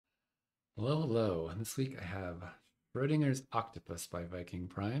Hello, hello. And this week I have Schrödinger's Octopus by Viking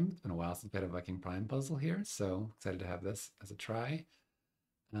Prime. It's been a while since we had a Viking Prime puzzle here, so excited to have this as a try.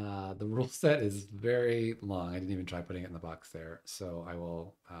 The rule set is very long. I didn't even try putting it in the box there, so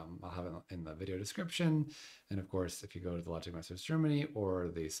I'll have it in the video description. And of course, if you go to the Logic Masters Germany or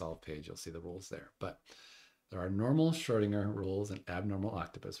the solve page, you'll see the rules there. But there are normal Schrödinger rules and abnormal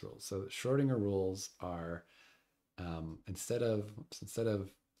octopus rules. So the Schrödinger rules are instead of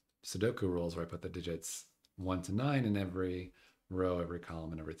sudoku rules where I put the digits 1 to 9 in every row, every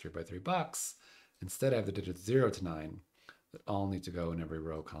column, and every 3 by 3 box, instead I have the digits 0 to 9 that all need to go in every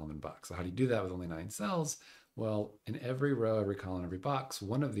row, column, and box. So how do you do that with only 9 cells? Well, in every row, every column, every box,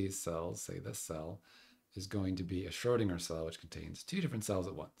 one of these cells, say this cell, is going to be a Schrödinger cell, which contains two different cells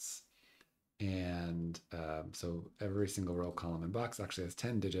at once. And so every single row, column, and box actually has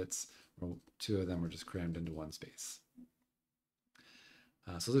 10 digits. Well, two of them are just crammed into one space.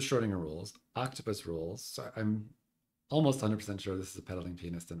 So the Schrödinger rules, octopus rules. So I'm almost 100% sure this is a pedaling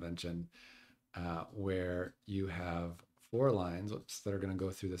pianist invention, where you have four lines, that are going to go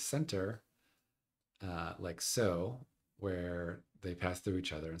through the center, like so, where they pass through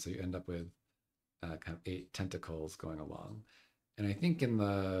each other, and so you end up with kind of 8 tentacles going along. And I think in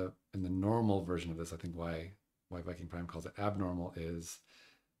the normal version of this, I think why Viking Prime calls it abnormal is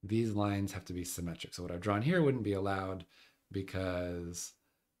these lines have to be symmetric. So what I've drawn here wouldn't be allowed because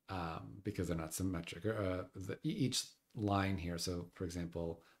they're not symmetric. Each line here. So for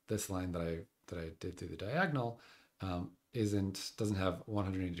example, this line that I did through the diagonal doesn't have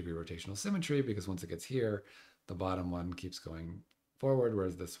 180-degree rotational symmetry because once it gets here, the bottom one keeps going forward,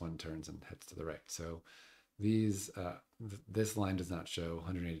 whereas this one turns and heads to the right. So this line does not show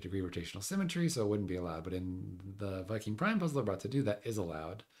 180-degree rotational symmetry, so it wouldn't be allowed. But in the Viking Prime puzzle we're about to do, that is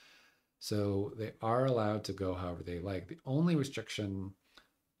allowed. So they are allowed to go however they like. The only restriction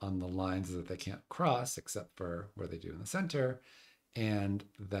on the lines is that they can't cross except for where they do in the center, and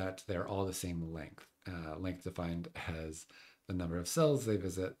that they're all the same length. Length defined as the number of cells they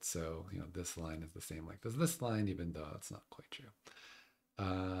visit. So, this line is the same length as this line, even though it's not quite true.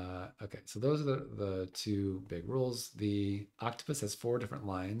 Okay, so those are the two big rules. The octopus has 4 different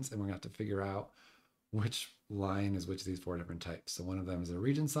lines, and we're gonna have to figure out which line is which of these 4 different types. So one of them is a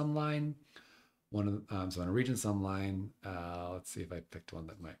region sum line. So on a region sum line, let's see if I picked one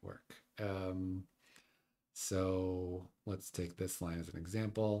that might work. So let's take this line as an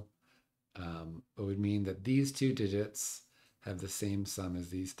example. It would mean that these 2 digits have the same sum as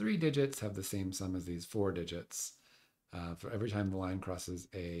these 3 digits, have the same sum as these 4 digits. For every time the line crosses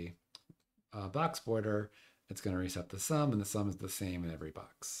a box border, it's going to reset the sum, and the sum is the same in every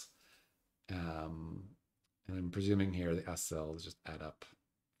box. And I'm presuming here the S cells just add up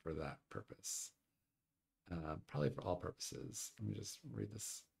for that purpose. Probably for all purposes. Let me just read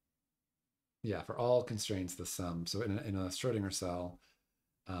this. Yeah, for all constraints, the sum. So in a Schrödinger cell,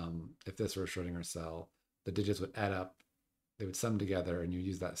 if this were a Schrödinger cell, the digits would add up, they would sum together, and you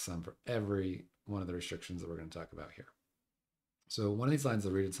use that sum for every one of the restrictions that we're going to talk about here. So one of these lines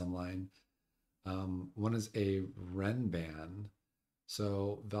is a region sum line. One is a Renban.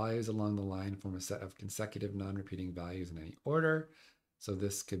 So values along the line form a set of consecutive non-repeating values in any order. So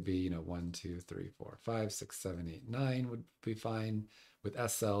this could be, 1, 2, 3, 4, 5, 6, 7, 8, 9 would be fine. With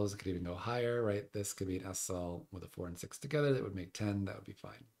S cells, it could even go higher, right? This could be an S cell with a 4 and 6 together. That would make 10. That would be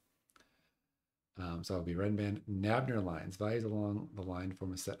fine. So it would be Renban. Nabner lines. Values along the line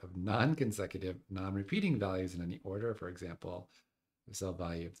form a set of non-consecutive, non-repeating values in any order. For example, if cell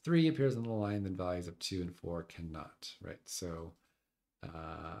value of 3 appears on the line, then values of 2 and 4 cannot, right? So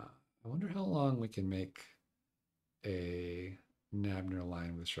I wonder how long we can make a Nabner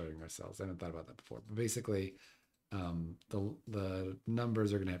line with Schrödinger cells. I haven't thought about that before, but basically, the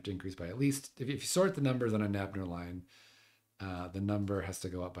numbers are going to have to increase by at least, if you sort the numbers on a Nabner line, the number has to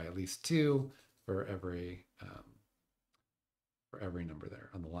go up by at least 2 for every number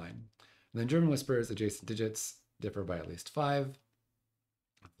there on the line. And then German whispers, adjacent digits differ by at least 5.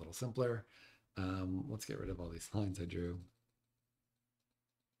 A little simpler. Let's get rid of all these lines I drew.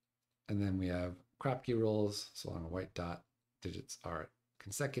 And then we have Kropke rules. So along a white dot, digits are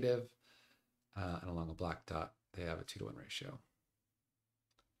consecutive, and along a black dot, they have a 2-to-1 ratio.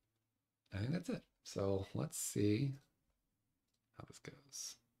 I think that's it. So let's see how this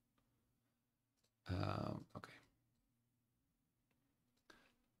goes. Okay.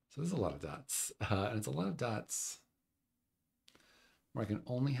 So there's a lot of dots, and it's a lot of dots where I can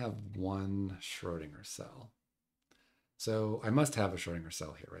only have one Schrödinger cell. So I must have a Schrödinger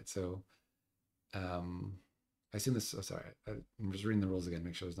cell here, right? So I assume this, sorry, I'm just reading the rules again,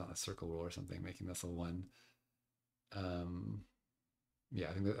 make sure there's not a circle rule or something, making this a 1. Yeah,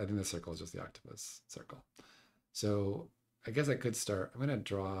 I think the circle is just the octopus circle. So I guess I could start. I'm going to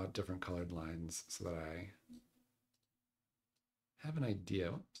draw different colored lines so that I have an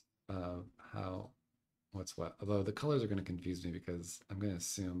idea of how what's what. Although the colors are going to confuse me because I'm going to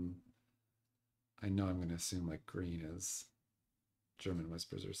assume, I know I'm going to assume like green is German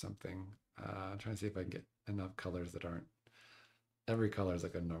whispers or something. I'm trying to see if I can get enough colors that aren't, every color is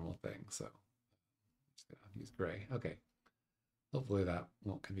like a normal thing. So I'm just going to use gray. Okay. Hopefully that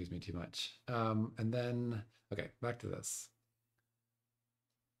won't confuse me too much. And then, okay, back to this.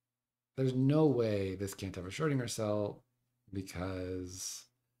 There's no way this can't have a Schrödinger cell because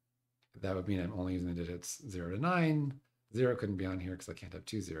that would mean I'm only using the digits 0 to 9. 0 couldn't be on here because I can't have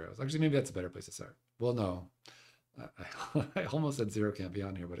two zeros. Actually, maybe that's a better place to start. Well, no. I almost said 0 can't be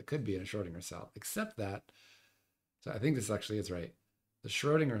on here, but it could be in a Schrödinger cell, except that, so I think this actually is right. The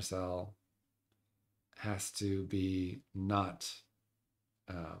Schrödinger cell has to be not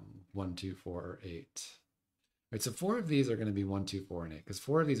 1, 2, 4, or 8. Right, so 4 of these are going to be 1, 2, 4, and 8, because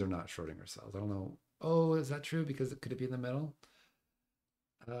 4 of these are not Schrödinger cells. I don't know. Oh, is that true? Because could it be in the middle?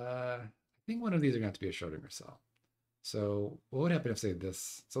 I think one of these are going to have to be a Schrödinger cell. So what would happen if, say,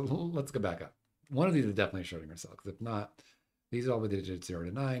 this? So let's go back up. One of these is definitely a Schrödinger cell, because if not, these are all the digits 0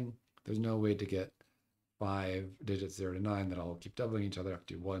 to 9. There's no way to get 5 digits 0 to 9 that all keep doubling each other. I have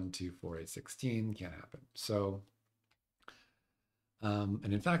to do 1, 2, 4, 8, 16. Can't happen. So, and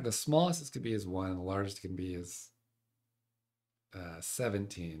in fact, the smallest this could be is 1, and the largest can be is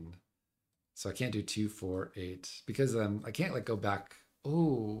 17. So I can't do 2, 4, 8, because I can't like go back.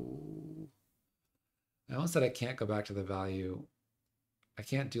 Oh, I almost said I can't go back to the value. I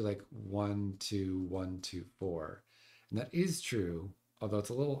can't do like 1, 2, 1, 2, 4. And that is true, although it's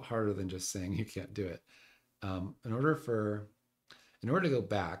a little harder than just saying you can't do it. In order to go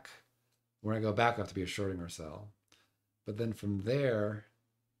back, when I go back, I have to be a Schrödinger cell. But then from there,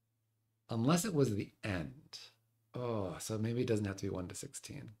 unless it was the end, oh, so maybe it doesn't have to be 1 to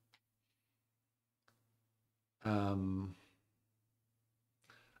 16.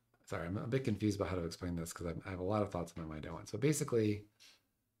 Sorry, I'm a bit confused about how to explain this because I have a lot of thoughts in my mind at once. So basically,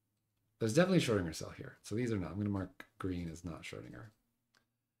 there's definitely a Schrödinger cell here. So these are not. I'm going to mark green as not Schrödinger.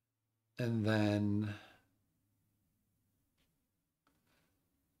 And then,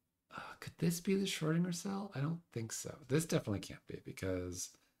 could this be the Schrödinger cell? I don't think so. This definitely can't be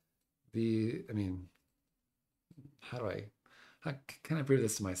because I mean, how can I prove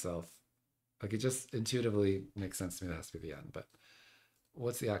this to myself? Like it just intuitively makes sense to me that it has to be the end, but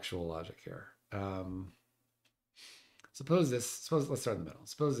what's the actual logic here? Suppose let's start in the middle.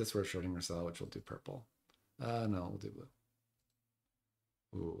 Suppose this were a Schrödinger cell, which we'll do purple. No, we'll do blue.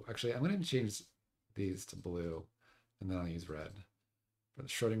 Ooh, actually, I'm going to change these to blue, and then I'll use red for the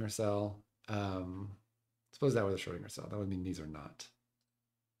Schrödinger cell. Suppose that were the Schrödinger cell. That would mean these are not.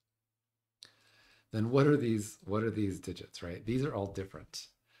 Then what are these digits, right? These are all different.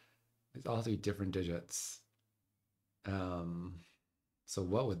 These all have to be different digits. So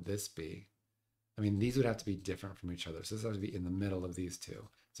what would this be? I mean, these would have to be different from each other. So this has to be in the middle of these two.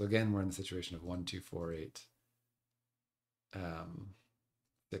 So again, we're in the situation of 1, 2, 4, 8,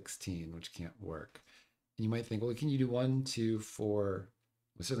 16, which can't work. And you might think, well, can you do 1, 2, 4?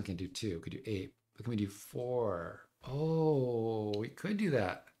 We certainly can't do 2. We could do 8. But can we do 4? Oh, we could do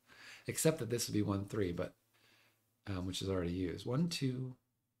that. Except that this would be 1, 3, but which is already used. 1, 2.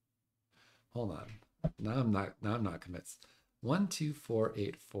 Hold on. Now I'm not convinced. 1, 2, 4,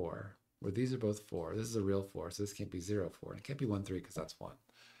 8, 4. Where these are both 4. This is a real 4, so this can't be 0, 4. And it can't be 1, 3 because that's 1.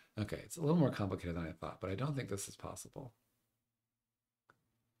 Okay, it's a little more complicated than I thought, but I don't think this is possible.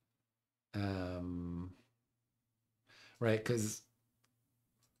 Right, because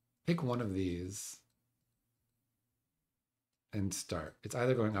pick one of these and start. It's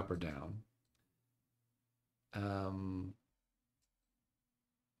either going up or down. How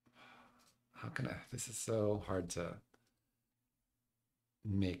can I? This is so hard to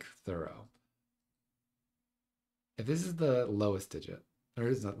make thorough. If this is the lowest digit, or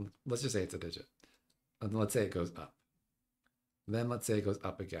it's not, let's just say it's a digit. And let's say it goes up. Then let's say it goes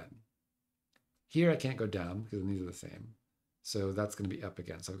up again. Here I can't go down because these are the same. So that's going to be up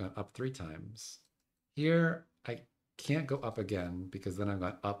again. So I've gone up 3 times. Here I can't go up again because then I've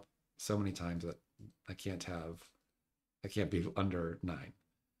gone up so many times that I can't be under 9.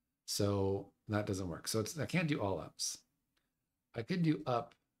 So that doesn't work. So I can't do all ups. I could do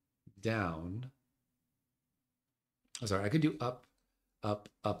up, down. Oh, sorry, I could do up, up,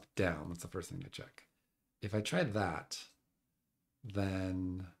 up, down. That's the first thing to check. If I try that,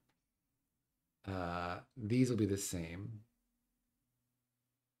 then these will be the same.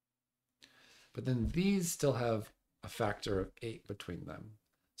 But then these still have a factor of 8 between them.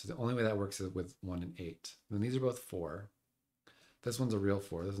 So the only way that works is with 1 and 8. And these are both 4. This one's a real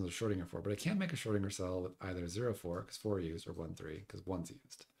 4. This one's a Schrödinger 4. But I can't make a Schrödinger cell with either 0, 4, because 4 used, or 1, 3, because 1's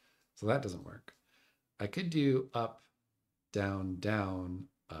used. So that doesn't work. I could do up, down, down,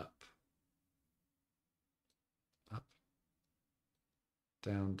 up. Up,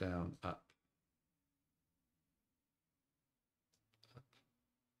 down, down, up. Up,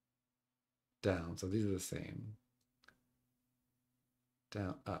 down. So these are the same.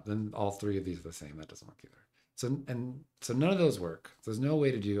 Down, up. Then all 3 of these are the same. That doesn't work either. So none of those work. There's no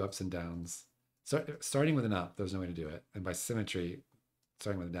way to do ups and downs. Starting with an up, there's no way to do it. And by symmetry,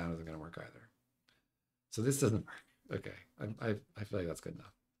 starting with a down isn't going to work either. So this doesn't work. Okay, I feel like that's good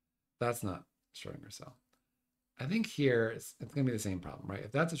enough. That's not Schrödinger cell. I think here it's going to be the same problem, right?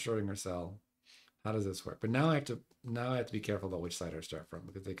 If that's a Schrödinger cell, how does this work? But now I have to be careful about which side I start from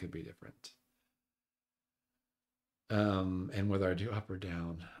because they could be different. And whether I do up or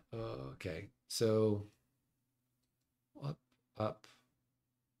down. Okay, so up,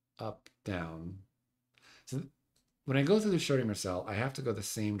 up, down. So when I go through the Schrödinger cell, I have to go the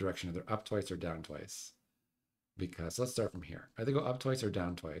same direction, either up twice or down twice. Because let's start from here. Either go up twice or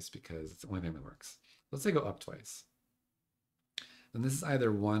down twice because it's the only thing that works. Let's say go up twice. And this is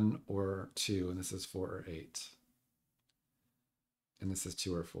either 1 or 2, and this is 4 or 8. And this is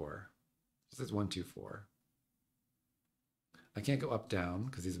 2 or 4. This is 1, 2, 4. I can't go up, down,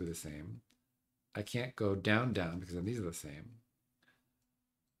 because these will be the same. I can't go down, down, because then these are the same.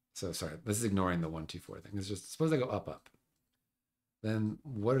 So sorry, this is ignoring the 1, 2, 4 thing. It's just, suppose I go up, up. Then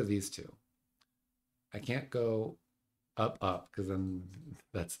what are these two? I can't go up, up, because then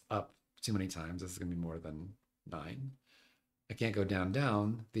that's up too many times. This is going to be more than 9. I can't go down,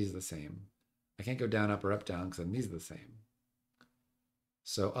 down. These are the same. I can't go down, up, or up, down, because then these are the same.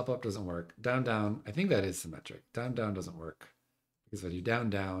 So up, up doesn't work. Down, down, I think that is symmetric. Down, down doesn't work. Because if I do down,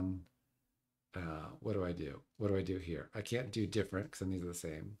 down, what do I do? What do I do here? I can't do different, because then these are the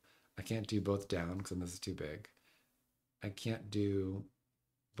same. I can't do both down, because then this is too big. I can't do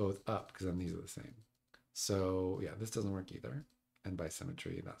both up, because then these are the same. So yeah, this doesn't work either. And by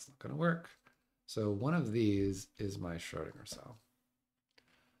symmetry, that's not going to work. So one of these is my Schrödinger cell.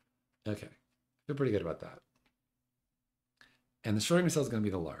 Okay, feel pretty good about that. And the Schrödinger cell is going to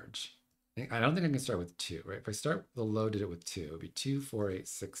be the large. I don't think I can start with 2, right? If I start the low digit with 2, it would be 2, 4, 8,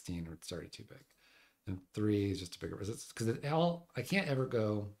 16, or it's already too big. And 3 is just a bigger resistance. Because I can't ever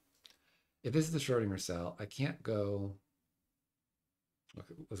go, if this is the Schrödinger cell, I can't go,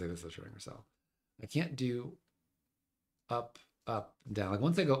 okay, let's say this is the Schrödinger cell. I can't do up, up, down. Like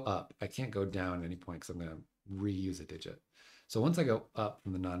once I go up, I can't go down at any point because I'm going to reuse a digit. So once I go up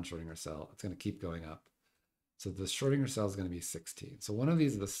from the non-Schrödinger cell, it's going to keep going up. So the Schrödinger cell is going to be 16. So one of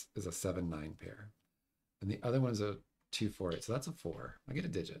these is a 7, 9 pair. And the other one is a 2, 4, 8. So that's a 4. I get a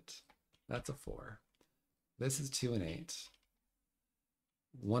digit. That's a 4. This is 2 and 8.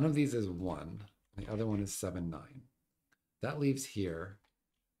 One of these is 1. And the other one is 7, 9. That leaves here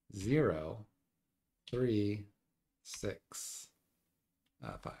 0, 3, 6,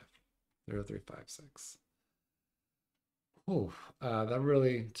 5. 0, 3, 5, 6. Oh, that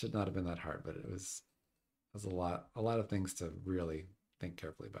really should not have been that hard, but it was a lot of things to really think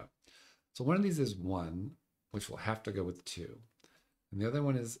carefully about. So one of these is 1, which will have to go with 2. And the other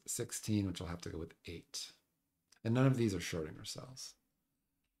one is 16, which will have to go with 8. And none of these are Schrödinger cells,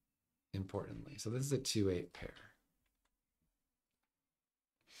 importantly. So this is a 2, 8 pair.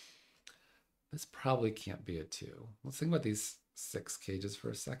 This probably can't be a 2. Let's think about these 6 cages for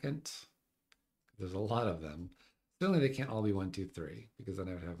a second. There's a lot of them. Certainly they can't all be 1, 2, 3, because then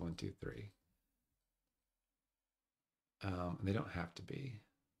I would have 1, 2, 3. And they don't have to be.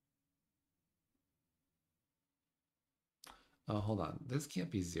 Oh, hold on. This can't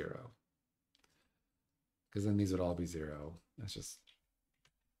be 0. Because then these would all be 0. That's just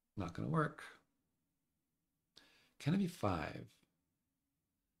not going to work. Can it be 5?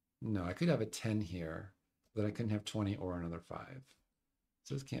 No, I could have a 10 here, but I couldn't have 20 or another 5.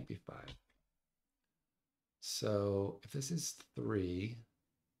 So this can't be 5. So if this is 3,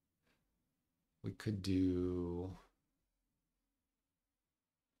 we could do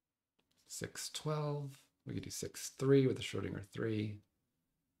 6, 12. We could do 6, 3 with the Schrödinger 3.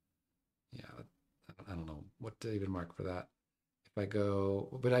 Yeah, I don't know what to even mark for that. If I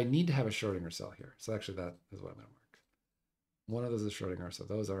go, but I need to have a Schrödinger cell here. So actually that is what I'm going to mark. One of those is Schrödinger, so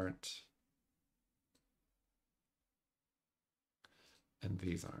those aren't. And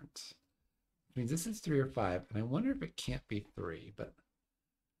these aren't. Which means this is 3 or 5, and I wonder if it can't be 3, but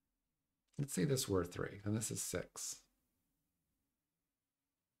let's say this were 3, and this is 6.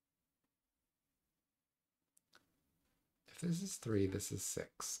 this is 3, this is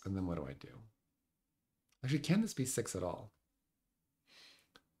 6. And then what do I do? Actually, can this be 6 at all?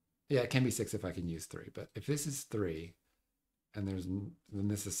 Yeah, it can be 6 if I can use 3. But if this is 3, and then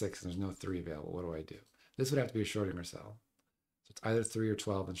this is 6, and there's no 3 available, what do I do? This would have to be a Schrödinger cell. So it's either 3 or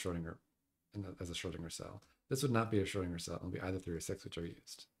 12 in Schrödinger, as a Schrödinger cell. This would not be a Schrödinger cell. It would be either 3 or 6, which are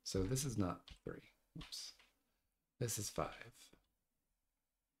used. So this is not 3. Oops. This is 5.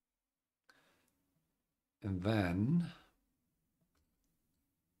 And then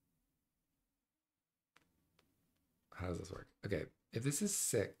how does this work? Okay, if this is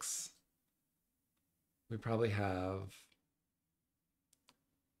 6, we probably have,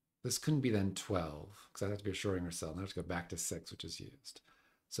 this couldn't be then 12, because that has to be a Schrödinger cell. And I have to go back to 6, which is used.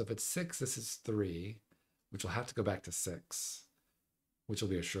 So if it's 6, this is 3, which will have to go back to 6, which will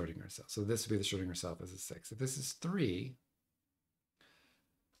be a Schrödinger cell. So this would be the Schrödinger cell if this is 6. If this is 3,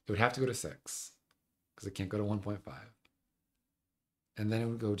 it would have to go to 6, because it can't go to 1.5. And then it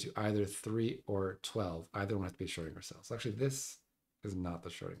would go to either 3 or 12. Either one has to be a Schrödinger cell. So actually this is not the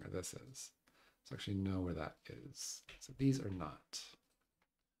Schrödinger, this is. So actually know where that is. So these are not.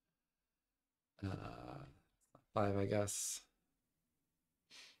 5, I guess.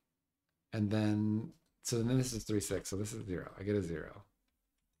 And then, so then this is 3, 6. So this is 0. I get a 0.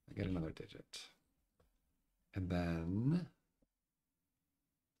 I get another digit. And then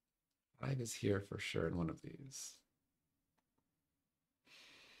 5 is here for sure in one of these.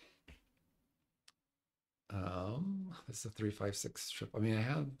 This is a 3, 5, 6 triple. I mean, I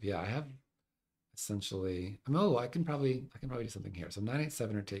have essentially, I can probably do something here. So 9, 8,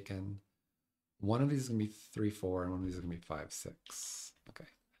 7 are taken. One of these is gonna be 3, 4, and one of these is gonna be 5, 6. Okay.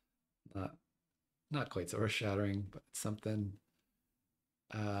 Not quite so earth-shattering, but it's something.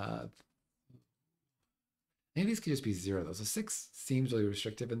 Any of these could just be 0 though. So 6 seems really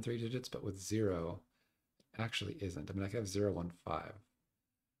restrictive in 3 digits, but with 0 actually isn't. I mean, I could have 0, 1, 5.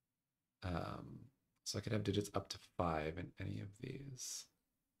 So I could have digits up to 5 in any of these.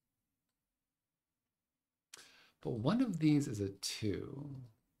 But one of these is a 2.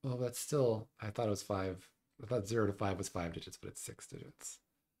 Well, that's still, I thought it was 5. I thought 0 to 5 was 5 digits, but it's 6 digits.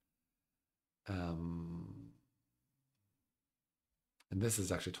 And this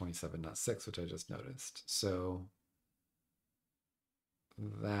is actually 27, not 6, which I just noticed. So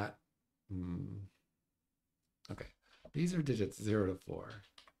that, okay. These are digits 0 to 4.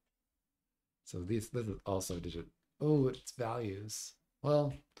 So this is also a digit. Oh, it's values.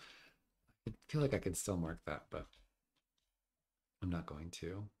 Well, I feel like I could still mark that, but I'm not going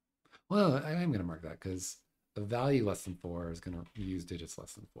to. Well, I am going to mark that because the value less than 4 is going to use digits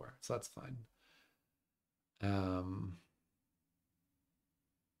less than 4. So that's fine.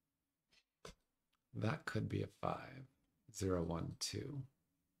 That could be a 5. 0, 1, 2.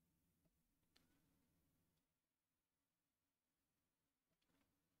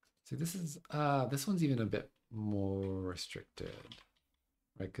 See, this one's even a bit more restricted,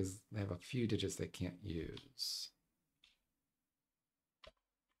 right? Because they have a few digits they can't use.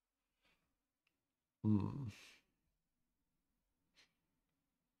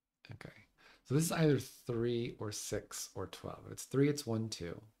 Okay. So this is either 3 or 6 or 12. If it's 3, it's 1,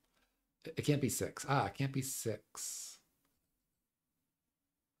 2. It can't be 6. It can't be 6.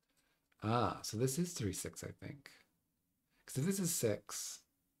 So this is 3, 6, I think. Because if this is 6,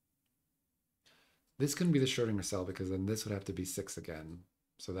 this couldn't be the Schrödinger cell because then this would have to be 6 again.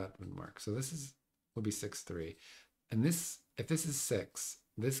 So that wouldn't work. So this would be 6, 3. And this, if this is 6,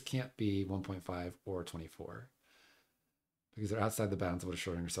 this can't be 1.5 or 24 because they're outside the bounds of what a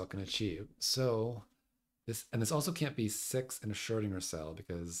Schrödinger cell can achieve. So this also can't be 6 in a Schrödinger cell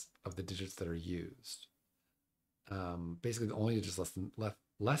because of the digits that are used. Basically, the only digits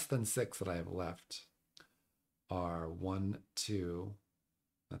less than 6 that I have left are 1, 2.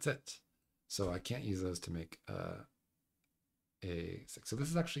 That's it. So I can't use those to make a 6. So this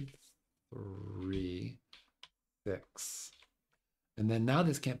is actually 3, 6. And then now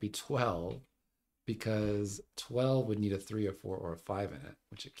this can't be 12 because 12 would need a 3, a 4, or a 5 in it,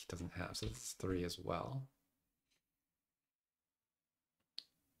 which it doesn't have. So this is 3 as well.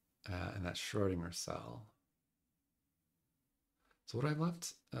 And that's Schrödinger cell. So what do I have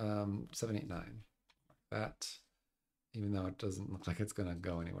left? 7, 8, 9. That, even though it doesn't look like it's going to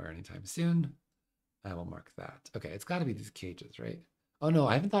go anywhere anytime soon, I will mark that. Okay, it's got to be these cages, right? Oh no,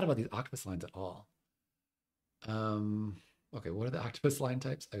 I haven't thought about these octopus lines at all. Okay, what are the octopus line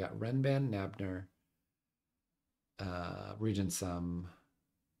types? I got Renban, Nabner, Regent Sum,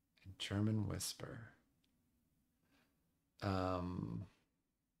 and German Whisper. I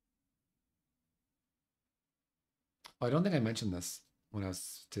don't think I mentioned this when I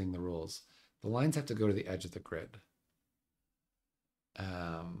was stating the rules. The lines have to go to the edge of the grid.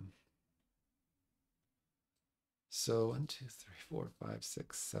 So 1, 2, 3, 4, 5,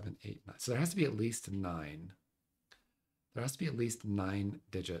 6, 7, 8, 9. So there has to be at least 9. There has to be at least 9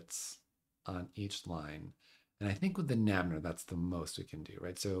 digits on each line. And I think with the nabner, that's the most we can do,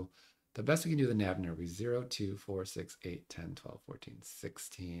 right? So the best we can do the nabner would be 0, 2, 4, 6, 8, 10, 12, 14,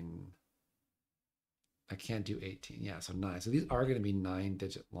 16. I can't do 18. Yeah, so 9. So these are going to be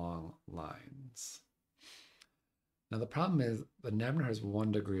 9-digit long lines. Now the problem is the nabner has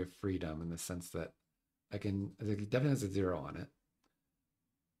 1 degree of freedom in the sense that it definitely has a 0 on it.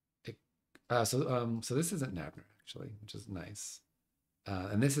 So this isn't nabner actually, which is nice.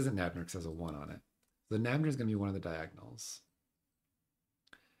 And this isn't nabner because it has a 1 on it. The nabner is going to be one of the diagonals.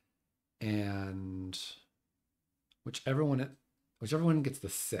 And whichever one gets the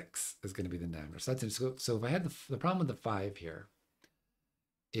 6 is going to be the nabner. So that's it. So if I had the problem with the 5 here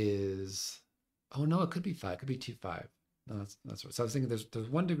is, oh no, it could be 5. It could be 2, 5. No, that's right. So I was thinking there's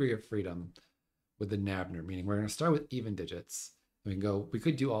 1 degree of freedom with the nabner, meaning we're going to start with even digits. We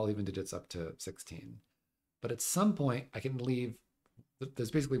could do all even digits up to 16. But at some point, I can leave,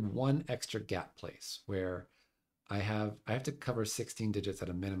 there's basically 1 extra gap place where I have to cover 16 digits at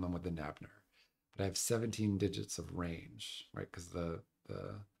a minimum with the nabner, but I have 17 digits of range, right? Because the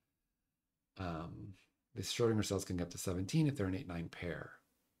Schrödinger cells can get up to 17 if they're an 8-9 pair.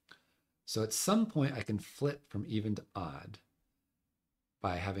 So at some point, I can flip from even to odd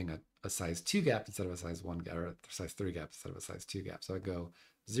by having a size 2 gap instead of a size 1 gap, or a size 3 gap instead of a size 2 gap. So I go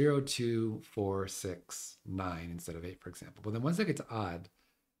 0, 2, 4, 6, 9 instead of 8, for example. But then once I get to odd,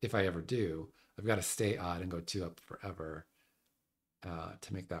 if I ever do, I've got to stay odd and go 2 up forever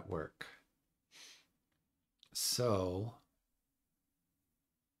to make that work. So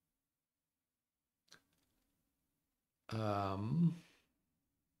so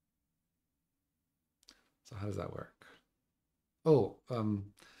how does that work? Oh,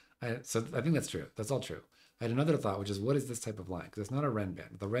 so I think that's true. That's all true. I had another thought, which is what is this type of line? Because it's not a Ren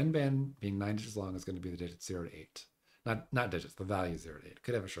band. The Ren band being 9 digits long is going to be the digits 0 to 8. Not digits, the value 0 to 8. It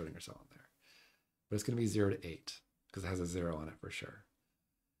could have a Schrödinger cell in there. But it's going to be 0 to 8 because it has a 0 on it for sure.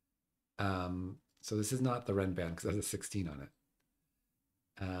 So this is not the Ren band because it has a 16 on it.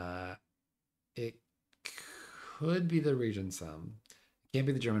 It could be the region sum. It can't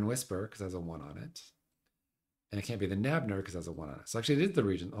be the German whisper because it has a 1 on it. And it can't be the nabner because it has a 1 on it. So actually it is the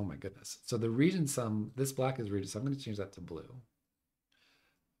region. Oh my goodness. So the region sum, this black is region, so I'm going to change that to blue.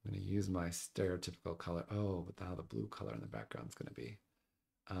 I'm going to use my stereotypical color. Oh, but now the blue color in the background is going to be.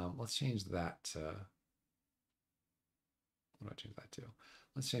 Let's change that to, what do I change that to?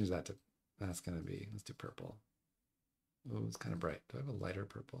 Let's change that to, that's going to be, let's do purple. Oh, it's kind of bright. Do I have a lighter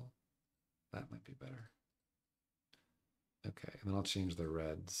purple? That might be better. Okay, and then I'll change the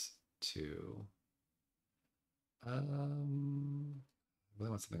reds to, I really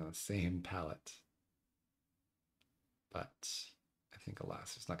want something on the same palette. But I think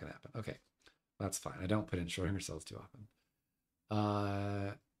alas, it's not going to happen. Okay, that's fine. I don't put in Schrödinger cells too often.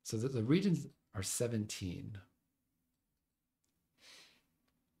 So the regions are 17.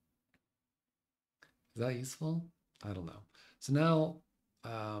 Is that useful? I don't know. So now,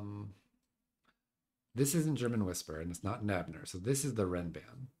 this isn't German whisper and it's not Nabner. So this is the Ren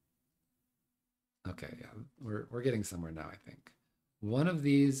band. Okay, yeah, we're getting somewhere now, I think. One of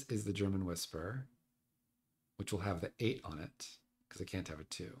these is the German whisper, which will have the 8 on it because it can't have a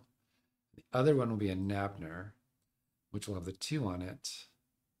 2. The other one will be a Nabner, which will have the 2 on it.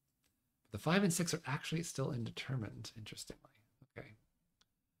 The 5 and 6 are actually still indeterminate, interestingly. Okay.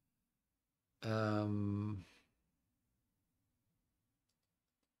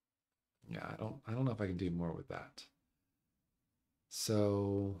 Yeah, I don't know if I can do more with that.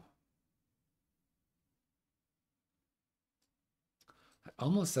 So I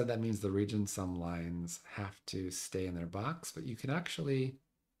almost said that means the region sum lines have to stay in their box, but you could actually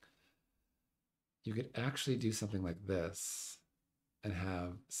do something like this and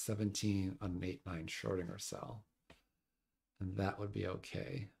have 17 on an 8-9 Schrödinger cell. And that would be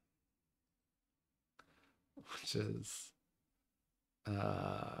okay. Which is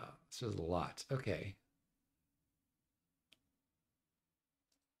a lot. Okay.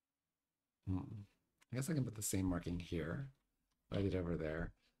 I guess I can put the same marking here. I did over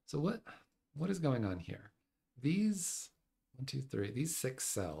there. So what is going on here? These 1, 2, 3, these 6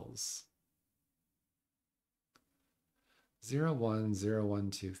 cells. 0, 1, 0,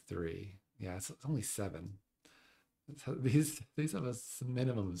 1, 2, 3. Yeah, it's only 7. So these have a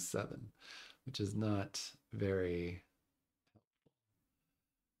minimum of 7, which is not very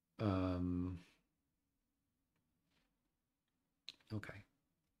okay.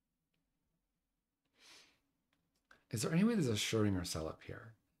 Is there any way there's a Schrödinger cell up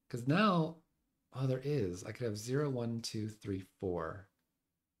here? Because now, oh, there is. I could have 0, 1, 2, 3, 4.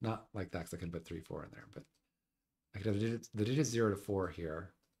 Not like that, because I could put 3, 4 in there, but I could have the digits 0 to 4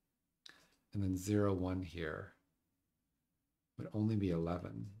 here, and then 0, 1 here. Would only be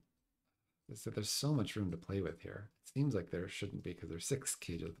 11. So there's so much room to play with here. It seems like there shouldn't be because there's 6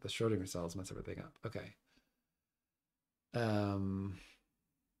 cages, but the Schrödinger cells mess everything up. Okay. Well,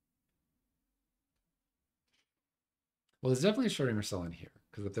 there's definitely a Schrödinger cell in here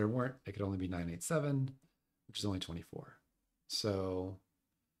because if there weren't, it could only be 987, which is only 24. So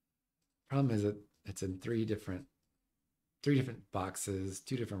problem is that it's in three different boxes,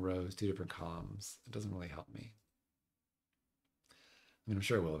 2 different rows, 2 different columns. It doesn't really help me. I mean, I'm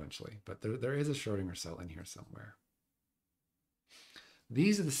sure it will eventually, but there is a Schrödinger cell in here somewhere.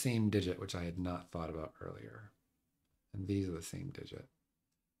 These are the same digit, which I had not thought about earlier. And these are the same digit,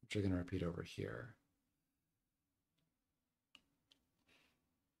 which are going to repeat over here.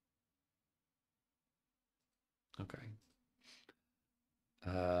 Okay.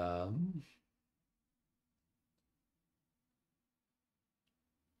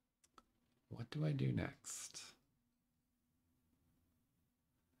 What do I do next?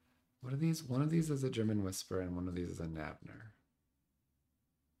 What are these? One of these is a German whisper and one of these is a Nabner.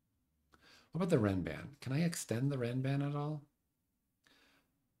 What about the Renban? Can I extend the Renban at all?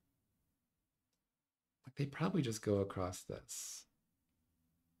 Like they probably just go across this.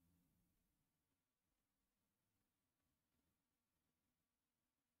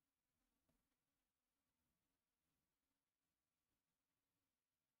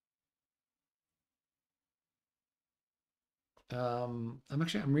 I'm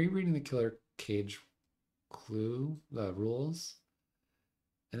rereading the Killer Cage clue, the rules.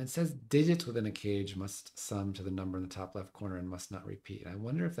 And it says digits within a cage must sum to the number in the top left corner and must not repeat. I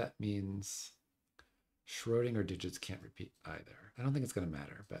wonder if that means Schrödinger digits can't repeat either. I don't think it's going to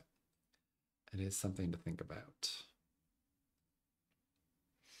matter, but it is something to think about.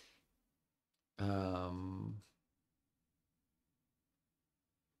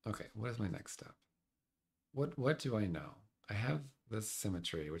 Okay, what is my next step? What do I know? I have this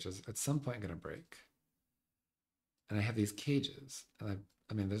symmetry, which is at some point going to break. And I have these cages. And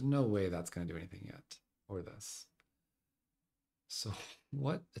I mean, there's no way that's going to do anything yet, or this. So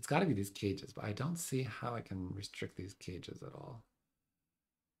what? It's got to be these cages, but I don't see how I can restrict these cages at all.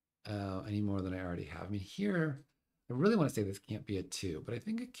 Any more than I already have. I mean, here, I really want to say this can't be a 2, but I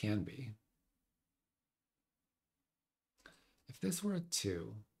think it can be. If this were a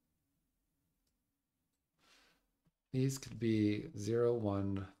 2, these could be 0,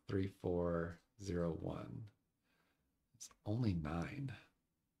 1, 3, 4, 0, 1. It's only 9.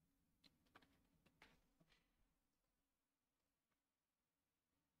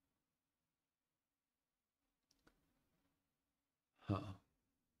 Huh.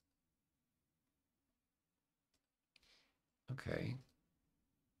 Okay.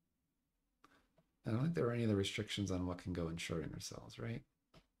 I don't think there were any other restrictions on what can go in Schrödinger cells, right?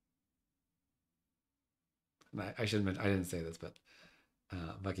 And I should admit, I didn't say this, but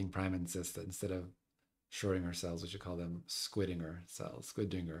Viking Prime insists that instead of Schrödinger cells, we should call them Squidönger cells,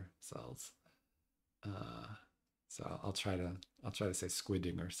 Squidönger cells. So I'll try to say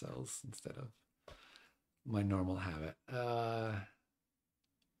Squidönger cells instead of my normal habit.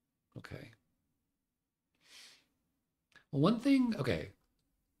 Okay. Well,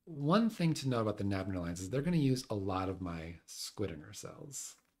 one thing to know about the Nabner lines is they're going to use a lot of my Squidönger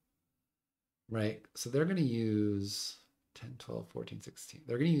cells, right? So they're going to use 10, 12, 14, 16.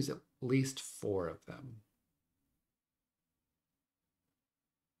 They're going to use at least 4 of them.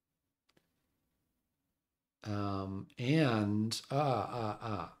 And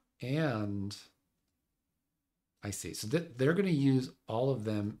I see. So they're going to use all of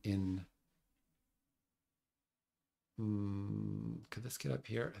them in. Could this get up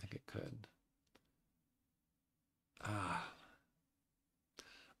here? I think it could.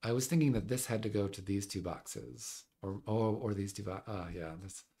 I was thinking that this had to go to these 2 boxes, or these 2 boxes. Yeah,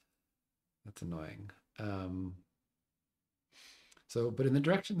 that's annoying. But in the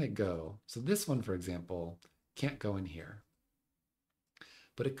direction they go, so this one, for example, can't go in here,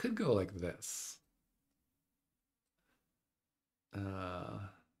 but it could go like this. I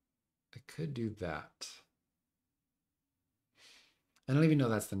could do that. I don't even know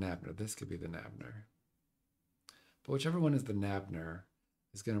that's the Nabner. This could be the Nabner. But whichever one is the Nabner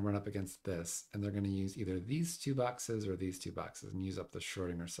is going to run up against this, and they're going to use either these 2 boxes or these 2 boxes and use up the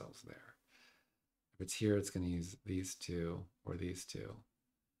Schrödinger cells there. If it's here, it's going to use these 2 or these 2.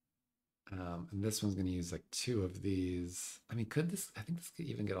 And this one's going to use like 2 of these. I mean, I think this could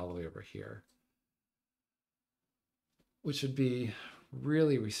even get all the way over here. which would be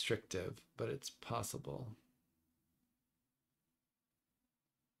really restrictive, but it's possible.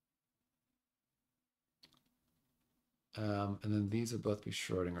 And then these would both be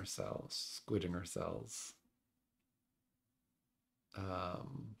Schrödinger cells, Squidönger cells.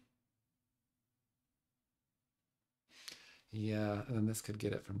 Yeah, and then this could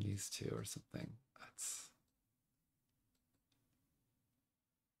get it from these two or something. That's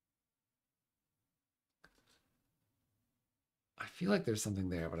I feel like there's something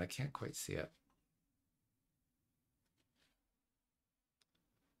there, but I can't quite see it.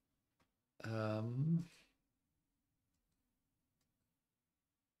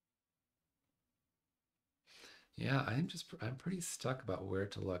 Yeah, I'm pretty stuck about where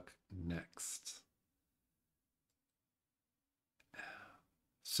to look next.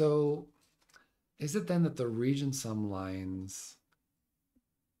 So is it then that the region sum lines,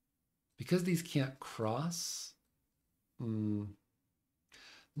 because these can't cross? No,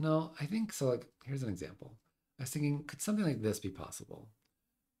 I think so. Like, here's an example. I was thinking, could something like this be possible,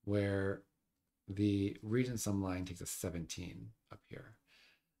 where the region sum line takes a 17 up here?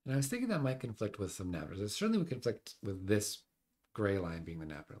 And I was thinking that might conflict with some nabners. It certainly would conflict with this gray line being the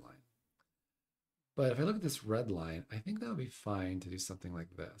nabner line. But if I look at this red line, I think that would be fine to do something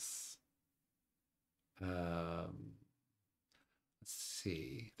like this. Let's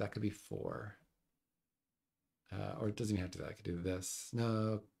see, that could be 4. Or it doesn't even have to do that. I could do this.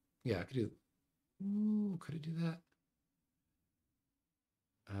 No, yeah, I could do, ooh, could it do that?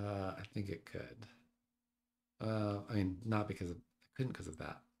 I think it could. I mean, not because of, I couldn't because of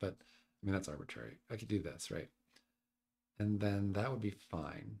that, but I mean, that's arbitrary. I could do this, right? And then that would be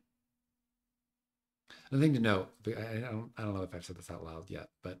fine. The thing to note, I don't know if I've said this out loud yet,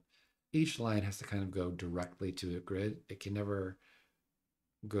 but each line has to kind of go directly to a grid. It can never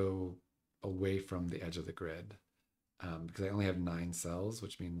go away from the edge of the grid because I only have 9 cells,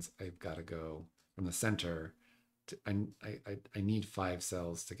 which means I've got to go from the center. I need 5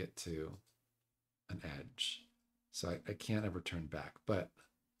 cells to get to an edge, so I can't ever turn back. But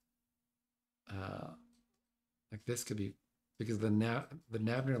like this could be because the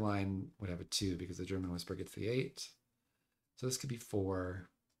Nabner line would have a 2 because the German whisper gets the 8. So this could be 4.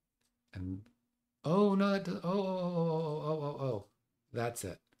 And oh no, that does, oh, that's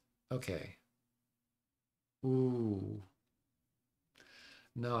it. Okay. Ooh.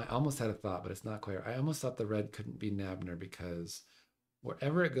 No, I almost had a thought, but it's not quite. I almost thought the red couldn't be Nabner because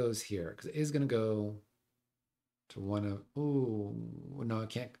wherever it goes here, because it is going to go to one of. Ooh, no, it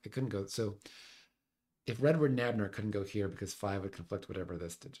can't. It couldn't go. So if red were Nabner, it couldn't go here because 5 would conflict whatever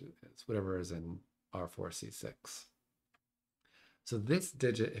this digit is, whatever is in R4C6. So this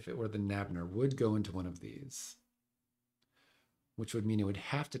digit, if it were the Nabner, would go into one of these, which would mean it would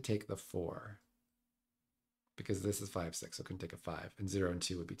have to take the 4 because this is 5, 6, so it couldn't take a 5, and 0 and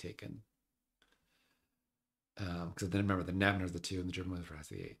 2 would be taken. Because then remember, the Nabner is the 2 and the German whisper has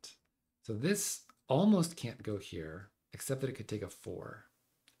the 8. So this almost can't go here, except that it could take a 4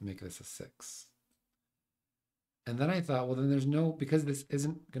 and make this a 6. And then I thought, well, then there's no, because this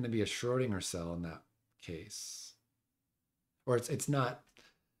isn't going to be a Schrödinger cell in that case, or it's not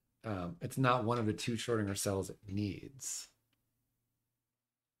one of the 2 Schrödinger cells it needs.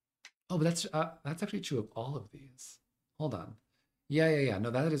 Oh, but that's actually true of all of these. Hold on. Yeah. No,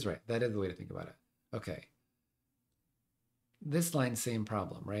 that is right. That is the way to think about it. Okay. This line, same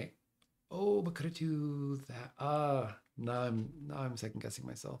problem, right? Oh, but could it do that? Now I'm second guessing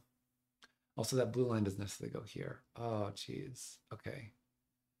myself. Also, that blue line doesn't necessarily go here. Oh, geez. Okay.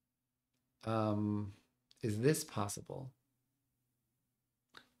 Is this possible?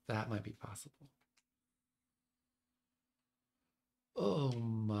 That might be possible. Oh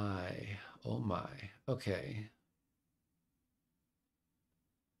my. Oh my. Okay.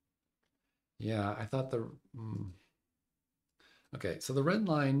 Yeah, I thought the. Okay, so the red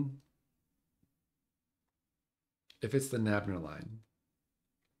line, if it's the Nabner line,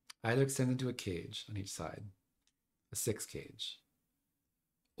 either extends into a cage on each side, a 6 cage,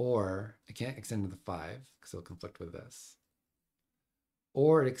 or it can't extend to the 5 because it'll conflict with this,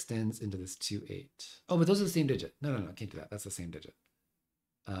 or it extends into this 2, 8. Oh, but those are the same digit. No, can't do that. That's the same digit.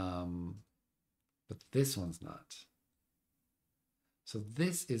 But this one's not. So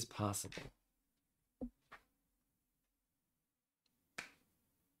this is possible.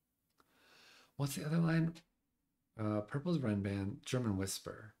 What's the other line? Purple's Renband, German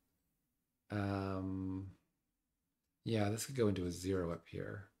Whisper. Yeah, this could go into a 0 up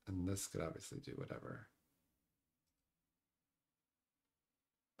here, and this could obviously do whatever.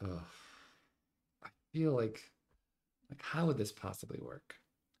 Ugh. I feel like how would this possibly work?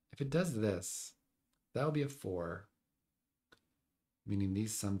 If it does this, that would be a 4. meaning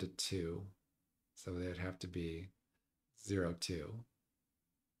these sum to 2. So they'd have to be 0, 2.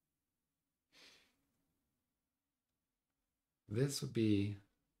 This would be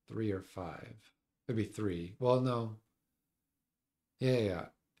 3 or 5. It would be 3. Well, no. Yeah.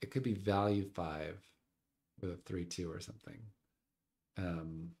 It could be value 5 with a 3, 2 or something.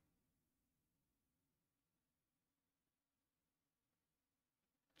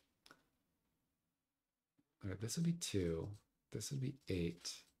 Okay, this would be 2. This would be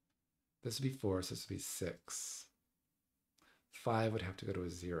 8. This would be 4, so this would be 6. 5 would have to go to a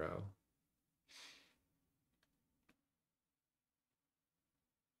 0.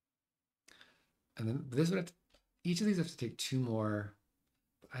 And then this would have to, each of these have to take 2 more.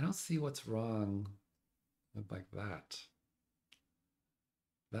 But I don't see what's wrong with like that.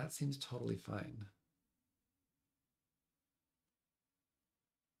 That seems totally fine.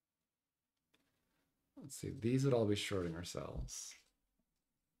 Let's see, these would all be Schrödinger cells.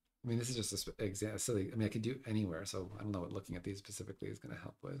 I mean, this is just a example. Silly. I mean, I could do anywhere, so I don't know what looking at these specifically is going to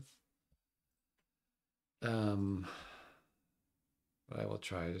help with. But I will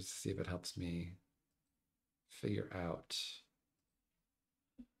try just to see if it helps me figure out.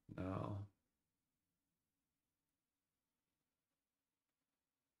 No.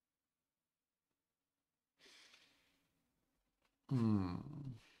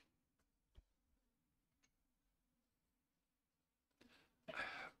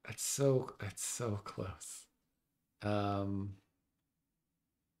 It's so close. Oh,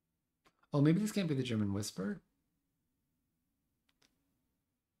 maybe this can't be the German whisper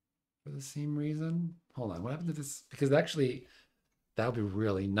for the same reason. Hold on, what happened to this? Because actually, that would be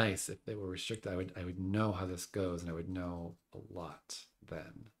really nice if they were restricted. I would know how this goes, and I would know a lot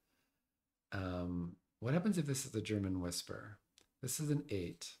then. What happens if this is the German whisper? This is an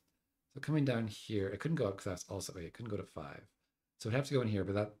 8. So coming down here, it couldn't go up because that's also 8. It couldn't go to 5. So it'd have to go in here,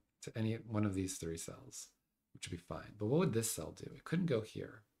 but that to any one of these 3 cells, which would be fine. But what would this cell do? It couldn't go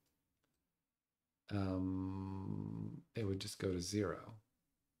here. It would just go to 0.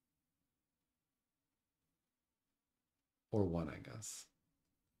 Or 1, I guess.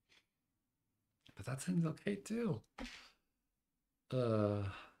 But that seems okay too. And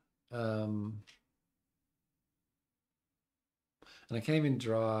I can't even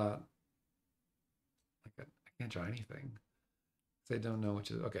draw, I can't draw anything. I don't know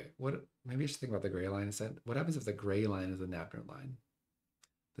which is, okay, what, maybe I should think about the gray line instead. What happens if the gray line is the Napner line?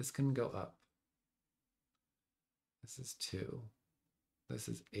 This can go up. This is 2. This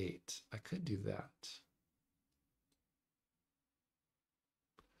is 8. I could do that.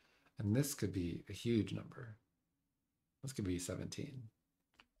 And this could be a huge number. This could be 17.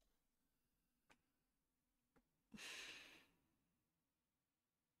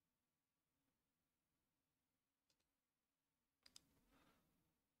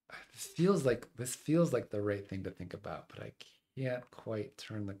 This feels like the right thing to think about, but I can't quite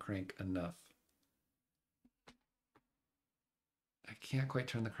turn the crank enough. I can't quite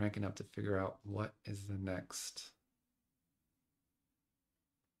turn the crank enough to figure out what is the next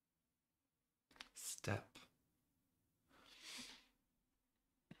step.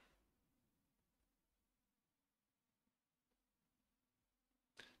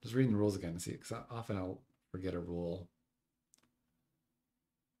 Just reading the rules again to see, because often I'll forget a rule.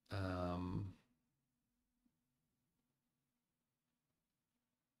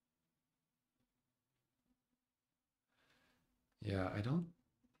 Yeah, I don't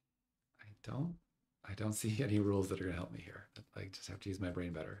see any rules that are going to help me here. I just have to use my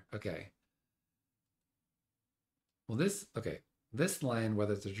brain better. Okay. Well, this line,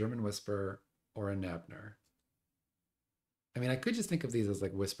 whether it's a German whisper or a Nabner, I mean, I could just think of these as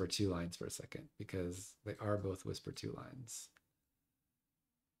like whisper 2 lines for a second because they are both whisper 2 lines,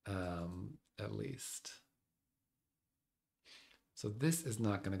 at least. So this is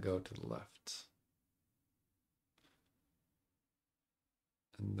not going to go to the left.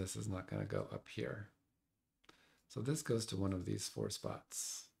 And this is not going to go up here. So this goes to one of these 4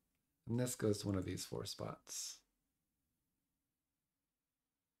 spots. And this goes to one of these 4 spots.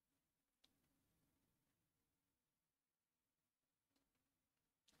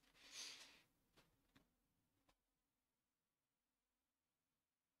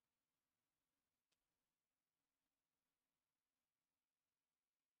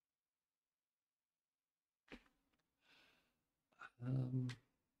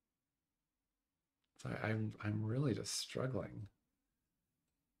 Sorry, I'm really just struggling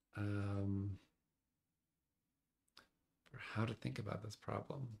for how to think about this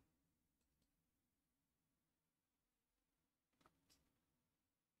problem.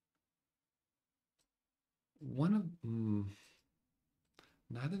 One of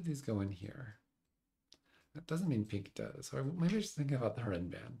Neither of these go in here. That doesn't mean pink does. Or maybe I'm just thinking about the Ren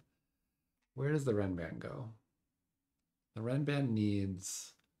band. Where does the Ren band go? The Ren band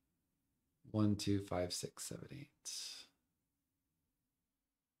needs 1, 2, 5, 6, 7, 8.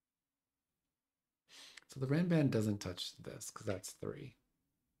 So the Ren band doesn't touch this because that's 3.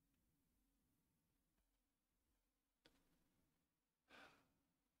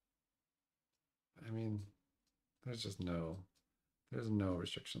 I mean, there's no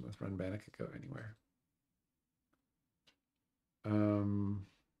restriction with Ren band. It could go anywhere.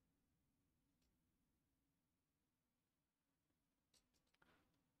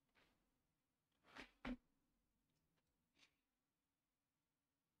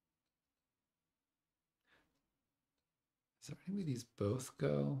 Is there any way these both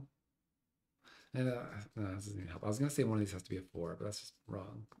go? And no, this doesn't even help. I was going to say one of these has to be a 4, but that's just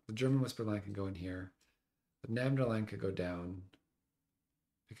wrong. The German whisper line can go in here. The Nabner line could go down,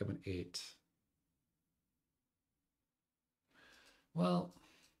 become an 8. Well,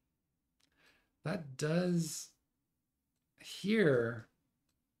 that does here,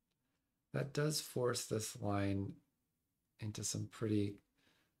 that does force this line into some pretty,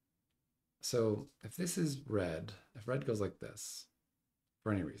 so if this is red, if red goes like this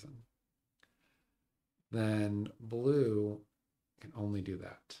for any reason, then blue can only do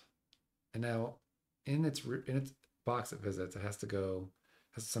that. And now in its box it visits, it has to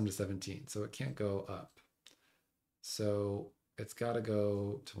sum to 17, so it can't go up. So it's got to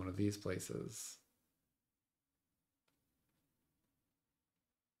go to one of these places.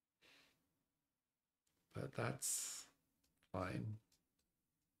 But that's fine.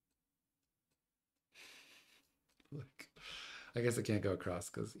 Look, I guess it can't go across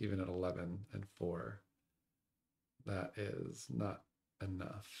because even at 11 and 4, that is not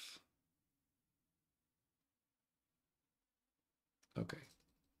enough. Okay.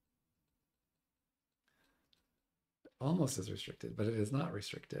 Almost as restricted, but it is not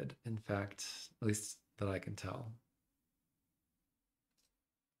restricted. In fact, at least that I can tell.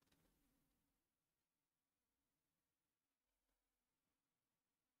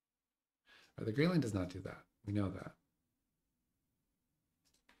 The gray line does not do that. We know that.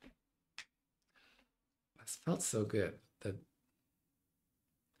 This felt so good that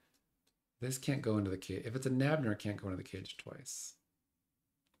this can't go into the cage. If it's a Nabner, it can't go into the cage twice.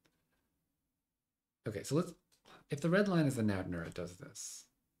 Okay, so if the red line is a Nabner, it does this.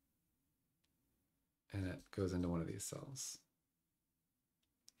 And it goes into one of these cells.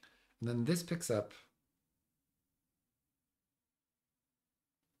 And then this picks up.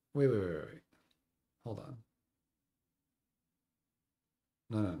 Wait. Hold on.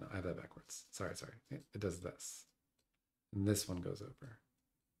 No. I have that backwards. Sorry. It does this. And this one goes over.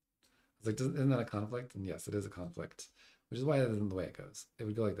 It's like, isn't that a conflict? And yes, it is a conflict, which is why that isn't the way it goes. It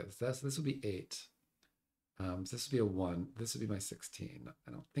would go like this. This would be 8. So this would be a 1. This would be my 16.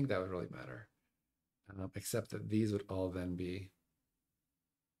 I don't think that would really matter. Except that these would all then be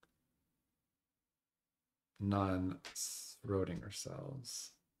non-Schrödinger cells.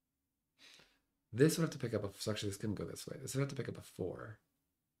 This would have to pick up so actually this couldn't go this way. This would have to pick up a 4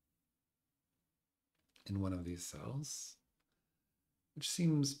 in one of these cells, which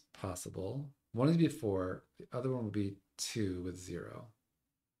seems possible. One would be a 4, the other one would be 2 with 0.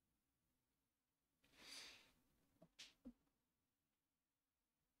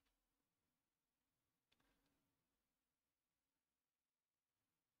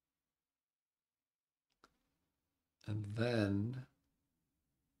 And then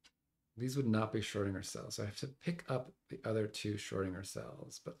these would not be Schrödinger cells. So I have to pick up the other 2 Schrödinger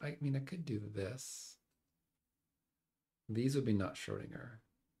cells. But I mean, I could do this. These would be not Schrödinger.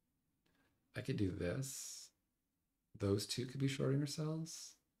 I could do this. Those 2 could be Schrödinger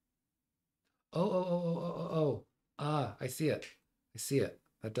cells. Oh. Ah, I see it.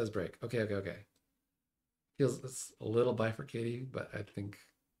 That does break. Okay. Feels it's a little bifurcating, but I think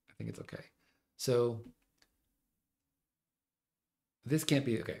it's okay. So this can't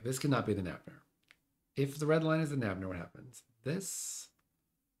be, okay, this cannot be the Nabner. If the red line is the Nabner, what happens? This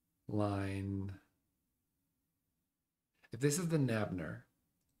line, if this is the Nabner,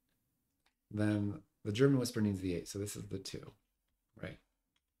 then the German whisper needs the 8, so this is the 2, right?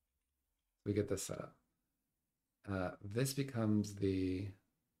 We get this set up. This becomes the,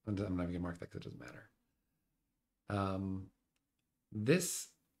 I'm not even gonna mark that because it doesn't matter. This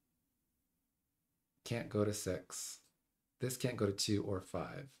can't go to 6. This can't go to 2 or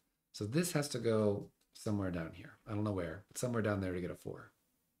 5. So this has to go somewhere down here. I don't know where, but somewhere down there to get a 4.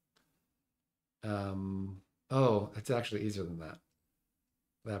 Oh, it's actually easier than that.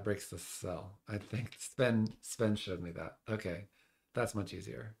 That breaks the cell. I think Sven showed me that. Okay. That's much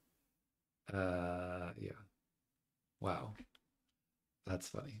easier. Yeah. Wow. That's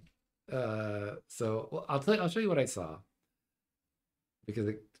funny. So well, I'll show you what I saw because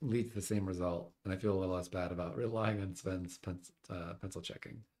it leads to the same result, and I feel a little less bad about relying on Sven's pencil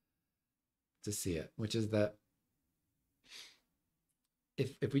checking to see it, which is that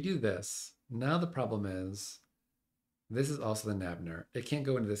if we do this, now the problem is this is also the Nabner. It can't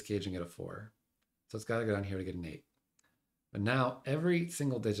go into this cage and get a 4. So it's got to go down here to get an 8. But now every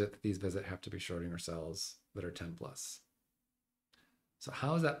single digit that these visit have to be Schrödinger cells that are 10 plus. So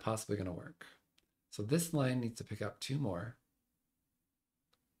how is that possibly going to work? So this line needs to pick up 2 more.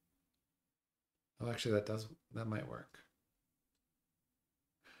 Oh, actually that might work.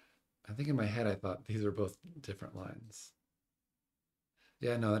 I think in my head I thought these are both different lines.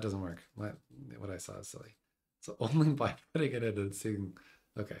 Yeah, no, that doesn't work. What I saw is silly. So only by putting it in and seeing,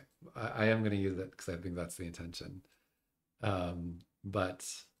 okay, I am going to use it because I think that's the intention. But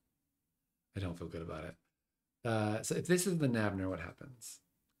I don't feel good about it. So if this is the Nabner, what happens?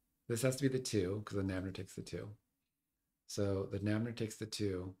 This has to be the 2 because the Nabner takes the 2. So the Nabner takes the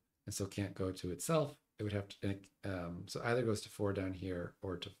 2 and so can't go to itself. It would have to, so either goes to 4 down here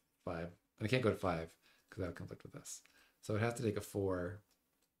or to 5. And it can't go to 5 because that would conflict with this. So it has to take a 4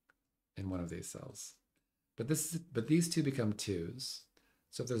 in one of these cells. But these 2 become 2s.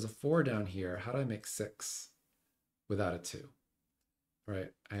 So if there's a 4 down here, how do I make 6 without a 2?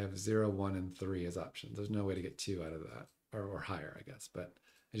 Right? I have 0, 1, and 3 as options. There's no way to get 2 out of that, or higher, I guess, but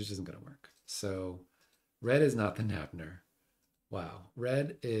it just isn't going to work. So red is not the Nabner. Wow.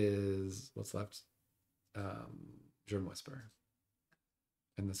 Red is what's left? Germ Whisper.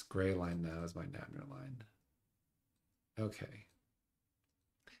 And this gray line now is my Nabner line. Okay.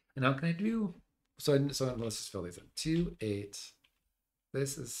 And now can I do, so let's just fill these in. 2, 8.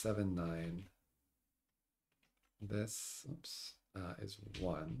 This is 7, 9. This, is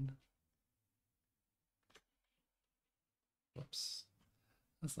 1. Whoops.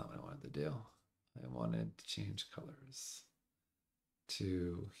 That's not what I wanted to do. I wanted to change colors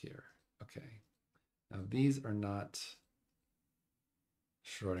to here. Okay. Now these are not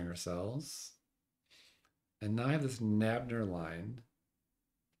Schrödinger cells. And now I have this Nabner line.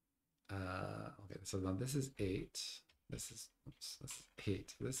 Okay, so now this is 8. This is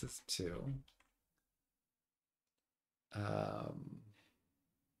 8. This is 2.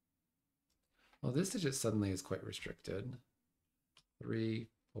 Well, this digit suddenly is quite restricted. 3,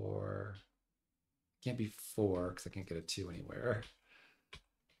 4. Can't be 4 because I can't get a 2 anywhere.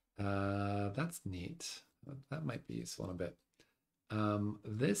 That's neat. That might be useful in a bit.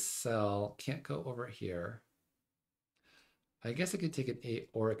 This cell can't go over here. I guess it could take an 8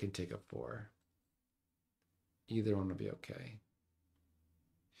 or it could take a 4. Either one would be okay.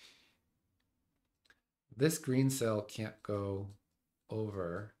 This green cell can't go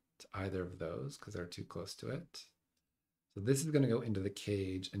over to either of those because they're too close to it. So this is going to go into the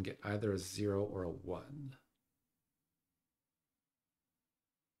cage and get either a 0 or a 1.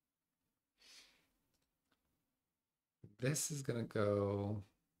 This is going to go,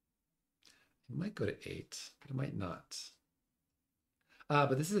 it might go to 8, but it might not.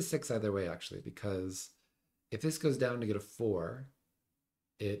 But this is a 6 either way, actually, because if this goes down to get a 4,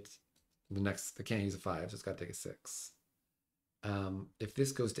 it can't use a 5, so it's got to take a 6. If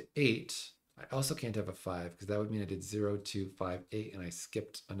this goes to 8, I also can't have a 5 because that would mean I did 0, 2, 5, 8, and I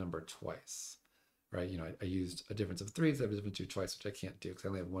skipped a number twice, right? You know, I used a difference of 3 instead of a difference of 2 twice, which I can't do because I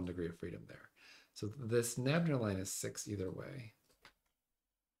only have 1 degree of freedom there. So this Nabner line is 6 either way.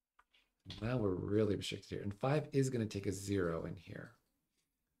 Now we're really restricted here. And 5 is going to take a 0 in here.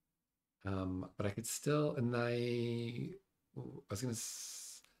 But I could still, and I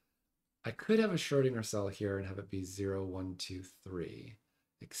could have a Schrödinger cell here and have it be 0, 1, 2, 3,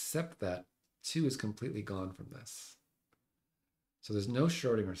 except that 2 is completely gone from this. So there's no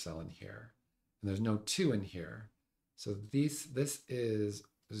Schrödinger cell in here, and there's no 2 in here. So this is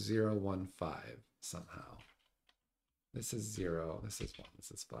 0, 1, 5 somehow. This is 0, this is 1,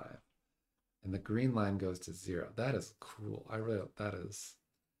 this is 5. And the green line goes to 0. That is cool.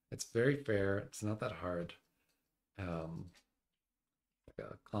 It's very fair. It's not that hard. Like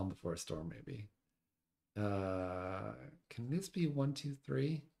a calm before a storm, maybe. Can this be 1, 2,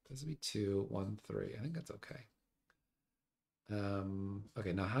 3? This would be 2, 1, 3. I think that's okay.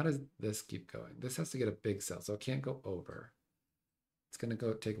 Okay, now how does this keep going? This has to get a big cell, so it can't go over. It's going to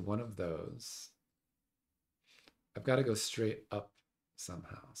go take one of those. I've got to go straight up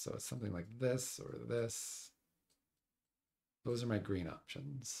somehow. So it's something like this or this. Those are my green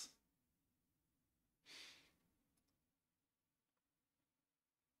options.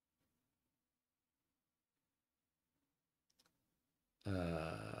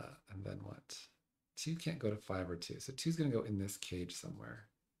 And then what? 2 can't go to 5 or 2. So 2 is going to go in this cage somewhere.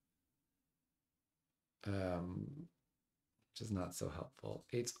 Which is not so helpful.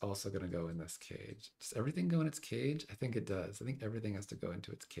 8's also going to go in this cage. Does everything go in its cage? I think it does. I think everything has to go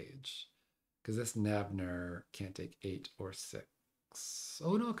into its cage. Because this Nabner can't take 8 or 6.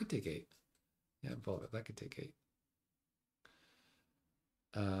 Oh no, it could take 8. Yeah, involve it. That could take 8.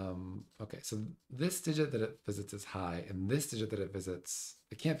 Okay, so this digit that it visits is high, and this digit that it visits,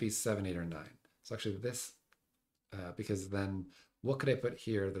 it can't be 7, 8, or 9. So actually this, because then what could I put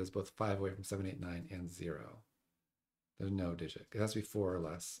here that is both 5 away from 7, 8, 9, and 0? There's no digit. It has to be 4 or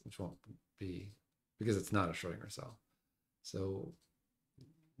less, which won't be, because it's not a Schrödinger cell. So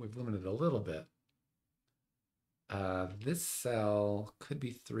we've limited a little bit. This cell could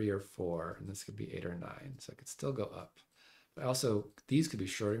be 3 or 4, and this could be 8 or 9, so it could still go up. But also, these could be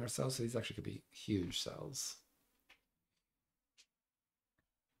Schrödinger cells, so these actually could be huge cells.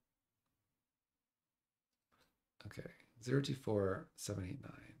 Okay, 0, 2, 4, 7, 8,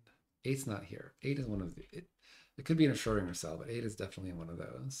 9. 8's not here. 8 is one of the, it could be in a Schrödinger cell, but 8 is definitely in one of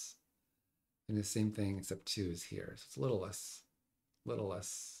those. And the same thing, except 2 is here, so it's a little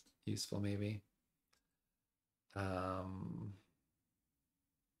less useful maybe.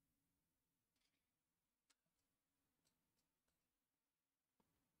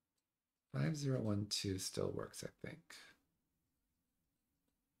 5012 still works, I think.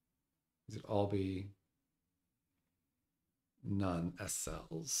 These would all be non-S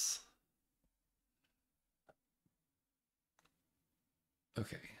cells.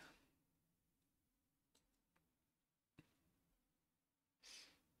 Okay.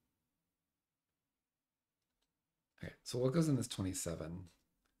 Okay, so what goes in this 27?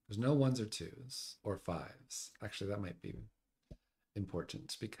 There's no 1s or 2s or 5s. Actually, that might be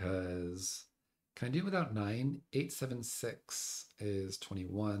important because can I do it without 9? 8, 7, 6 is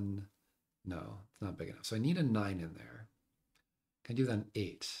 21. No, it's not big enough. So I need a 9 in there. Can I do then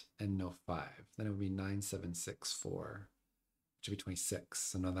 8 and no 5? Then it would be 9, 7, 6, 4, which would be 26.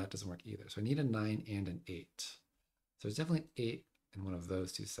 So no, that doesn't work either. So I need a 9 and an 8. So there's definitely 8 in one of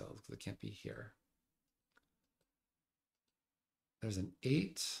those two cells because it can't be here. There's an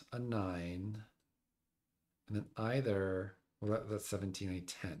 8, a 9, and then either, well, that's 17, a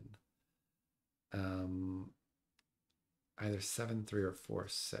 10. Either 7, 3, or 4,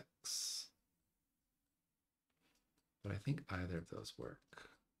 6. But I think either of those work.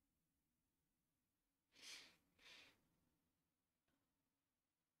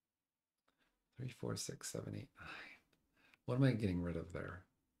 3, 4, 6, 7, 8, 9. What am I getting rid of there?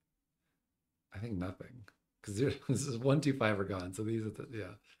 I think nothing. Because this is 1, 2, 5 are gone. So these are the,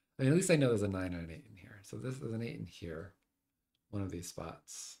 yeah. I mean, at least I know there's a 9 and an 8 in here. So this is an 8 in here, one of these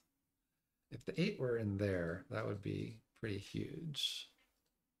spots. If the 8 were in there, that would be pretty huge.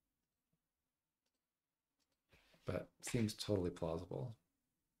 But seems totally plausible.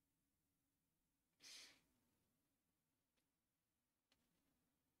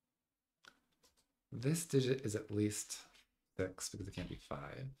 This digit is at least 6 because it can't be 5.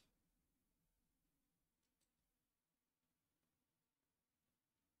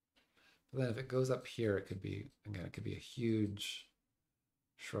 But then if it goes up here, it could be, again, it could be a huge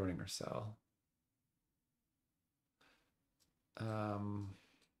Schrödinger cell.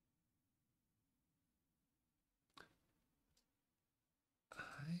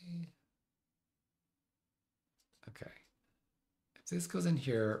 Okay. If this goes in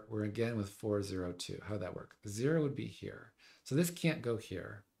here, we're again with 4, 0, 2. How'd that work? 0 would be here. So this can't go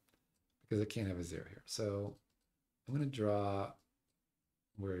here because it can't have a 0 here. So I'm going to draw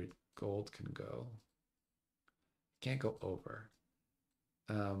where gold can go. Can't go over.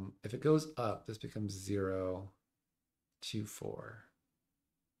 If it goes up, this becomes 0, 2, 4.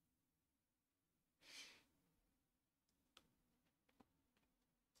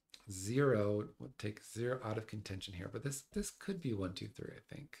 Zero would take 0 out of contention here, but this could be 1, 2, 3,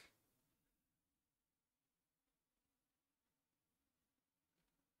 I think.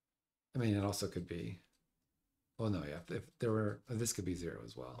 I mean, it also could be. Well, no, yeah. If there were, this could be 0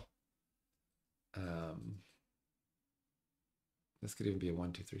 as well. This could even be a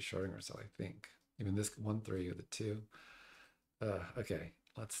 1, 2, 3 Schrödinger cell, I think. Even this 1, 3 or the 2. Okay,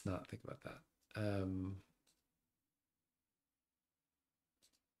 let's not think about that.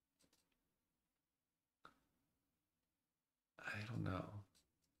 I don't know.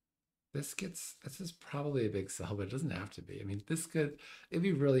 This is probably a big cell, but it doesn't have to be. I mean, it'd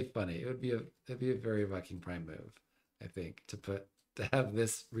be really funny. It'd be a very Viking Prime move, I think, to have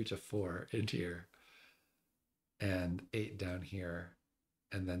this reach a 4 in here and 8 down here,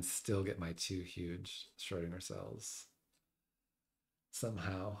 and then still get my 2 huge Schrödinger cells.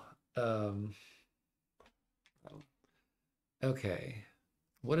 somehow. Okay.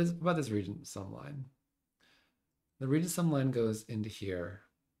 What is about this region sum line? The region sum line goes into here.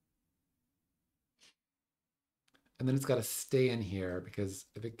 And then it's got to stay in here because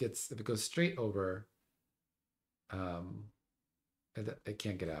if it goes straight over, um, it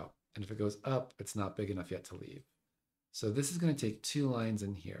can't get out. And if it goes up, it's not big enough yet to leave. So this is going to take 2 lines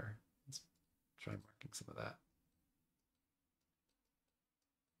in here. Let's try marking some of that.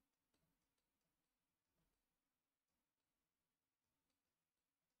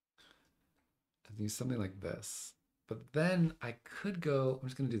 And use something like this. But then I could go, I'm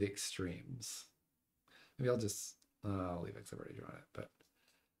just going to do the extremes. Maybe I'll just, I'll leave it because I've already drawn it. But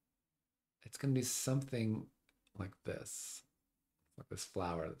it's going to be something like this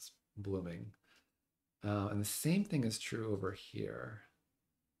flower that's blooming. And the same thing is true over here.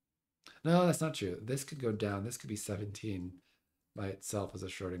 No, that's not true. This could go down. This could be 17 by itself as a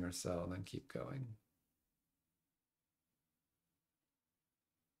Schrödinger cell and then keep going.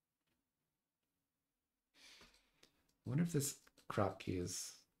 I wonder if this crop key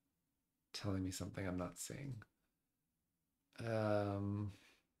is telling me something I'm not seeing.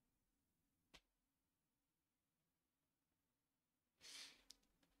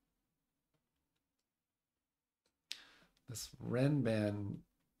 This Renban,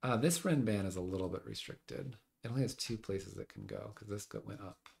 this Renban is a little bit restricted. It only has 2 places it can go because this went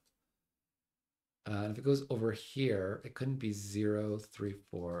up. And if it goes over here, it couldn't be 0, 3,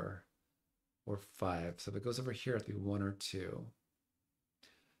 4, or 5. So if it goes over here, it'd be 1 or 2.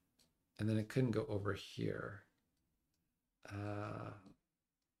 And then it couldn't go over here.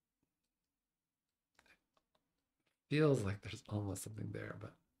 Feels like there's almost something there,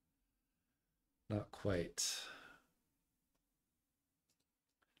 but not quite.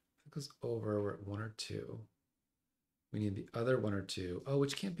 If it goes over, we're at 1 or 2. We need the other 1 or 2. Oh,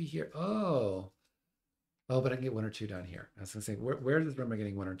 which can't be here. Oh, but I can get 1 or 2 down here. I was gonna say, where is this room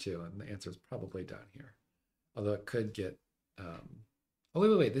getting 1 or 2? And the answer is probably down here. Although it could get, oh,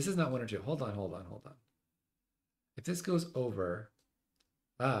 wait. This is not 1 or 2. Hold on. If this goes over,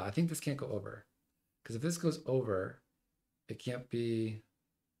 I think this can't go over. Because if this goes over, it can't be,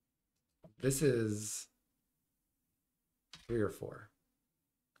 this is 3 or 4,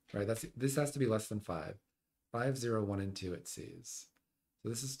 right? This has to be less than 5. 5, 0, 1, and 2 it sees. So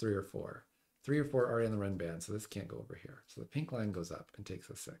this is 3 or 4. 3 or 4 are in the Renban, so this can't go over here. So the pink line goes up and takes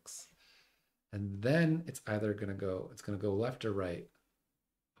a 6. And then it's either going to go, it's going to go left or right.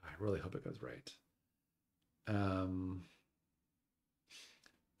 I really hope it goes right.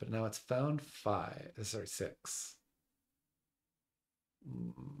 But now it's found 6.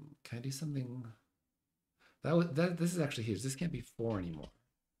 Can I do something? This is actually huge. This can't be 4 anymore.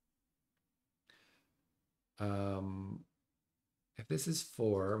 If this is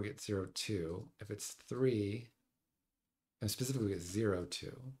 4, we get 0, 2. If it's 3, and specifically we get 0,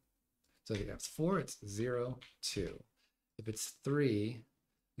 2. So if it's 4, it's 0, 2. If it's 3,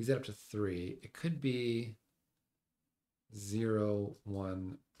 use that up to 3. It could be 0,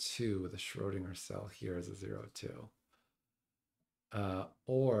 1, 2 with a Schrödinger cell here as a 0, 2.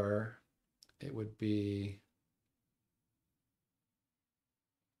 Or it would be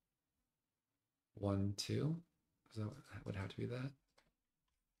 1, 2. So that would have to be that.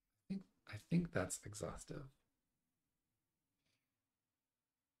 I think that's exhaustive.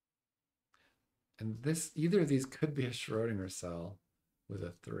 And either of these could be a Schrödinger cell with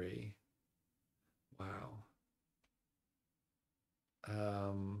a 3. Wow.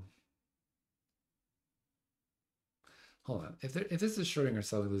 Hold on. If this is a Schrödinger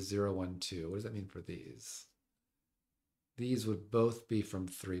cell with 0, 1, 2, what does that mean for these? These would both be from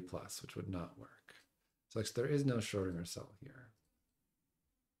 3+, which would not work. So there is no Schrödinger cell here.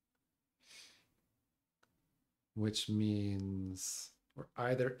 Which means we're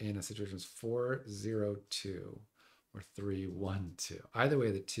either in a situation of 4, 0, 2 or 3, 1, 2. Either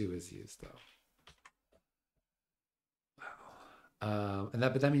way, the 2 is used though. Wow.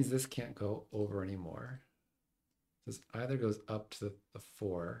 But that means this can't go over anymore. This either goes up to the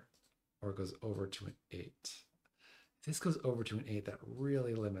 4 or goes over to an 8. If this goes over to an 8, that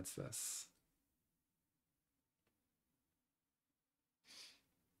really limits this.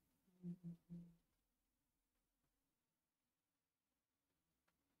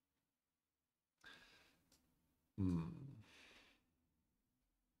 Hmm.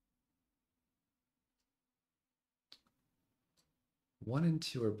 1 and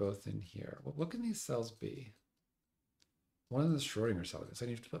 2 are both in here. What can these cells be? One of the Schrödinger cells. So I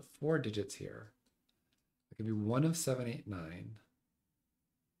need to put 4 digits here. It could be 1 of 7, 8, 9.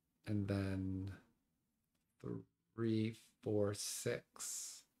 And then 3, 4,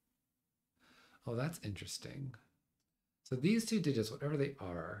 6. Oh, that's interesting. So these two digits, whatever they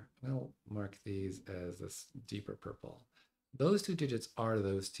are, I'll mark these as this deeper purple. Those two digits are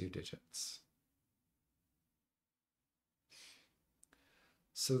those two digits.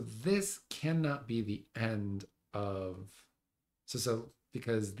 So this cannot be the end of, so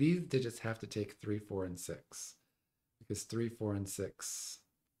because these digits have to take 3, 4, and 6. Because 3, 4, and 6,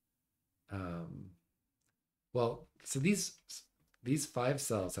 well, so these 5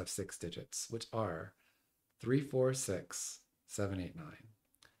 cells have 6 digits, which are 3, 4, 6, 7, 8, 9.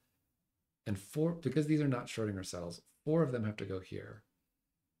 And 4, because these are not Schrödinger cells, 4 of them have to go here.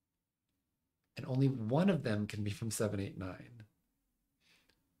 And only one of them can be from 7, 8, 9.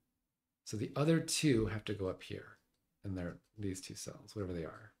 So the other 2 have to go up here. And they're these 2 cells, whatever they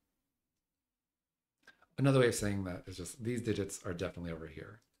are. Another way of saying that is just these digits are definitely over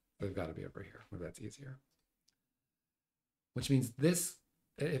here. They've got to be over here. Maybe that's easier. Which means this,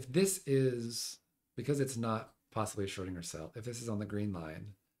 if this is, because it's not possibly a Schrödinger cell, if this is on the green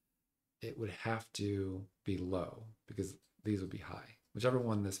line, it would have to be low because these would be high. Whichever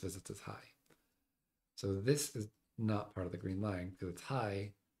one this visits is high. So this is not part of the green line because it's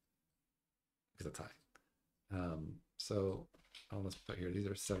high, so I'll just put here, these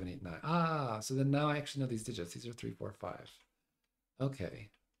are 7, 8, 9. Ah, so then now I actually know these digits. These are 3, 4, 5. Okay.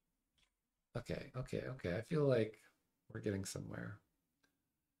 I feel like we're getting somewhere.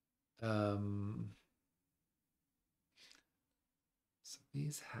 So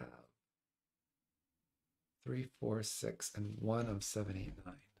these have 3, 4, 6, and 1 of 7, 8,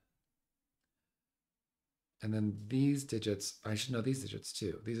 9. And then these digits, I should know these digits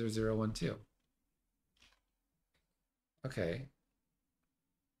too. These are 0, 1, 2. Okay.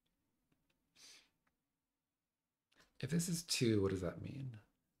 If this is 2, what does that mean?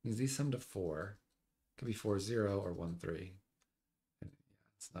 It means these sum to 4. It could be 4, 0 or 1, 3. And yeah,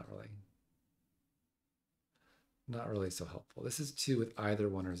 it's not really so helpful. This is 2 with either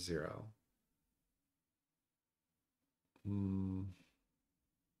 1 or 0.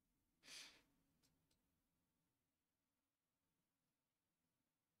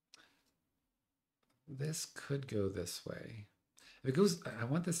 This could go this way. If it goes, I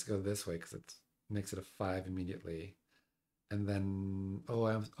want this to go this way because it makes it a 5 immediately. And then, oh,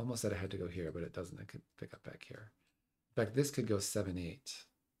 I almost said I had to go here, but it doesn't. I could pick up back here. In fact, this could go 7, 8.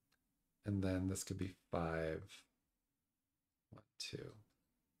 And then this could be 5, 1, 2.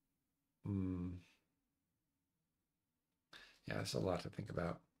 Yeah, there's a lot to think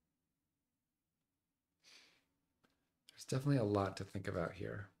about. There's definitely a lot to think about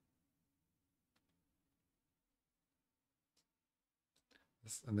here.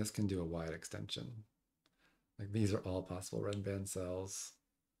 And this can do a wide extension. Like these are all possible red band cells.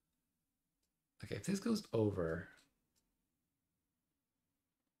 Okay, if this goes over,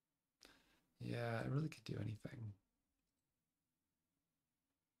 yeah, it really could do anything.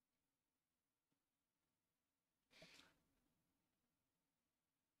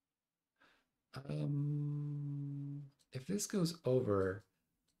 If this goes over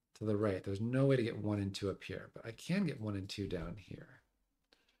to the right, there's no way to get 1 and 2 up here, but I can get 1 and 2 down here.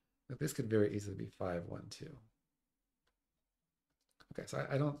 But this could very easily be 5, 1, 2. Okay, so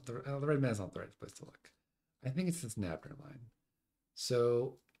I don't, the red band is not the right place to look. I think it's this Nabner line.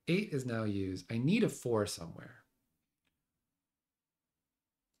 So 8 is now used. I need a 4 somewhere.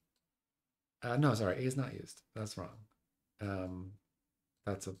 No, sorry, 8 is not used. That's wrong.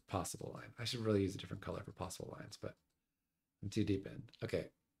 That's a possible line. I should really use a different color for possible lines, but I'm too deep in. Okay,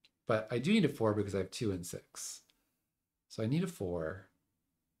 but I do need a 4 because I have 2 and 6. So I need a 4.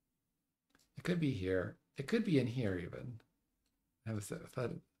 It could be here. It could be in here even. I'm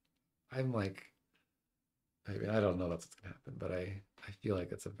like, I mean, I don't know that's what's gonna happen, but I feel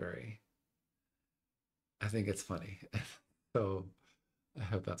like it's I think it's funny. So I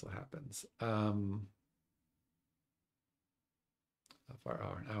hope that's what happens. How far?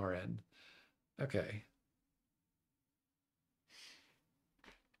 Oh, an hour in. Okay.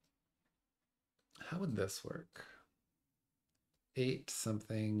 How would this work? 8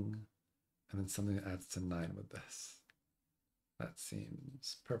 something, and then something that adds to 9 with this. That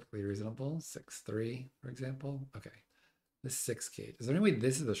seems perfectly reasonable. 6, 3, for example. Okay. This 6 Kate. Is there any way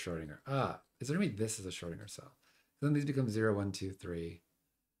this is a Schrödinger? Is there any way this is a Schrödinger cell? Then these become 0, 1, 2, 3.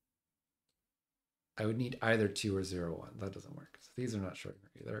 I would need either 2 or 0, 1. That doesn't work. So these are not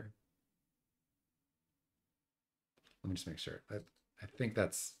Schrödinger either. Let me just make sure. I think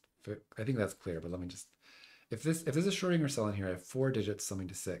that's clear, but let me just, if there's a Schrödinger cell in here, I have 4 digits summing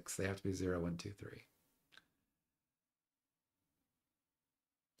to 6. They have to be 0, 1, 2, 3.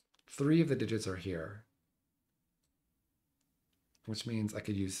 3 of the digits are here. which means I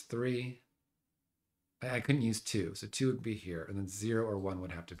could use 3. I couldn't use 2, so 2 would be here, and then 0 or 1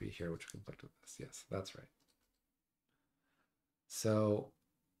 would have to be here, which would conflict with this. Yes, that's right. So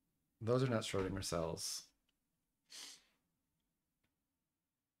those are not Schrödinger cells.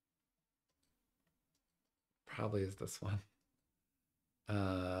 Probably is this one.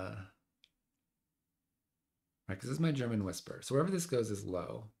 Right, because this is my German whisper. So wherever this goes is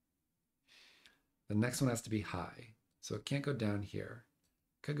low. The next one has to be high. So it can't go down here.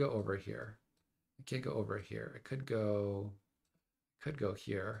 It could go over here. It can't go over here. It could go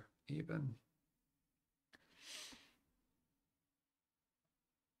here even.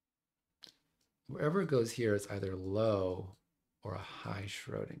 Wherever it goes here is either low or a high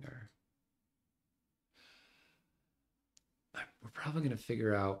Schrödinger. We're probably going to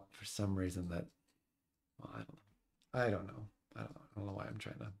figure out for some reason that, well, I don't know. I don't know why I'm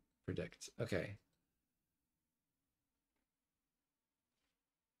trying to predict. Okay.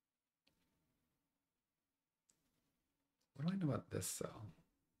 What do I know about this cell?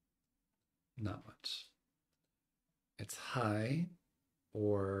 Not much. It's high,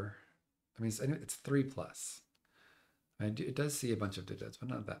 or, I mean, it's 3 plus. It does see a bunch of digits, but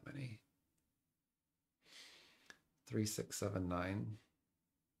not that many. 3, 6, 7, 9.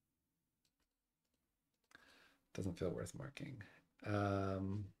 Doesn't feel worth marking.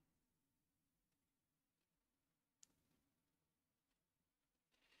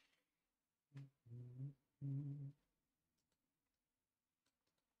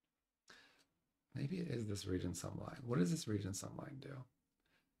 Maybe it is this region sum line. What does this region sum line do?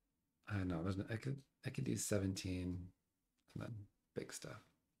 I don't know. I could do 17 and then big stuff.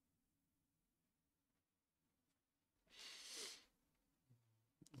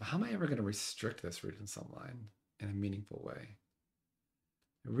 How am I ever going to restrict this region sum line in a meaningful way?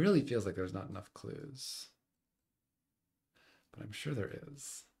 It really feels like there's not enough clues, but I'm sure there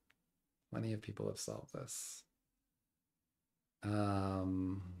is. Plenty of people have solved this.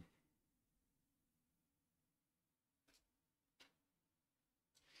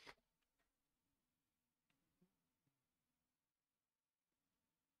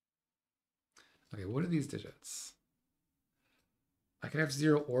 Okay, what are these digits? I could have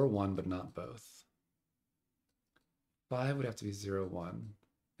 0 or 1, but not both. 5 would have to be 0, 1.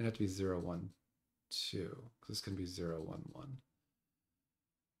 It'd have to be 0, 1, 2, because this can be 0, 1, 1.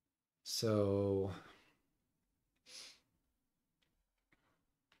 So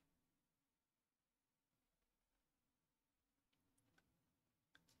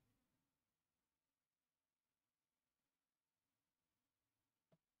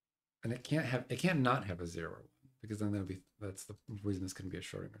and it can't not have a 0 or 1, because then that's the reason this couldn't be a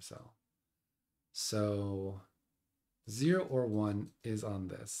Schrödinger cell. So 0 or 1 is on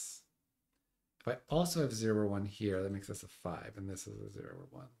this. If I also have 0 or 1 here, that makes this a 5, and this is a 0 or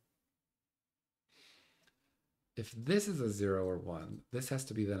 1. If this is a 0 or 1, this has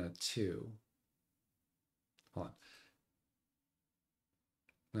to be then a 2. Hold on.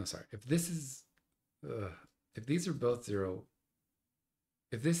 No, sorry. If this is, if these are both 0,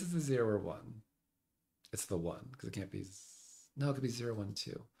 if this is a 0 or 1, it's the 1, because it can't be, no, it could be 0, 1,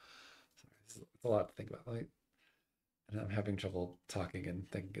 2. Sorry, it's a lot to think about. And I'm having trouble talking and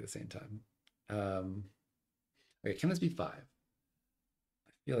thinking at the same time. Okay, can this be 5? I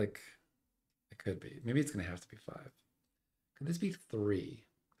feel like it could be. Maybe it's going to have to be 5. Could this be 3?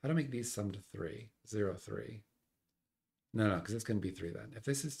 How do I make these sum to 3? 0, 3. No, because this couldn't be 3 then. If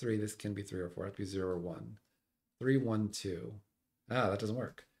this is 3, this can be 3 or 4. It has to be 0 or 1. 3, 1, 2. Ah, that doesn't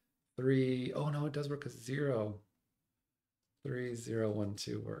work. 3, oh no, it does work because 0. 3, 0, 1,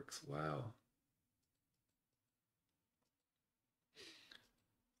 2 works. Wow.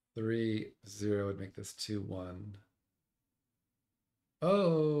 3, 0 would make this 2, 1.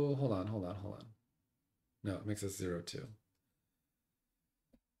 Oh, hold on. No, it makes this 0, 2.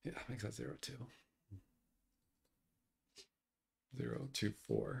 Yeah, it makes that 0, 2. 0, 2,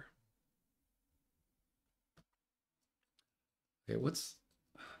 4. Okay,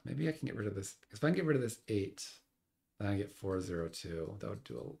 maybe I can get rid of this. If I can get rid of this 8, then I get 4, 0, 2. That would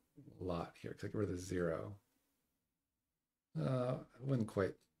do a lot here, because I get rid of the 0. I wouldn't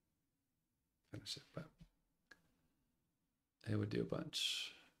quite finish it, but it would do a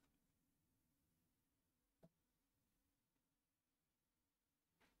bunch.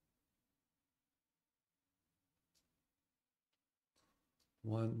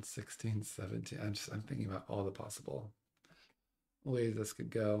 One, 16, 17. I'm thinking about all the possible ways this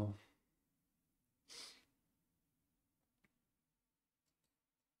could go.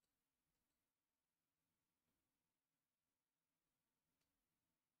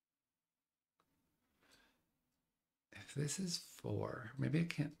 If this is 4, maybe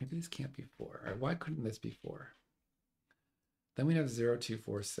this can't be 4. All right, why couldn't this be 4? Then we have 0, 2,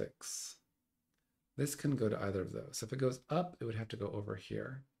 4, 6. This couldn't go to either of those. So if it goes up, it would have to go over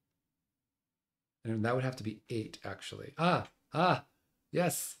here. And that would have to be 8, actually.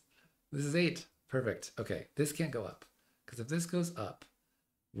 Yes, this is 8. Perfect. Okay, this can't go up. Because if this goes up,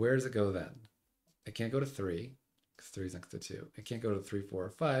 where does it go then? It can't go to 3, because 3 is next to 2. It can't go to 3, 4, or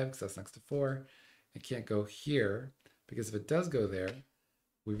 5, because that's next to 4. It can't go here, because if it does go there,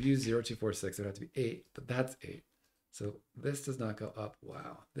 we've used 0, 2, 4, 6. It would have to be 8, but that's 8. So this does not go up.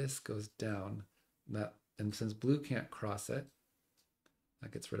 Wow, this goes down. And since blue can't cross it,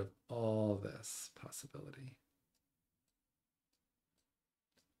 that gets rid of all this possibility.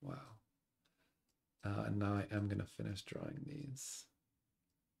 Wow. And now I am going to finish drawing these.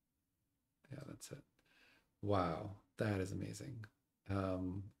 Yeah, that's it. Wow, that is amazing.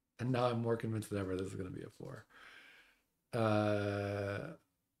 And now I'm more convinced than ever this is going to be a 4.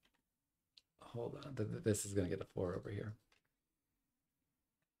 Hold on, this is going to get a 4 over here.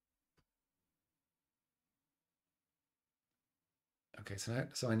 Okay,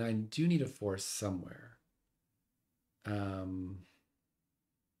 so I do need a 4 somewhere. Hold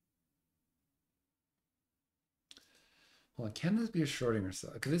on, can this be a Schrödinger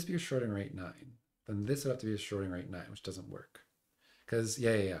cell? Could this be a Schrödinger 8-9? Then this would have to be a Schrödinger 8-9, which doesn't work. Because,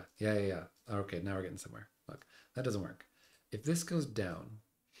 yeah. Okay, now we're getting somewhere. Look, that doesn't work. If this goes down,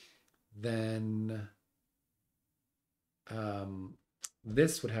 then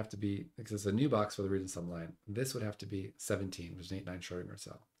this would have to be, because it's a new box for the region sum line, this would have to be 17, which is an 8-9 Schrödinger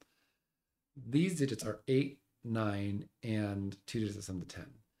cell. These digits are 8, 9, and 2 digits that sum to 10.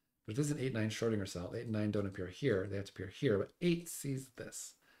 But if this is an 8-9 Schrödinger cell, 8 and 9 don't appear here, they have to appear here, but 8 sees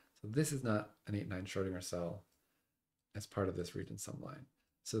this. So this is not an 8-9 Schrödinger cell as part of this region sum line.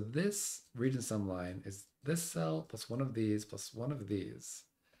 So this region sum line is this cell plus one of these plus one of these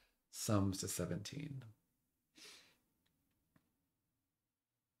sums to 17.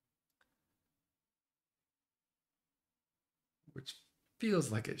 Which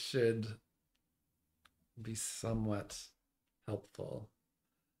feels like it should be somewhat helpful,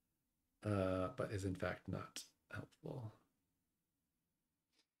 but is in fact not helpful.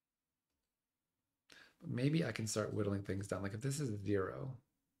 But maybe I can start whittling things down. Like if this is 0,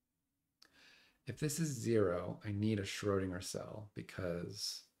 I need a Schrödinger cell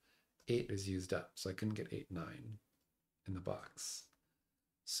because 8 is used up. So I couldn't get 8, 9 in the box.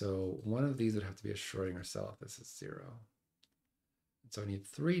 So one of these would have to be a Schrödinger cell if this is 0. So I need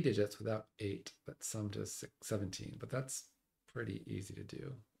 3 digits without 8 that sum to 17, but that's pretty easy to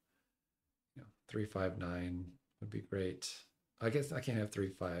do. 3, 5, 9 would be great. I guess I can't have 3,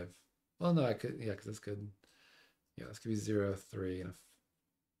 5. Well, no, I could, yeah, because this could, this could be 0, 3, and a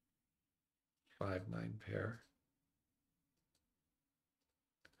 5, 9 pair.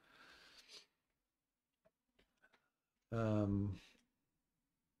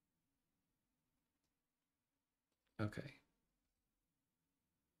 Okay.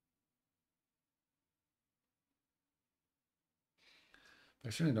 I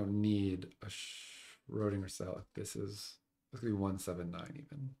certainly don't need a Schrödinger cell if this could be 1, 7, 9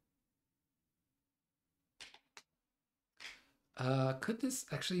 even. Could this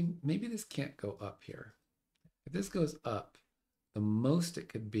actually, maybe this can't go up here. If this goes up, the most it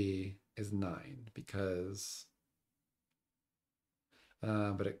could be is 9 because,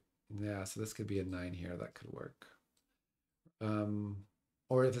 so this could be a 9 here, that could work.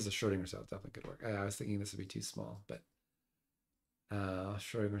 Or if it's a Schrödinger cell, it definitely could work. I was thinking this would be too small, but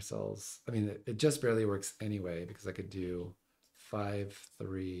Schrödinger cells, I mean, it just barely works anyway because I could do 5,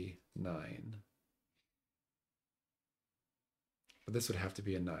 3, 9. But this would have to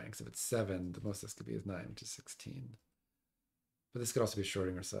be a 9 because if it's 7, the most this could be is 9, which is 16. But this could also be a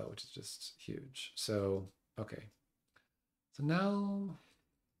Schrödinger cell, which is just huge. So, okay. So now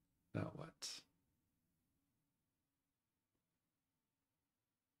what?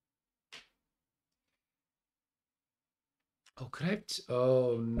 Oh,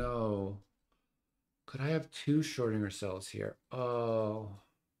 oh no. Could I have 2 Schrödinger cells here? Oh,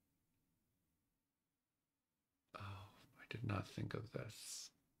 I did not think of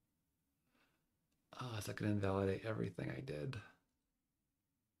this. Oh, is that going to invalidate everything I did?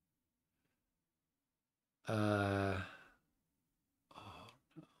 Oh,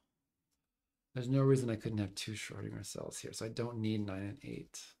 no. There's no reason I couldn't have 2 Schrödinger cells here, so I don't need 9 and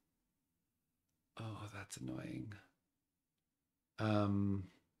 8. Oh, that's annoying.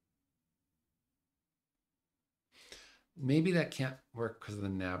 Maybe that can't work because of the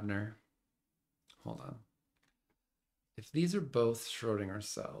Nabner. Hold on. If these are both Schrödinger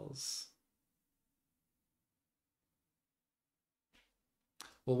cells,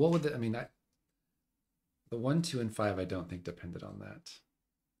 Well, what would the, I mean, the 1, 2, and 5, I don't think depended on that.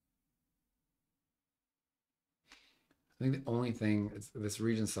 I think the only thing is this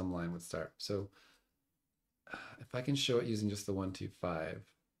region sum line would start. So if I can show it using just the 1, 2, 5.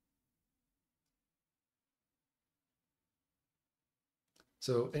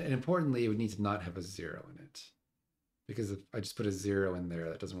 So, and importantly, it would need to not have a 0 in it. Because if I just put a 0 in there,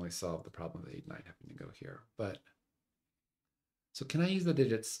 that doesn't really solve the problem of the 8, 9 having to go here. But, so can I use the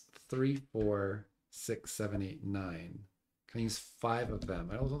digits 3, 4, 6, 7, 8, 9? Can I use 5 of them?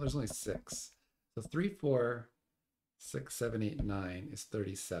 There's only 6. So 3, 4, 6, 7, 8, 9 is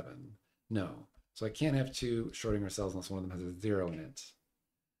 37. No. So I can't have two Schrödinger cells unless one of them has a 0 in it.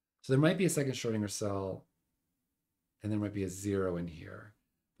 So there might be a second Schrödinger cell, and there might be a 0 in here.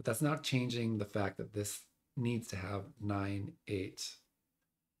 But that's not changing the fact that this needs to have 9, 8,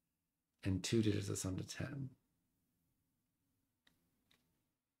 and 2 digits of sum to 10.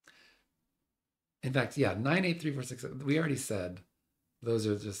 In fact, yeah, 9, 8, 3, 4, 6, we already said those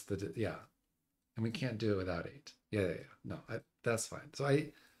are just the, yeah. And we can't do it without 8. Yeah. No, that's fine. So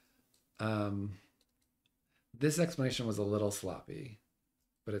this explanation was a little sloppy,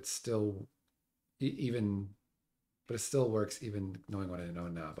 but it's still but it still works even knowing what I know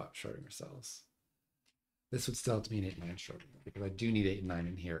now about Schrödinger cells. This would still have to mean 8, 9 Schrödinger, because I do need 8 and 9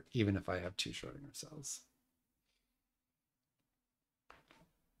 in here, even if I have 2 Schrödinger cells.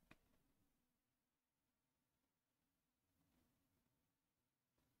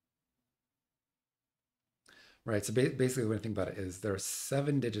 Right, so basically the way to think about it is there are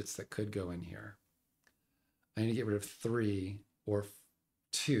 7 digits that could go in here. I need to get rid of 3 or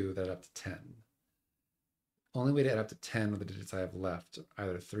 2 that add up to 10. Only way to add up to 10 with the digits I have left,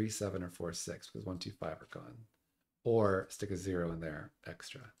 either 3, 7, or 4, 6, because 1, 2, 5 are gone. Or stick a 0 in there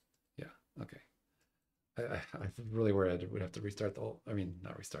extra. Yeah, okay. I'm really worried I would have to restart the whole, I mean,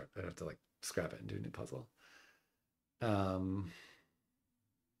 not restart, I'd have to like scrap it and do a new puzzle. But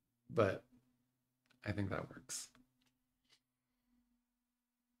I think that works.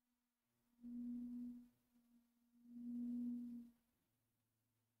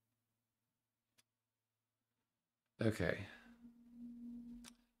 Okay.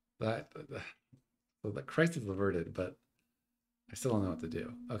 So the crisis is averted, but I still don't know what to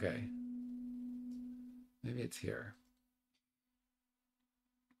do. Okay. Maybe it's here.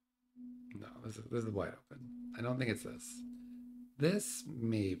 No, this is wide open. I don't think it's this. This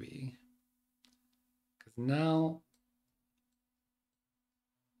maybe. Because now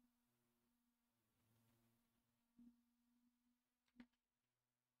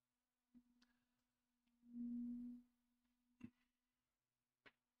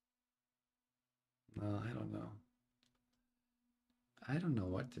no, I don't know. I don't know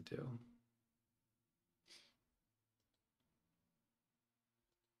what to do.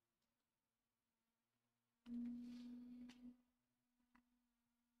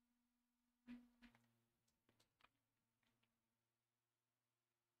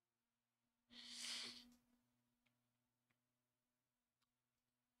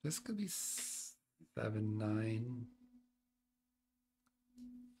 This could be 7, 9,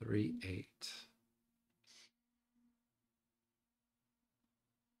 3, 8.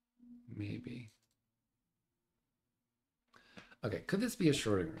 Maybe. Okay, could this be a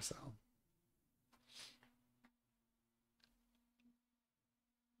Schrödinger cell?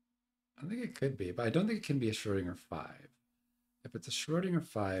 I think it could be, but I don't think it can be a Schrödinger 5. If it's a Schrödinger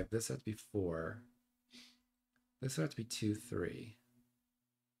 5, this has to be 4. This would have to be 2, 3.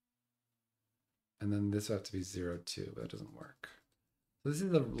 And then this would have to be 0, 2, but that doesn't work. So this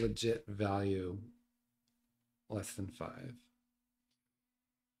is a legit value less than 5.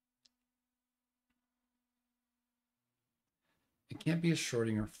 It can't be a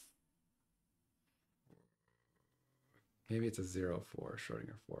Schrödinger. Maybe it's a 0, 4,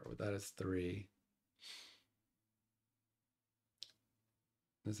 Schrödinger 4, but that is 3.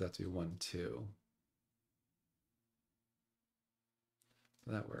 This has to be 1, 2.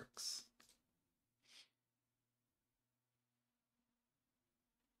 That works.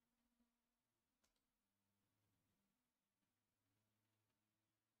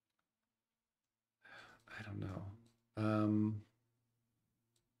 I don't know.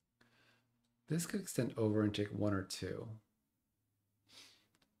 This could extend over and take 1 or 2.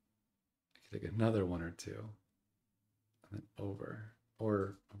 I could take another 1 or 2. And then over.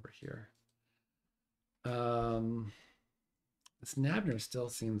 Or over here. This Nabner still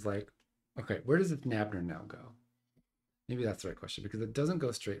seems like... Okay, where does this Nabner now go? Maybe that's the right question, because it doesn't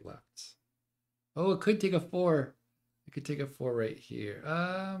go straight left. Oh, it could take a 4. It could take a 4 right here.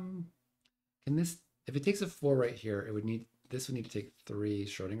 Can this... If it takes a 4 right here, it would need this would need to take 3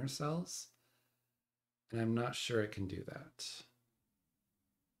 Schrödinger cells. And I'm not sure it can do that.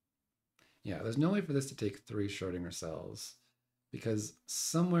 Yeah, there's no way for this to take 3 Schrödinger cells because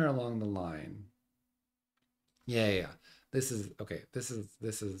somewhere along the line, yeah. This is okay. This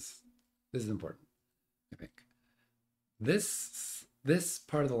is important. I think this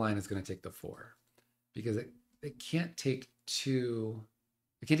part of the line is going to take the 4 because it can't take 2.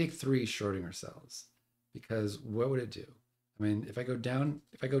 It can't take 3 Schrödinger cells because what would it do? I mean, if I go down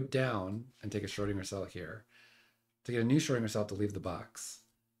and take a Schrödinger cell here to get a new Schrödinger cell to leave the box,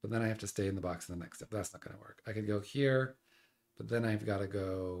 but then I have to stay in the box in the next step. That's not going to work. I could go here, but then I've got to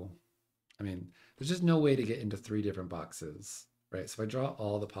go. I mean, there's just no way to get into 3 different boxes, right? So if I draw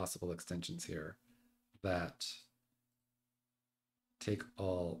all the possible extensions here that take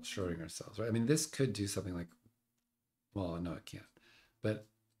all Schrödinger cells, right? I mean, this could do something like, well, no, it can't. But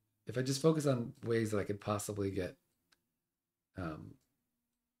if I just focus on ways that I could possibly get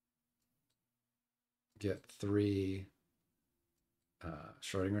 3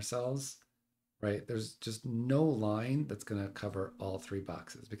 Schrödinger cells, right? There's just no line that's going to cover all 3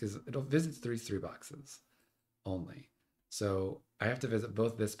 boxes because it visits 3 boxes only. So I have to visit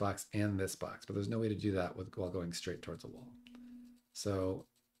both this box and this box, but there's no way to do that while going straight towards a wall. So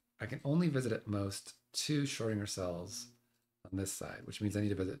I can only visit at most 2 Schrödinger cells on this side, which means I need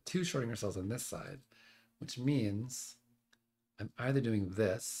to visit 2 Schrödinger cells on this side, which means I'm either doing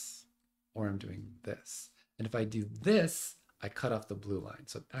this or I'm doing this. And if I do this, I cut off the blue line.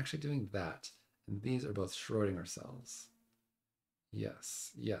 So I'm actually doing that. And these are both Schrödinger cells.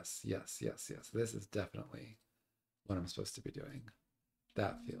 Yes. This is definitely what I'm supposed to be doing.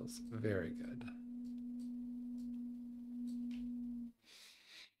 That feels very good.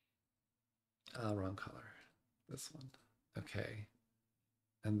 Wrong color. This one. Okay.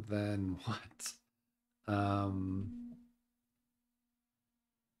 And then what?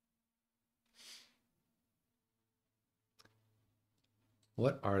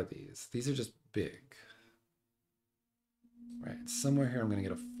 What are these? These are just big. Right, somewhere here I'm going to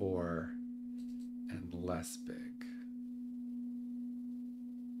get a 4 and less big.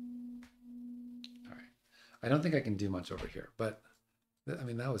 All right, I don't think I can do much over here, but I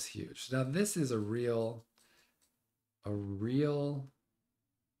mean, that was huge. Now this is a real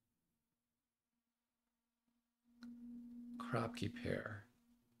Kropke pair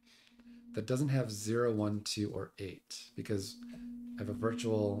that doesn't have 0, 1, 2, or 8 because I have a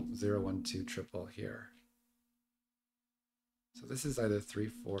virtual 0, 1, 2 triple here. So this is either 3,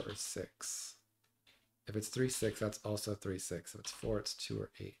 4, or 6. If it's 3, 6, that's also 3, 6. If it's 4, it's 2 or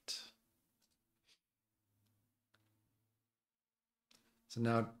 8. So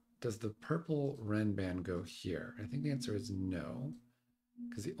now, does the purple Ren band go here? I think the answer is no,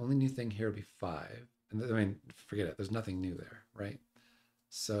 because the only new thing here would be 5. And I mean, forget it. There's nothing new there, right?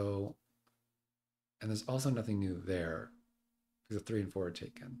 So, and there's also nothing new there because the 3 and 4 are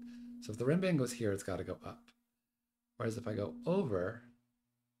taken. So if the Ren band goes here, it's got to go up. Whereas if I go over,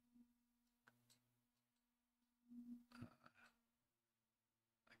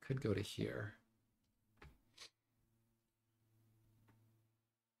 I could go to here.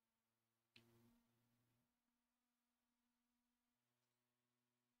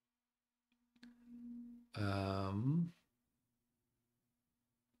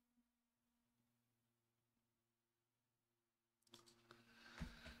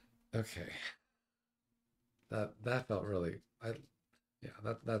 Okay. That felt really, that's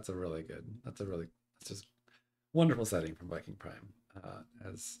just wonderful setting from Viking Prime,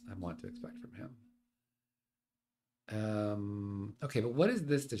 as I want to expect from him. Okay, but what is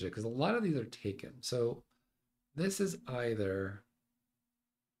this digit? Because a lot of these are taken. So this is either,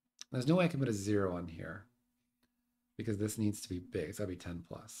 there's no way I can put a 0 on here because this needs to be big. It's got to be 10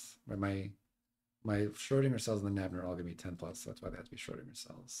 plus. Right? My Schrödinger cells and the Nabner are all going to be 10 plus, so that's why they have to be Schrödinger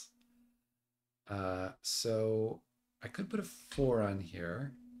cells. So I could put a 4 on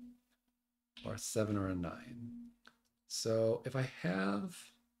here, or a 7 or a 9. So if I have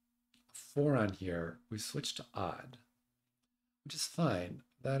a 4 on here, we switch to odd, which is fine.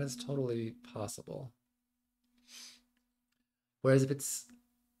 That is totally possible. Whereas if it's,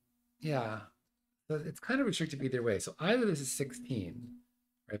 it's kind of restricted either way. So either this is 16,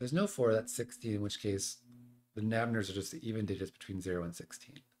 right? There's no 4, that's 16, in which case the Nabners are just the even digits between 0 and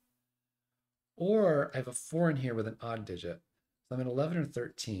 16. Or I have a 4 in here with an odd digit. So I'm at 11 or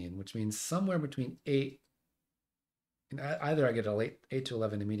 13, which means somewhere between 8, and either I get an 8 to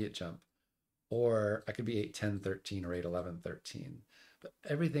 11 immediate jump, or I could be 8, 10, 13, or 8, 11, 13. But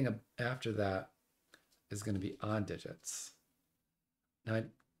everything after that is going to be odd digits. Now, the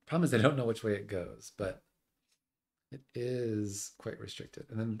problem is I don't know which way it goes, but It is quite restricted.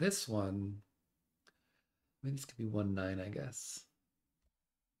 And then this one, maybe this could be 1, 9, I guess.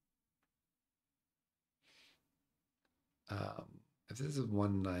 If this is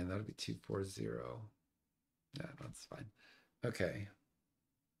 1, 9, that would be 2, 4, 0. Yeah, that's fine. Okay.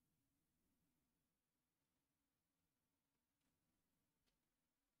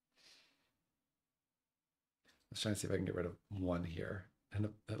 I was trying to see if I can get rid of 1 here, and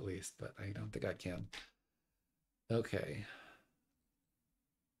at least, but I don't think I can. Okay.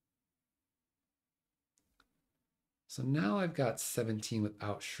 So now I've got 17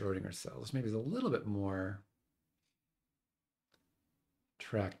 without Schrödinger cells. Maybe it's a little bit more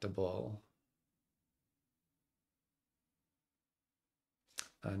tractable.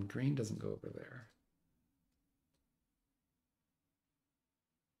 And green doesn't go over there.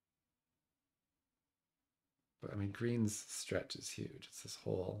 But I mean, green's stretch is huge. It's this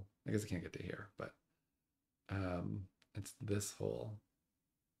whole, I guess I can't get to here, but it's this whole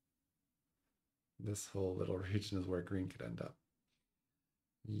little region is where green could end up.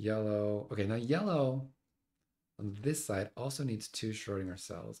 Yellow, okay, now yellow on this side also needs 2 Schrödinger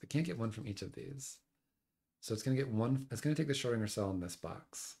cells. It can't get 1 from each of these. So it's gonna get 1, it's gonna take the Schrödinger cell in this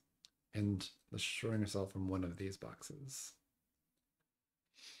box and the Schrödinger cell from one of these boxes.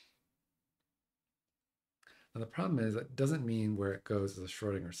 Now the problem is that doesn't mean where it goes is a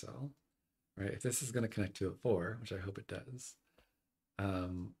Schrödinger cell, right? If this is going to connect to a 4, which I hope it does,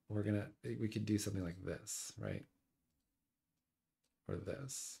 we could do something like this, right? Or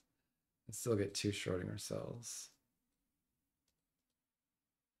this, and still get 2 Schrödinger cells.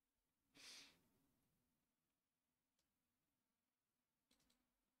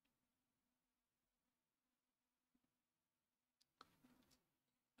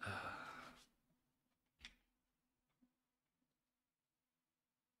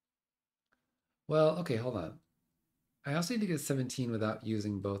 Well, okay, hold on. I also need to get 17 without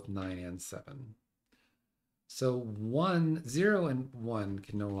using both 9 and 7. So 1, 0 and 1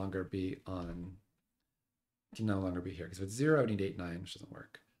 can no longer be here. Because with 0, I would need 8, 9, which doesn't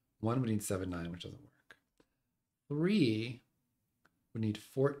work. 1 would need 7, 9, which doesn't work. 3 would need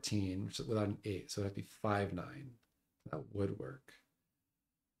 14, which is without an 8. So it would have to be 5, 9. That would work.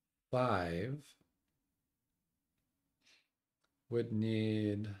 5 would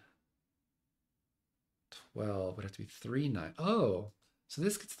need 12, would have to be 3, 9. Oh, so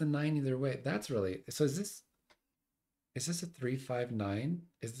this gets the 9 either way. That's really, so is this a 3, 5, 9?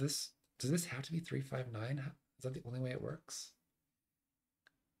 Does this have to be 3, 5, 9? Is that the only way it works?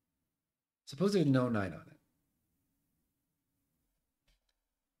 Suppose there's no 9 on it.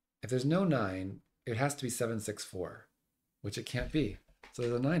 If there's no 9, it has to be 7, 6, 4, which it can't be. So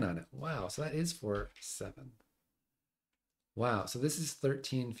there's a 9 on it. Wow, so that is for 7. Wow, so this is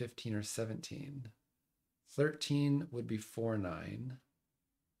 13, 15, or 17. 13 would be 4, 9.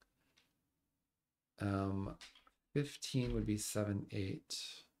 15 would be 7, 8.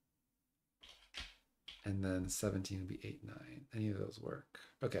 And then 17 would be 8, 9. Any of those work.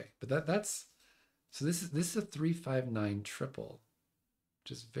 Okay, but that's, so this is a 3, 5, 9 triple,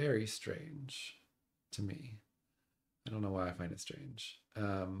 which is very strange to me. I don't know why I find it strange.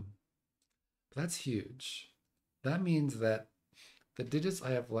 But that's huge. That means that the digits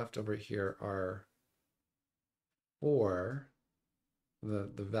I have left over here are 4, the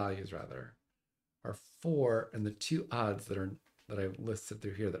values rather, are 4, and the 2 odds that I've listed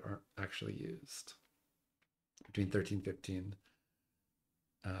through here that aren't actually used, between 13, 15,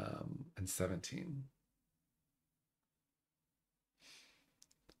 and 17.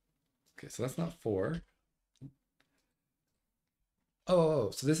 Okay, so that's not 4.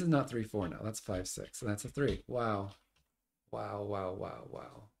 Oh, so this is not 3, 4 now. That's 5, 6, and that's a 3. Wow. Wow, wow, wow,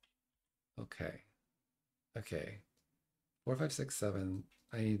 wow. Okay. Okay. 4, 5, 6, 7.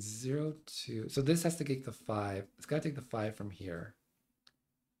 I need 0, 2. So this has to take the 5. It's got to take the 5 from here.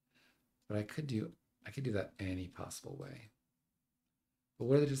 But I could do that any possible way. But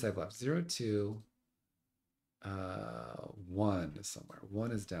what are the digits I have left? 0, 2, 1 is somewhere.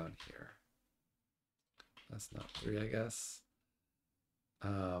 1 is down here. That's not 3, I guess.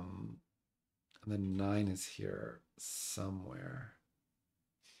 And then 9 is here somewhere.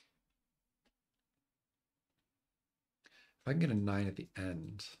 If I can get a 9 at the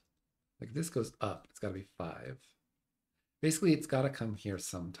end, like this goes up, it's got to be 5. Basically, it's got to come here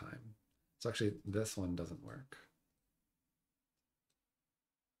sometime. So actually, this one doesn't work.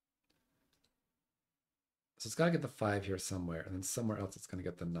 So it's got to get the 5 here somewhere, and then somewhere else it's going to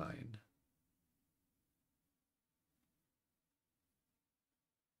get the 9.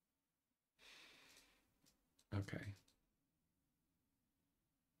 Okay.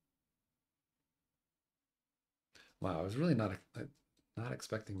 Wow, I was really not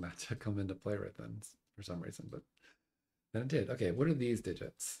expecting that to come into play right then for some reason, but then it did. Okay, what are these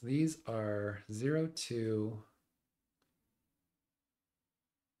digits? These are 0, 2,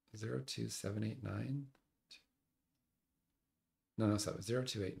 0, 2, 7, 8, 9. No, so 0,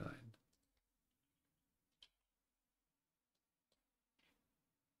 2, 8, 9.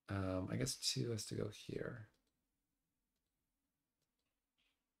 I guess 2 has to go here.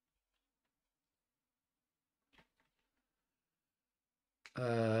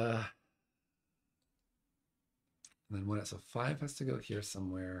 And then what? So 5 has to go here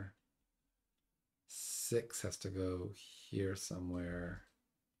somewhere. 6 has to go here somewhere.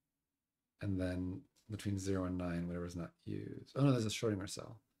 And then between 0 and 9, whatever is not used. Oh no, there's a Schrödinger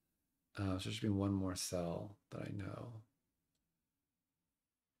cell. So there should be one more cell that I know.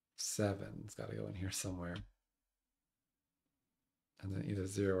 7's got to go in here somewhere. And then either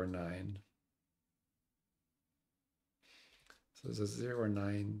 0 or 9. So there's a 0 or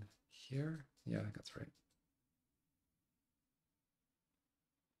 9 here. Yeah, I think that's right.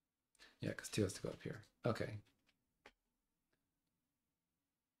 Yeah, because 2 has to go up here. Okay.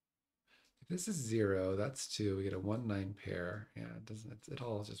 If this is 0, that's 2. We get a 1, 9 pair. Yeah, it doesn't. It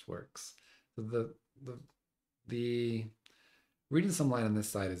all just works. So the reading some line on this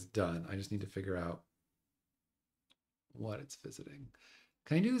side is done. I just need to figure out what it's visiting.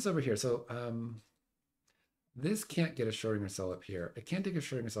 Can I do this over here? So this can't get a Schrödinger cell up here. It can't take a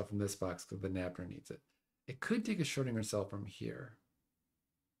Schrödinger cell from this box because the Nabner needs it. It could take a Schrödinger cell from here.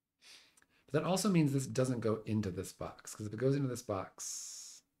 But that also means this doesn't go into this box, because if it goes into this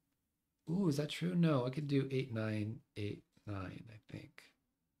box, ooh, is that true? No, I could do 8, 9, 8, 9, I think.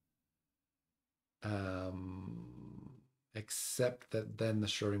 Except that then the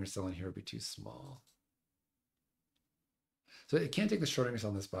Schrödinger cell in here would be too small. So it can't take the Schrödinger cell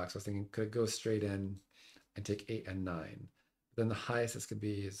in this box. I was thinking, could it go straight in and take 8 and 9? Then the highest this could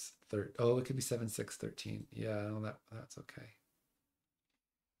be is 13. Oh, it could be 7, 6, 13. Yeah, no, that's okay.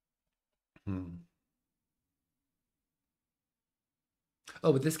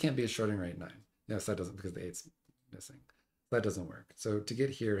 Oh, but this can't be a Schrödinger 8, 9. Yes, that doesn't, because the 8's missing. That doesn't work. So to get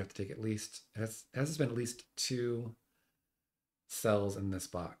here, you have to take at least, it has to spend at least 2 cells in this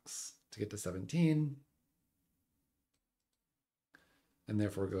box to get to 17. And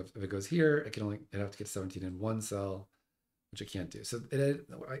therefore, if it goes here, it have to get 17 in 1 cell, which it can't do. So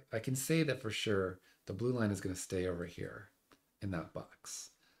I can say that for sure, the blue line is going to stay over here in that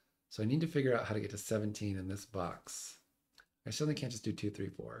box. So I need to figure out how to get to 17 in this box. I certainly can't just do 2, 3,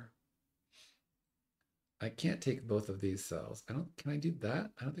 4. I can't take both of these cells. Can I do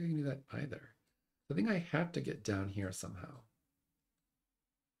that? I don't think I can do that either. I think I have to get down here somehow.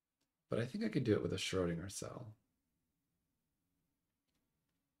 But I think I could do it with a Schrödinger cell.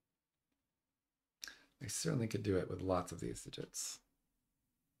 I certainly could do it with lots of these digits.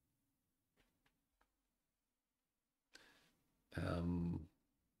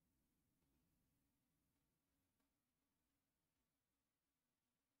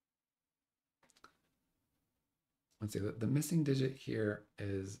 Let's see, the missing digit here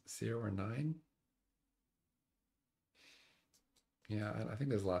is 0 or 9. Yeah, I think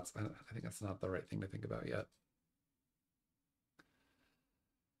there's lots. I think that's not the right thing to think about yet.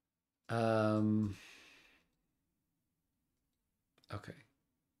 Okay.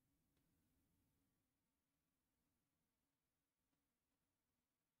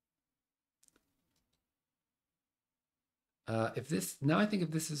 Now I think if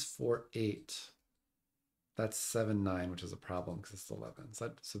this is 4, 8, that's 7, 9, which is a problem because it's 11.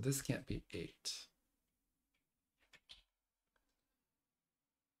 So this can't be 8.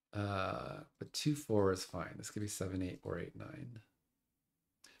 But 2, 4 is fine. This could be 7, 8, or 8, 9.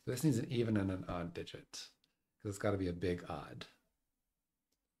 But this needs an even and an odd digit because it's got to be a big odd.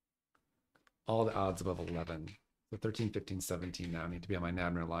 All the odds above 11. So 13, 15, 17 now need to be on my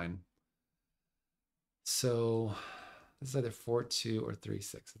Nabner line. So this is either 4, 2, or 3,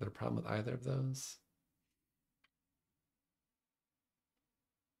 6. Is there a problem with either of those?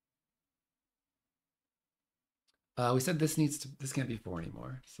 We said this can't be 4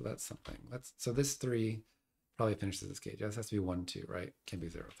 anymore. So that's something. So this 3 probably finishes this cage. This has to be 1, 2, right? Can't be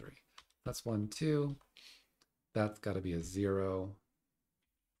 0, 3. That's 1, 2. That's got to be a 0.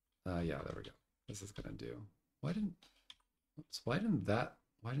 Yeah, there we go. This is gonna do. Why didn't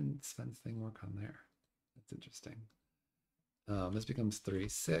Sven's thing work on there? That's interesting. This becomes 3,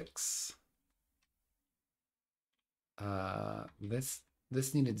 6.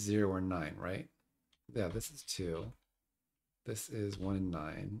 This needed 0 or 9, right? Yeah, this is 2. This is 1 and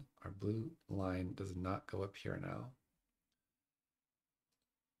 9. Our blue line does not go up here now.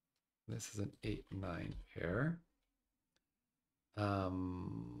 This is an 8, 9 pair.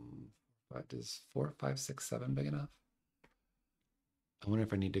 What is 4, 5, 6, 7 big enough? I wonder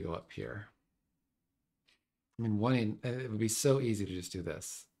if I need to go up here. I mean, it would be so easy to just do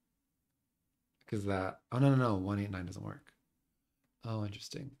this. Because that, oh, no, 189 doesn't work. Oh,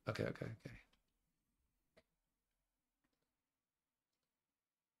 interesting. Okay.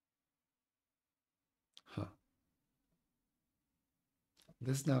 Huh.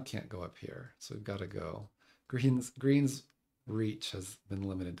 This now can't go up here, so we've got to go. Green's reach has been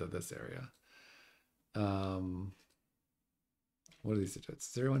limited to this area. What are these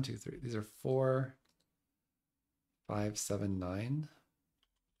digits? 0, 1, 2, 3. These are 4, 5, 7, 9.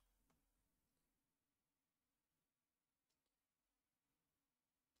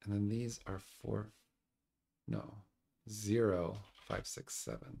 And then these are 4, no, 0, 5, 6,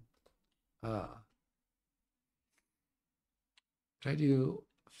 7. Ah. Could I do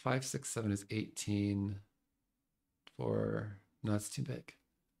 5, 6, 7 is 18 for, no, it's too big.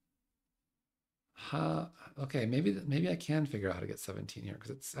 Huh, okay, maybe I can figure out how to get 17 here because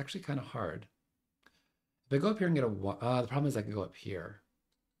it's actually kind of hard. If I go up here and get a 1, the problem is I can go up here.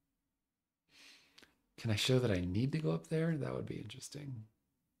 Can I show that I need to go up there? That would be interesting.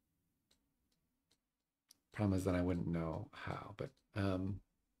 Problem is then I wouldn't know how, but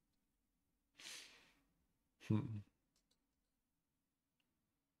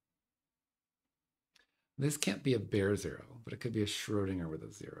This can't be a bare 0, but it could be a Schrödinger with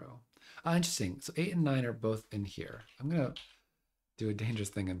a 0. Interesting. So 8 and 9 are both in here. I'm going to do a dangerous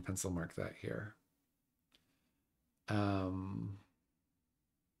thing and pencil mark that here.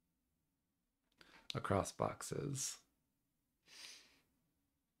 Across boxes.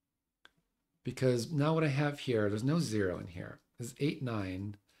 Because now what I have here, there's no 0 in here. This is 8,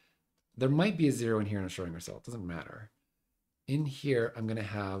 9. There might be a 0 in here in a Schrödinger cell. It doesn't matter. In here, I'm going to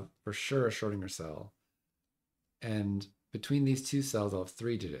have, for sure, a Schrödinger cell. And between these two cells, I'll have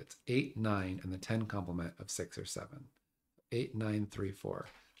 3 digits, 8, 9, and the 10 complement of 6 or 7. 8, 9, 3, 4.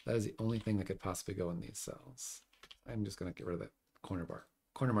 That is the only thing that could possibly go in these cells. I'm just going to get rid of the corner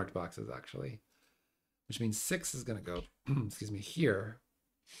marked boxes, actually. Which means 6 is going to go, excuse me, here.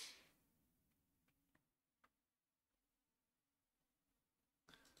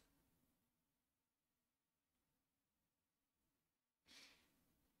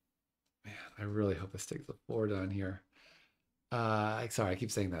 Man, I really hope this takes a 4 down here. Sorry, I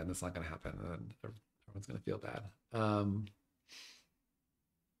keep saying that and it's not going to happen. And everyone's going to feel bad.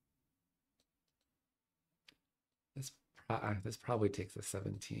 This probably takes a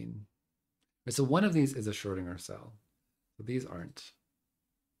 17. So one of these is a Schrödinger cell. So these aren't.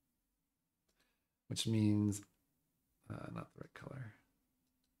 Which means, not the right color.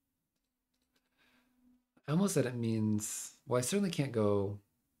 I almost said it means, well, I certainly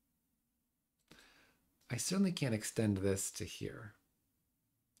can't extend this to here.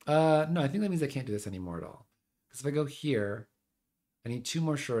 No, I think that means I can't do this anymore at all. Because if I go here, I need 2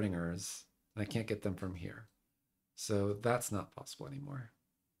 more Schrödingers, and I can't get them from here. So that's not possible anymore.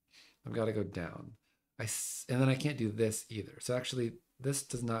 I've got to go down. And then I can't do this either. So actually, this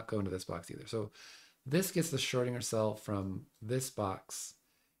does not go into this box either. So this gets the Schrödinger cell from this box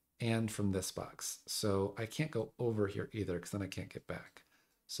and from this box. So I can't go over here either because then I can't get back.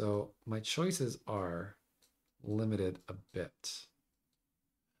 So my choices are limited a bit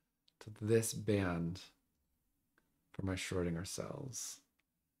to this band for my Schrödinger cells.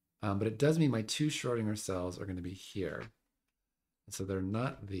 But it does mean my 2 Schrödinger cells are going to be here. And so they're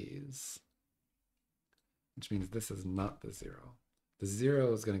not these, which means this is not the 0. The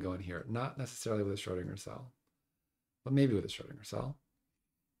 0 is going to go in here, not necessarily with a Schrödinger cell, but maybe with a Schrödinger cell.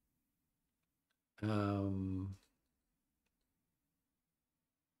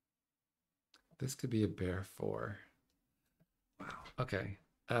 This could be a bare 4. Wow. Okay.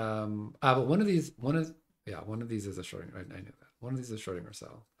 But one of these is a Schrödinger. I knew that. One of these is a Schrödinger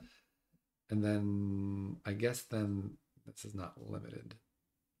cell. And then I guess then this is not limited.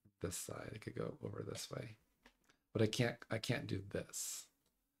 This side, it could go over this way. But I can't do this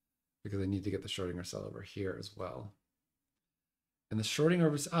because I need to get the Schrödinger cell over here as well. And the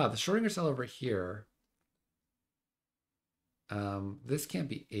Schrödinger cell over here, this can't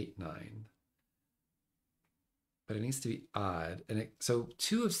be 8, 9. But it needs to be odd. And so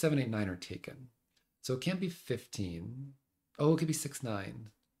 2 of 7, 8, 9 are taken. So it can't be 15. Oh, it could be 6, 9.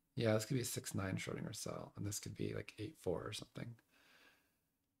 Yeah, this could be a 6, 9 Schrödinger cell. And this could be like 8, 4 or something.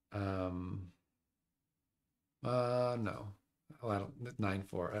 No. Oh, 9,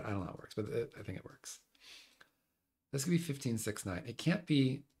 4. I don't know how it works, but I think it works. This could be 15, 6, 9. It can't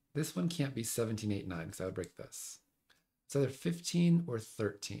be, this one can't be 17, 8, 9 because I would break this. It's either 15 or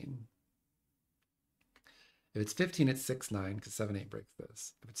 13. If it's 15, it's 6, 9, because 7, 8 breaks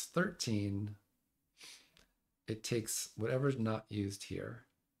this. If it's 13, it takes whatever's not used here.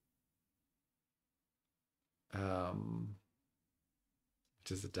 Which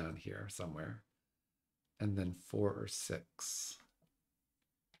is down here somewhere. And then 4 or 6.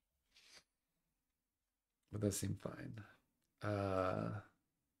 But those seem fine.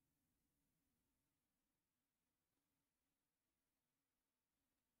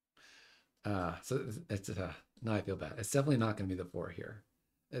 So it's now I feel bad. It's definitely not going to be the 4 here.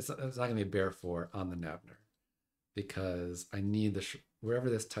 It's not going to be a bare 4 on the Nabner because I need the wherever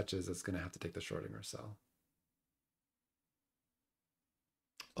this touches, it's going to have to take the Schrödinger cell.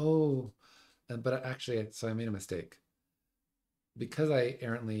 Oh, but actually, so I made a mistake. Because I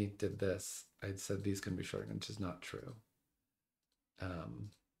errantly did this, I said these can be Schrödinger, which is not true.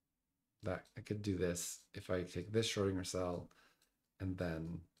 That I could do this if I take this Schrödinger cell and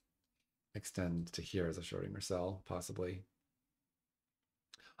then extend to here as a Schrödinger cell, possibly.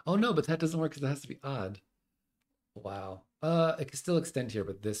 Oh no, but that doesn't work because it has to be odd. Wow. It can still extend here,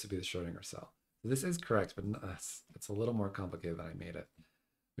 but this would be the Schrödinger cell. So this is correct, but it's a little more complicated than I made it,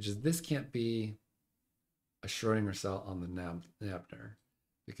 which is this can't be a Schrödinger cell on the Nabner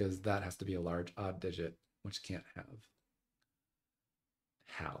because that has to be a large odd digit, which can't have.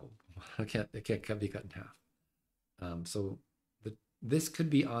 How? It can't be cut in half. So this could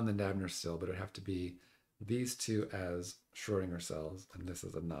be on the Nabner still, but it would have to be these two as Schrödinger cells, and this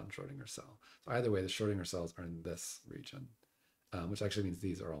is a non-Schrödinger cell. So either way, the Schrödinger cells are in this region, which actually means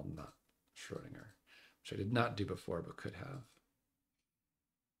these are all not Schrödinger, which I did not do before, but could have.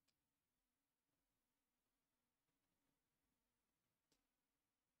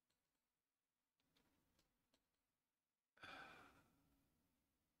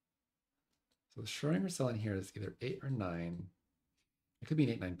 So the Schrödinger cell in here is either 8 or 9. It could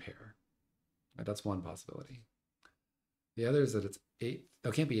be an 8-9 pair. Right, that's one possibility. The other is that it's 8. Oh,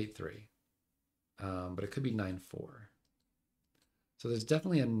 it can't be 8-3, but it could be 9-4. So there's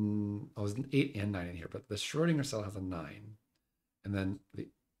definitely an 8 and 9 in here, but the Schrödinger cell has a 9, and then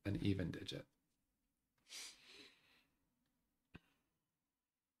an even digit.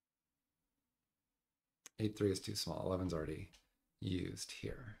 Eight three is too small. 11's already used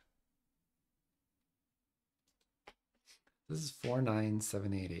here. This is 4 9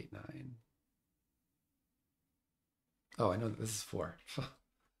 7 8 8 9. Oh, I know that this is 4.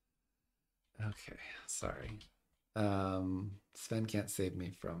 Okay, sorry. Sven can't save me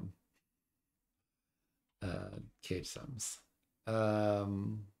from cage sums. So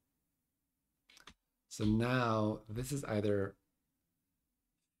now this is either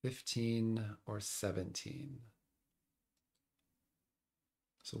 15 or 17.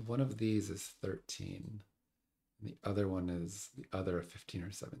 So one of these is 13. And the other one is the other of 15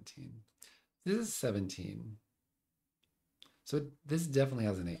 or 17. This is 17. So this definitely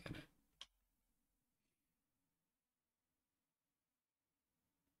has an 8 in it.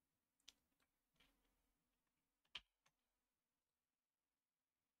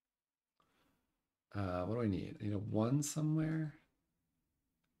 What do I need? I need a 1 somewhere,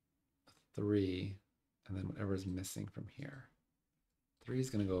 a 3, and then whatever's missing from here. 3 is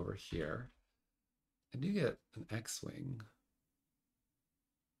going to go over here. I do get an X-wing.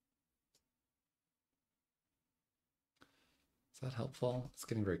 Is that helpful? It's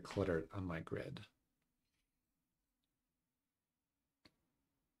getting very cluttered on my grid.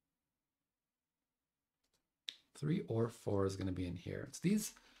 Three or 4 is going to be in here. So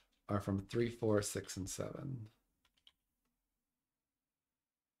these are from 3, 4, 6, and 7.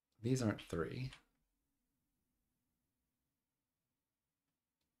 These aren't 3.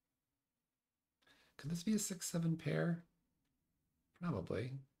 Could this be a 6, 7 pair?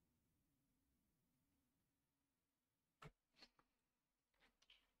 Probably.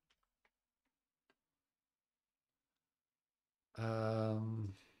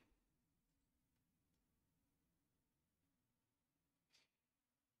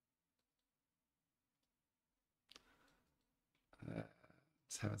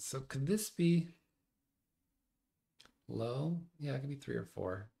 So could this be low? Yeah, it could be 3 or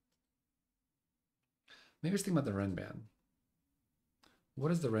 4. Maybe just think about the Ren band.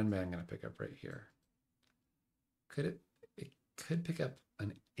 What is the Ren band going to pick up right here? It could pick up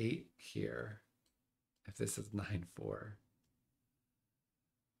an 8 here if this is 9, 4.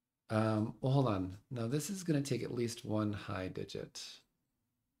 Well, hold on. No, this is going to take at least 1 high digit.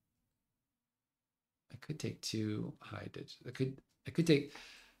 I could take 2 high digits. I could take,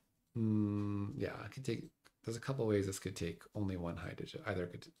 yeah, I could take, there's a couple ways this could take only 1 high digit. Either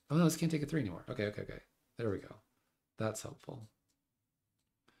it could, oh no, this can't take a 3 anymore. Okay. There we go. That's helpful.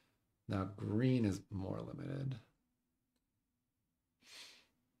 Now green is more limited.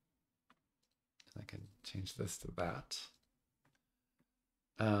 I can change this to that.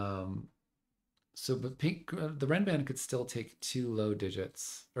 But pink, the red band could still take two low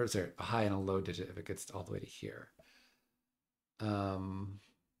digits, or sorry, a high and a low digit if it gets all the way to here.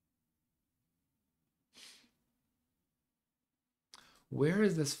 Where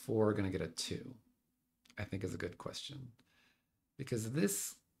is this 4 going to get a 2? I think is a good question. Because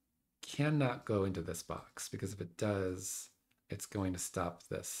this cannot go into this box, because if it does, it's going to stop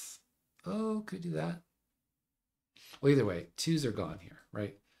this. Oh, could do that. Well, either way, 2s are gone here,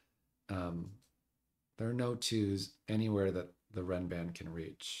 right? There are no 2s anywhere that the Ren band can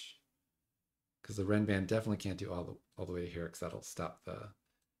reach, because the Ren band definitely can't do all the way here, because that'll stop the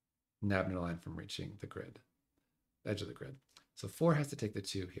Nabner line from reaching the grid, edge of the grid. So 4 has to take the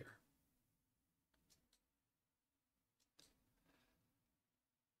 2 here.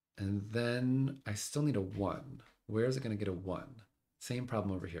 And then I still need a 1. Where is it going to get a 1? Same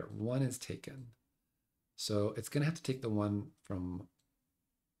problem over here. 1 is taken. So it's going to have to take the 1 from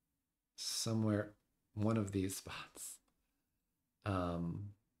somewhere, one of these spots.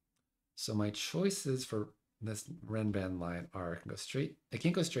 So my choices for this Ren band line are, it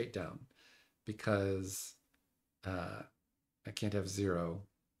can't go straight down because I can't have 0.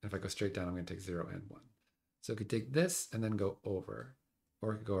 If I go straight down, I'm going to take 0 and 1. So it could take this and then go over,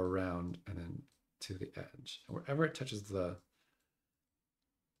 or it could go around and then to the edge. And wherever it touches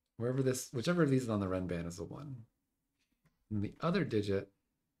whichever of these is on the Ren band is the 1. And the other digit,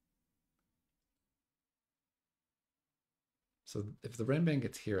 so if the Ren band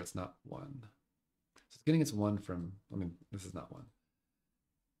gets here, it's not 1. So it's getting its 1 from, this is not 1.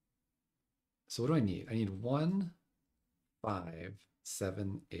 So what do I need? I need 1, 5,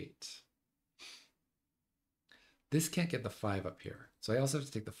 7, 8. This can't get the 5 up here. So I also have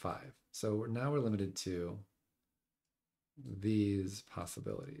to take the 5. So now we're limited to these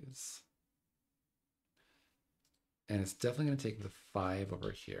possibilities. And it's definitely going to take the 5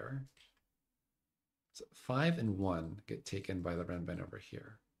 over here. So 5 and 1 get taken by the Ren band over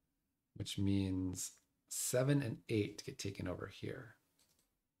here, which means 7 and 8 get taken over here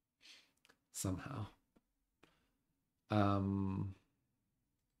somehow.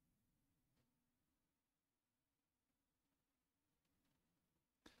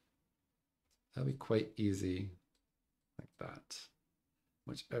 That'd be quite easy, like that.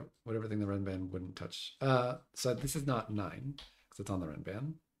 Whatever thing the Ren band wouldn't touch. So this is not 9 because it's on the Ren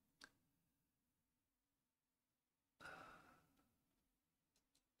band.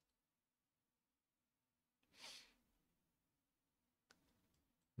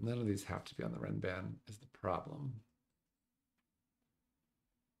 None of these have to be on the Ren band is the problem.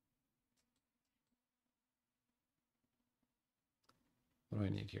 What do I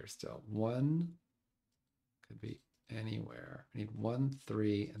need here still? 1 could be anywhere. I need 1,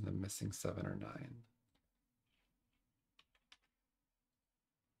 3, and the missing 7 or 9.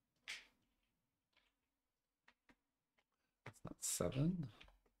 That's not 7.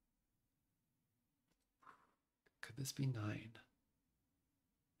 Could this be 9?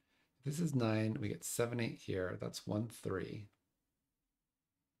 If this is 9, we get 7, 8 here. That's 1, 3.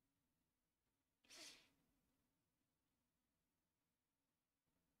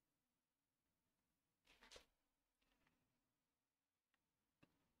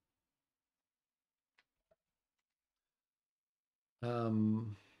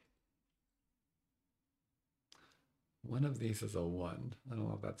 One of these is a 1. I don't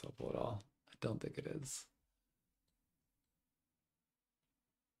know if that's helpful at all. I don't think it is.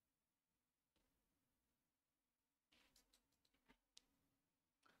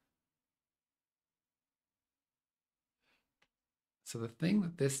 So the thing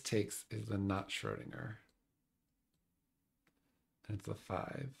that this takes is the not Schrödinger. And it's a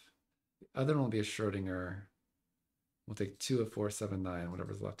 5. The other one will be a Schrödinger. We'll take 2 of 4, 7, 9.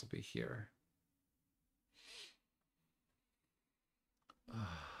 Whatever's left will be here.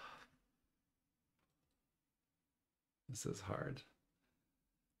 This is hard.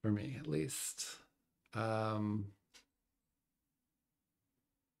 For me, at least.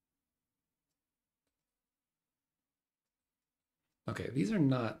 Okay, these are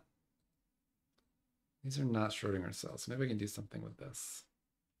not Schrödinger cells. So maybe I can do something with this.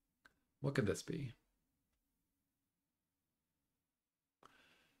 What could this be?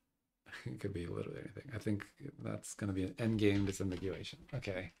 It could be literally anything. I think that's going to be an endgame disambiguation.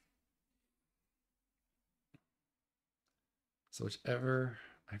 Okay. So whichever,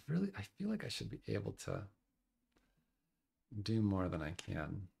 I feel like I should be able to do more than I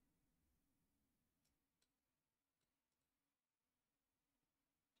can.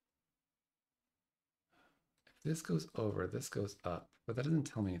 This goes over, this goes up, but that doesn't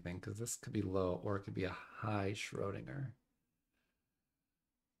tell me anything because this could be low or it could be a high Schrödinger.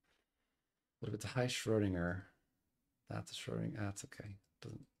 But if it's a high Schrödinger, that's a Schrödinger. That's okay.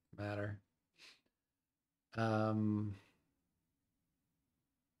 Doesn't matter. Um,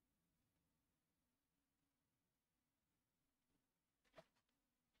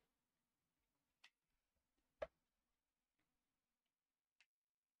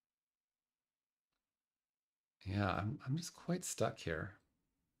 yeah, I'm just quite stuck here.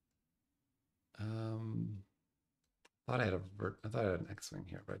 Thought I had I thought I had an X-wing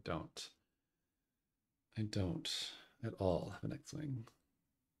here, but I don't. I don't at all have an X-wing.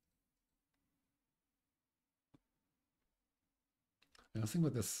 Let's think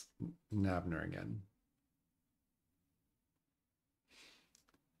about this Nabner again.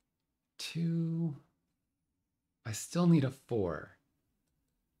 2. I still need a 4.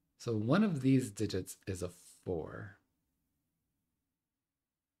 So one of these digits is a 4.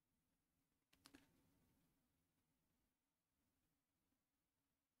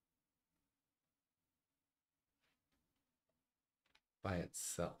 By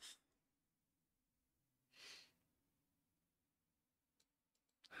itself.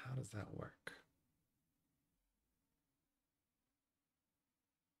 How does that work?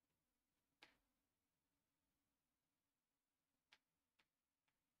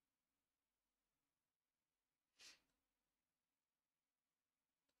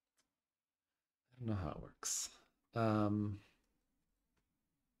 I don't know how it works. Because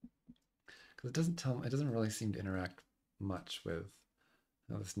it doesn't tell. It doesn't really seem to interact much with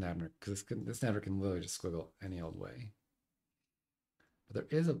this Nabner. Because this Nabner can literally just squiggle any old way. But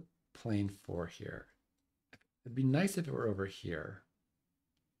there is a plane 4 here. It'd be nice if it were over here.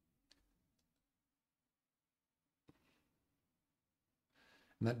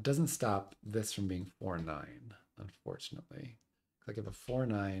 And that doesn't stop this from being 4-9, unfortunately. Like if a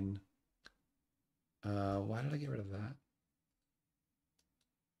 4-9, why did I get rid of that?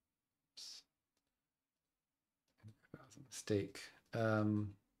 Oops. That was a mistake.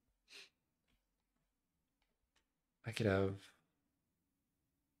 I could have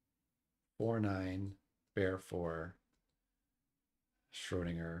 4-9, bear 4,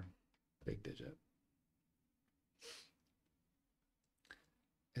 Schrödinger, big digit.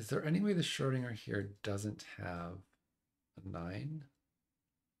 Is there any way the Schrödinger here doesn't have a 9?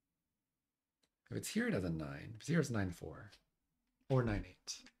 If it's here, it has a 9. If it's here, it's 9-4 or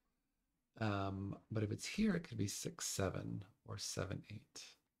 9-8. But if it's here, it could be 6-7 or 7-8.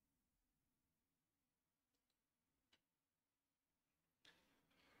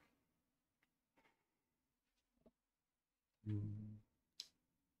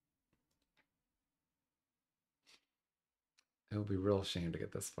 It would be real shame to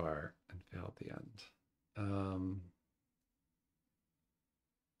get this far and fail at the end.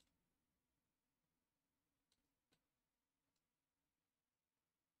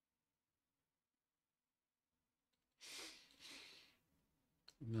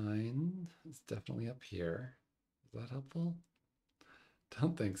 9 is definitely up here. Is that helpful?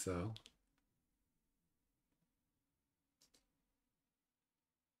 Don't think so.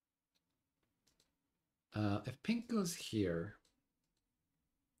 If pink goes here,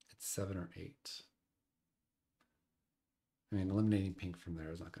 it's 7 or 8. I mean, eliminating pink from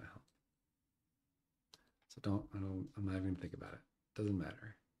there is not going to help. So I'm not even going to think about it. Doesn't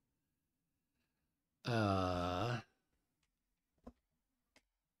matter.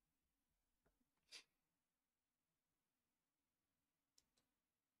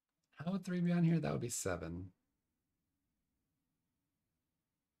 How would 3 be on here? That would be 7.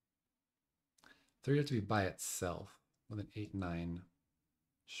 3 has to be by itself with an 8-9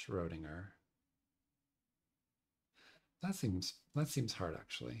 Schrödinger. That seems hard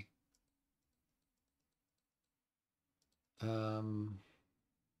actually. It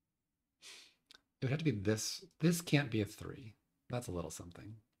would have to be this. This can't be a 3. That's a little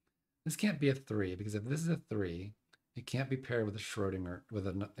something. This can't be a 3 because if this is a 3, it can't be paired with a Schrödinger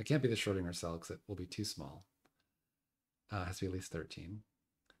it can't be the Schrödinger cell because it will be too small. It has to be at least 13.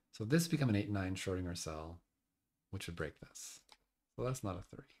 So this become an 8-9 Schrödinger cell, which would break this. So that's not a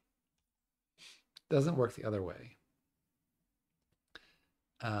 3. Doesn't work the other way.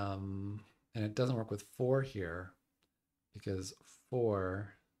 And it doesn't work with 4 here because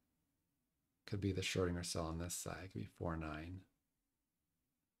 4 could be the Schrödinger cell on this side. It could be 4-9.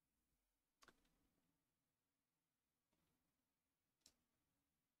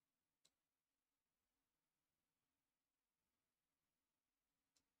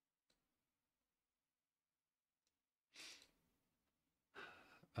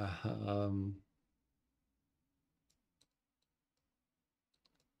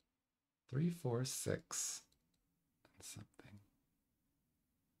 3, 4, 6, and something.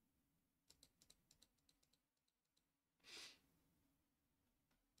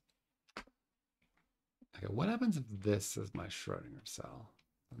 Okay, what happens if this is my Schrödinger cell?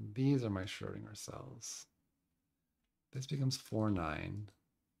 And these are my Schrödinger cells. This becomes 4, 9.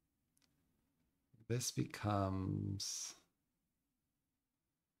 This becomes,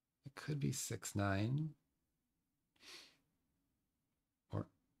 it could be 6, 9. Or,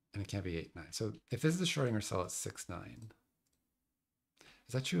 and it can't be 8, 9. So if this is a Schrödinger cell, it's 6, 9.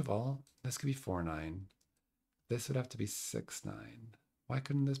 Is that true of all? This could be 4, 9. This would have to be 6, 9. Why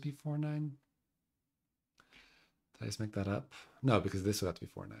couldn't this be 4, 9? Did I just make that up? No, because this would have to be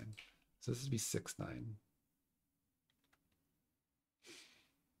 4, 9. So this would be 6, 9.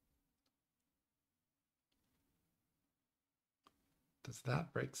 Does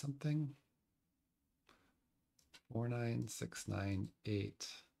that break something? 4, 9, 6, 9, 8,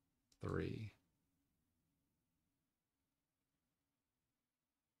 3.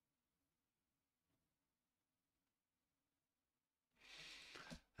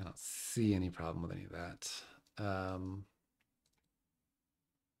 I don't see any problem with any of that.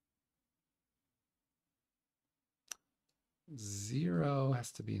 0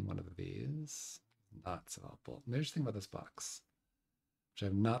 has to be in one of these. Not solvable. Maybe just think about this box, which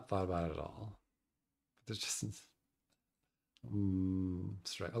I've not thought about at all. But there's just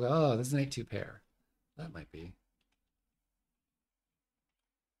strike. Oh, this is an 8-2 pair. That might be.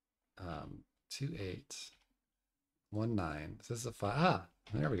 2, 8, 1, 9. So this is a 5. Ah,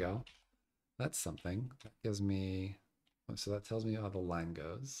 there we go. That's something. That gives me, so that tells me how the line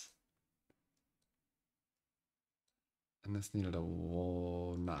goes. And this needed a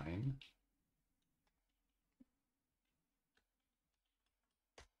 9.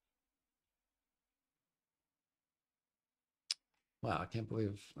 Wow, I can't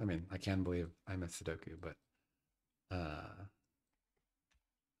believe, I mean, I can believe I'm a sudoku, but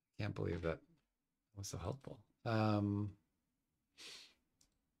can't believe that was so helpful.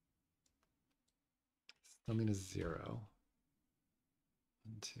 Still need a 0.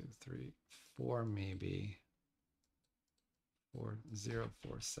 1, 2, 3, 4 maybe. 4, 0,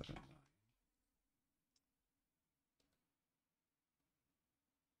 4, 7, 9.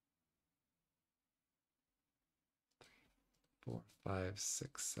 4, 5,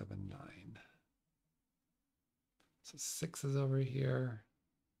 6, 7, 9. So 6 is over here.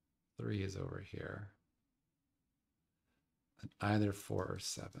 3 is over here. And either 4 or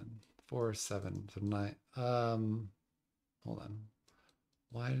 7. 4 or 7. So 9. Hold on.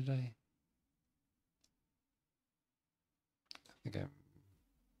 Why did I think I'm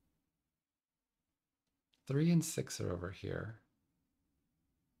 3 and 6 are over here.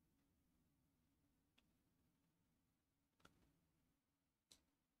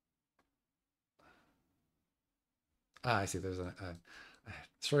 Ah, I see. There's a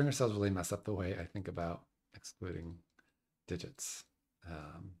Schrödinger cells really mess up the way I think about excluding digits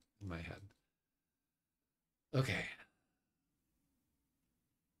in my head. Okay.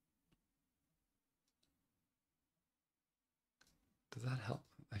 Does that help?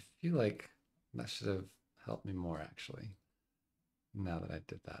 I feel like that should have helped me more actually. Now that I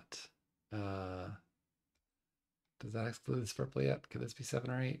did that. Does that exclude this purple yet? Could this be 7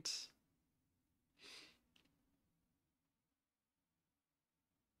 or 8?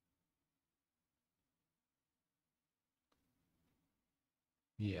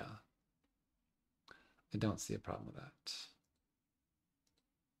 Yeah. I don't see a problem with that.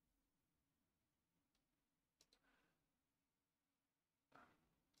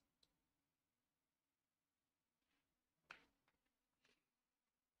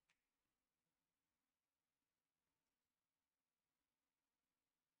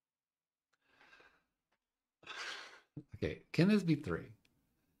 Okay, can this be 3?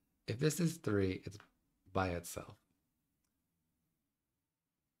 If this is 3, it's by itself.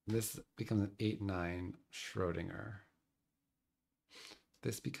 This becomes an 8, 9 Schrödinger.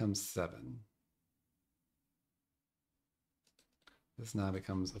 This becomes 7. This now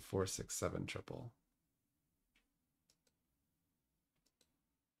becomes a 4, 6, 7 triple.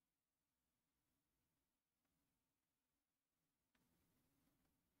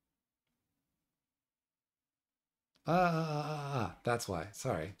 That's why.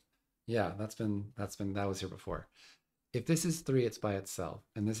 Sorry. Yeah, that was here before. If this is 3, it's by itself,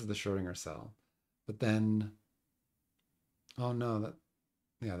 and this is the Schrödinger cell. But then, oh no,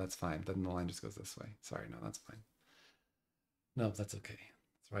 yeah, that's fine. Then the line just goes this way. Sorry, no, that's fine. No, that's okay.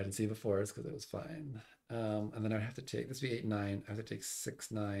 That's why I didn't see before, is because it was fine. And then I have to take, this would be 8, 9. I have to take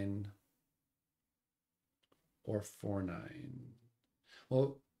 6, 9, or 4, 9.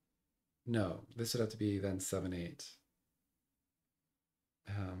 Well, No, this would have to be then 7, 8.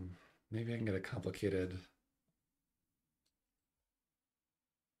 Maybe I can get a complicated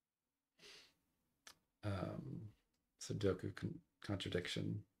sudoku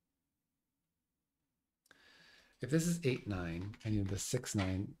contradiction. If this is 8, 9, I need the 6,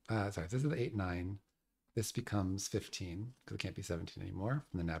 9. Sorry, if this is the 8, 9, this becomes 15 because it can't be 17 anymore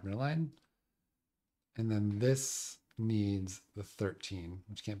from the Nabner line. And then this needs the 13,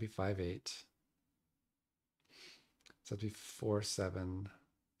 which can't be 5, 8. So it'd be 4, 7,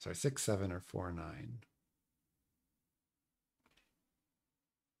 sorry, 6, 7 or 4, 9.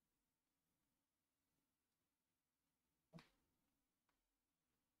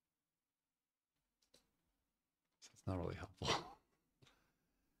 So it's not really helpful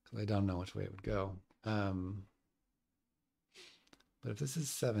because I don't know which way it would go. But if this is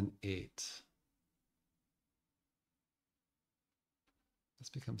 7, 8, this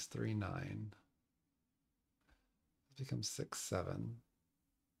becomes 3, 9. This becomes 6, 7.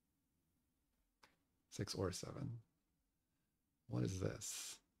 6 or 7. What is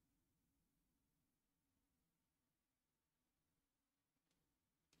this?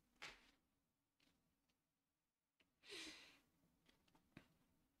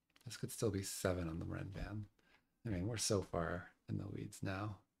 This could still be 7 on the red band. I mean, we're so far in the weeds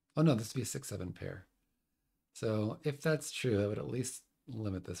now. Oh no, this would be a 6, 7 pair. So if that's true, I would at least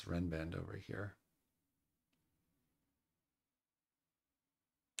limit this Ren band over here.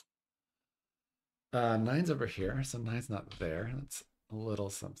 Nine's over here, so 9's not there. That's a little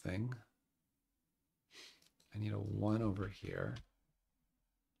something. I need a 1 over here.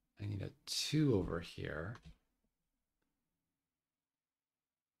 I need a 2 over here.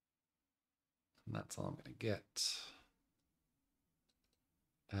 And that's all I'm going to get.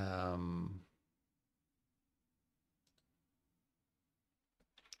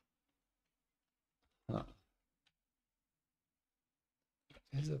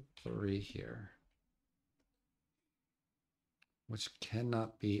 There's a 3 here, which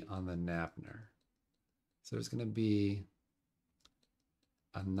cannot be on the Nabner. So there's going to be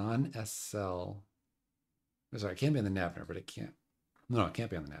a non-S cell. Sorry, it can't be on the Nabner, but it can't. No, it can't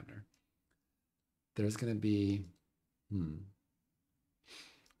be on the Nabner. There's going to be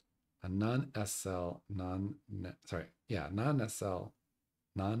a non-S cell, non-S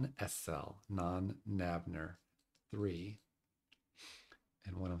cell, non-Nabner 3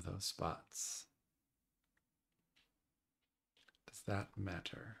 in one of those spots. Does that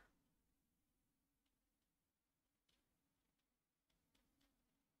matter?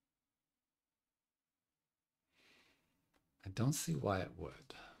 I don't see why it would.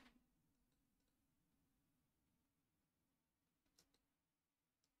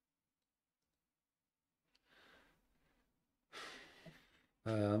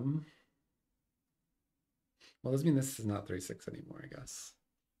 Well, does mean this is not 3, 6 anymore, I guess,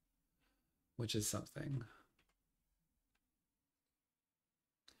 which is something.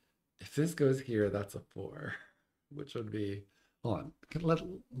 If this goes here, that's a 4, which would be, hold on,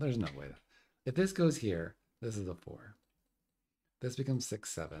 there's no way. If this goes here, this is a 4. This becomes 6,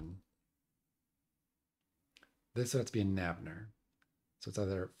 7. This would have to be a Nabner. So it's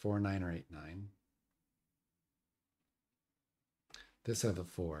either 4, 9 or 8, 9. This would have a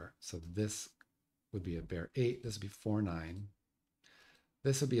 4. So this would be a bare 8. This would be 4, 9.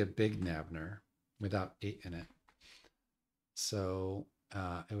 This would be a big Nabner without 8 in it. So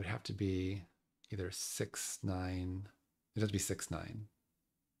it would have to be either 6, 9. It has to be 6, 9.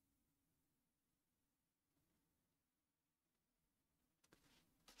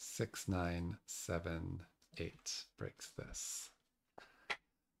 Six, 9, 7, 8 breaks this.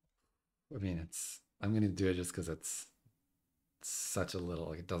 I mean, I'm going to do it just because it's such a little,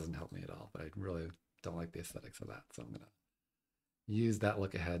 like, it doesn't help me at all, but I really don't like the aesthetics of that. So I'm going to use that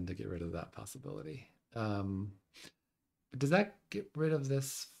look ahead to get rid of that possibility. Does that get rid of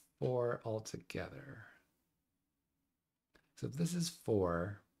this 4 altogether? So if this is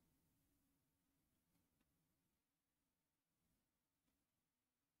 4,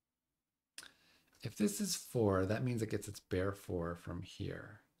 if this is 4, that means it gets its bare 4 from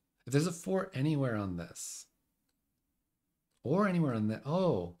here. If there's a 4 anywhere on this, or anywhere on that,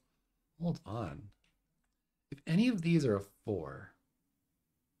 oh, hold on. If any of these are a 4,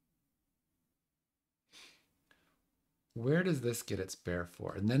 where does this get its bare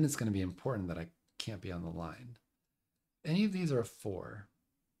 4? And then it's going to be important that I can't be on the line. Any of these are a 4.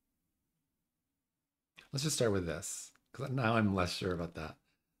 Let's just start with this, because now I'm less sure about that.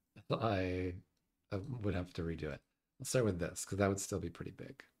 I would have to redo it. Let's start with this, because that would still be pretty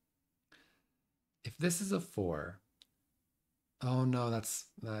big. If this is a 4, Oh no,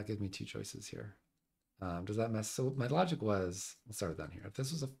 that gives me two choices here. Does that mess? So my logic was, let's start down here. If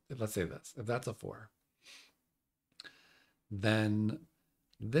this was let's say this, if that's a 4, then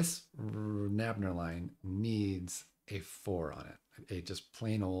this Nabner line needs a 4 on it, a just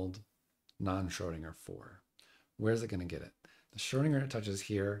plain old non-Schrödinger 4. Where's it going to get it? The Schrödinger it touches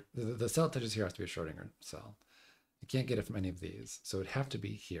here, the cell it touches here has to be a Schrödinger cell. You can't get it from any of these, so it'd have to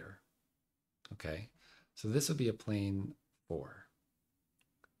be here. Okay, so this would be a plain 4.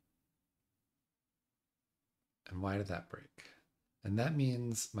 And why did that break? And that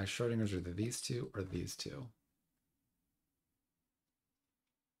means my Schrödingers are either these two or these two.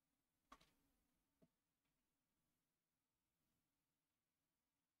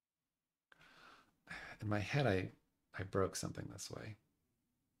 In my head, I broke something this way.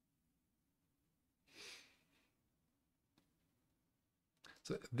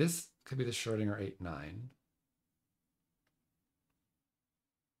 So this could be the Schrödinger 8, 9.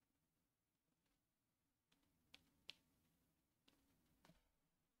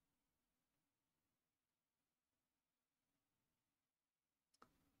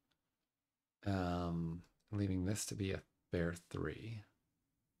 Leaving this to be a bare 3.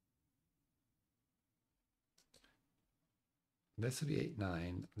 This would be 8,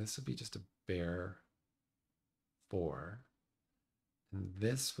 9. This would be just a bare 4. And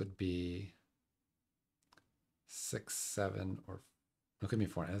this would be 6, 7, or it could be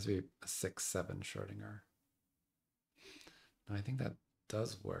 4. It has to be a 6, 7 Schrödinger. Now I think that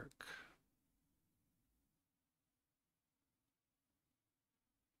does work.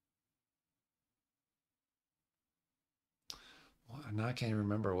 Well, now I can't even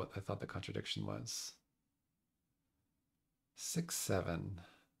remember what I thought the contradiction was. 6, 7,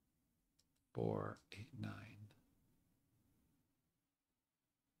 4, 8, 9.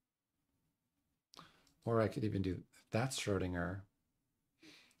 Or I could even do, that's Schrödinger.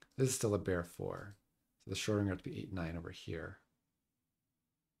 This is still a bare 4. So the Schrödinger has to be 8, 9 over here.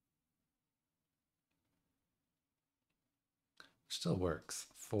 Which still works.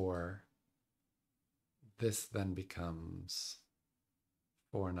 4. This then becomes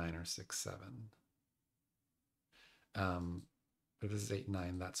 4, 9, or 6, 7. But this is 8,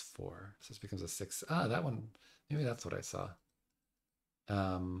 9, that's 4. So this becomes a 6. Ah, that one, maybe that's what I saw.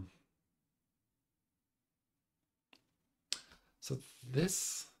 So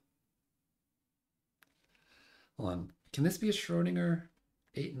this, hold on. Can this be a Schrödinger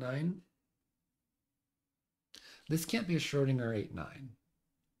 8, 9? This can't be a Schrödinger 8, 9.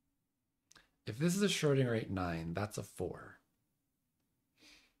 If this is a Schrödinger 8, 9, that's a 4.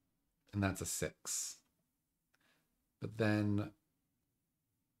 And that's a 6. But then,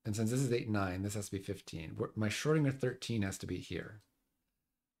 and since this is 8, 9, this has to be 15. My Schrödinger 13 has to be here.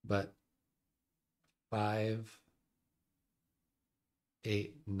 But 5,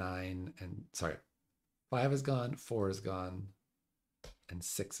 8, 9, and sorry, 5 is gone, 4 is gone, and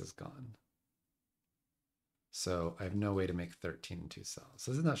 6 is gone. So I have no way to make 13 in 2 cells.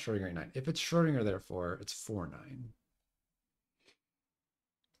 So this is not Schrödinger 8, 9. If it's Schrödinger, therefore, it's 4, 9.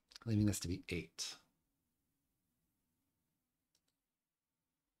 Leaving this to be 8.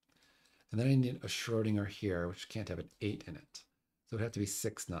 And then I need a Schrödinger here, which can't have an 8 in it. So it would have to be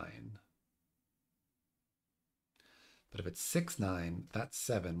 6, 9. But if it's 6, 9, that's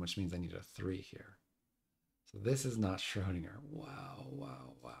 7, which means I need a 3 here. So this is not Schrödinger. Wow,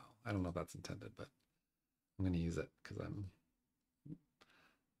 wow, wow. I don't know if that's intended, but I'm going to use it because I'm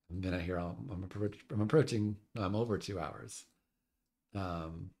here. I'm approaching, no, I'm over 2 hours.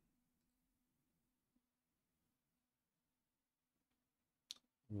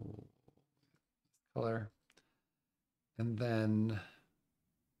 Color. And then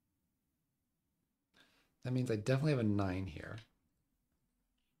that means I definitely have a 9 here.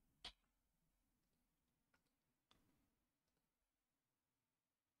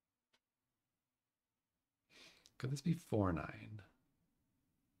 Could this be 4, 9?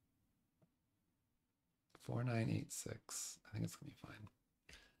 4, 9, 8, 6. I think it's going to be fine.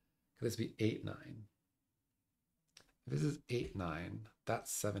 Could this be 8, 9? If this is 8, 9,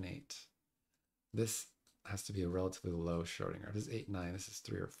 that's 7, 8. This has to be a relatively low Schrödinger. If this is 8, 9, this is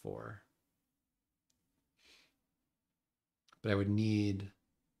 3 or 4. But I would need,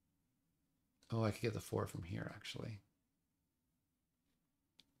 oh, I could get the 4 from here, actually.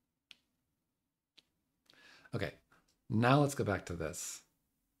 Okay, now let's go back to this.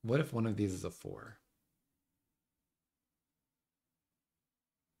 What if one of these is a 4?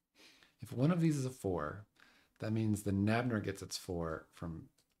 If one of these is a 4, that means the Nabner gets its 4 from,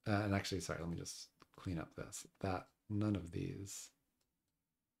 and actually, sorry, let me just clean up this. That none of these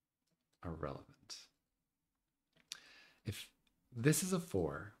are relevant. If this is a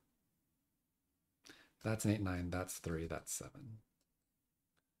 4. That's an 8, 9, that's 3, that's 7.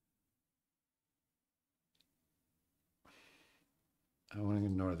 I want to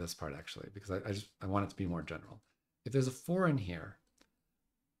ignore this part actually, because I want it to be more general. If there's a 4 in here,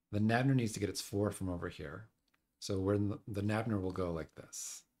 the Nabner needs to get its 4 from over here. So the Nabner will go like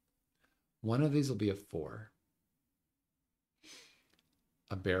this. One of these will be a 4,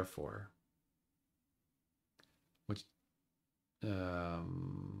 a bare 4, which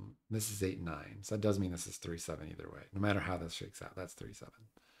this is 8, 9. So that does mean this is 3, 7 either way. No matter how this shakes out, that's 3, 7.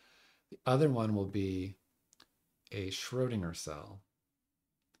 The other one will be a Schrödinger cell.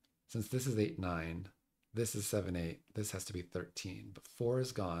 Since this is 8, 9, this is 7, 8, this has to be 13. But 4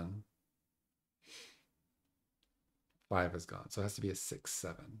 is gone. 5 is gone. So it has to be a 6,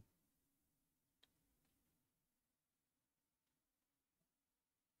 7.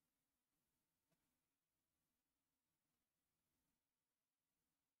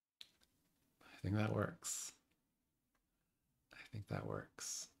 I think that works. I think that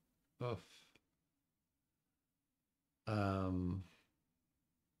works. Oof.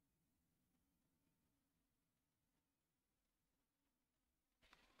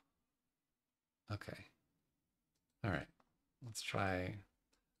 Okay. All right. Let's try.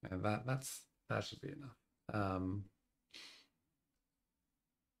 And that should be enough.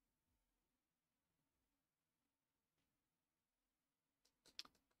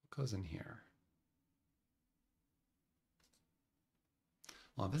 What goes in here?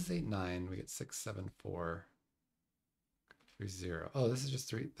 Well, this is 8, 9. We get 6, 7, 4, 3, 0. Oh, this is just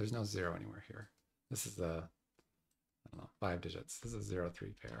 3. There's no 0 anywhere here. This is the, I don't know, 5 digits. This is a 0,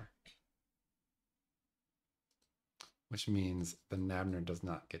 3 pair. Which means the Nabner does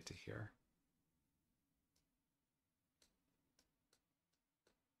not get to here.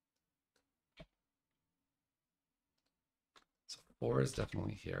 So 4 is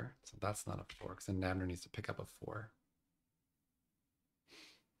definitely here. So that's not a 4 because the Nabner needs to pick up a 4.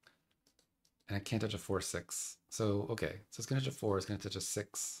 And I can't touch a 4, 6. So, okay. So it's going to touch a 4. It's going to touch a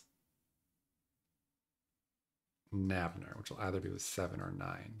 6 Nabner, which will either be with 7 or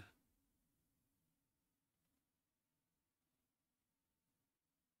 9.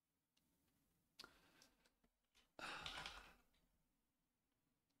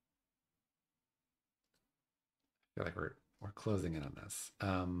 I feel like we're closing in on this.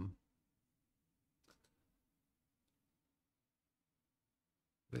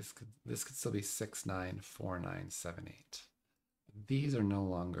 This could still be 6, 9, 4, 9, 7, 8. These are no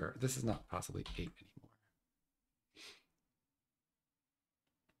longer, this is not possibly 8 anymore.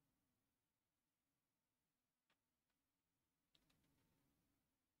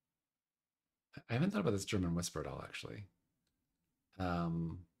 I haven't thought about this German whisper at all, actually.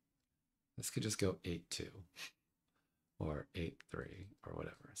 This could just go 8, 2 or 8, 3 or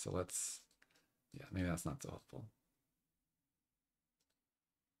whatever. So let's, yeah, maybe that's not so helpful.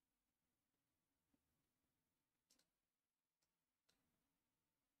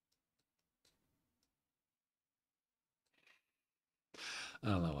 I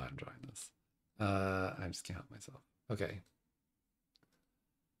don't know why I'm drawing this. I just can't help myself. Okay.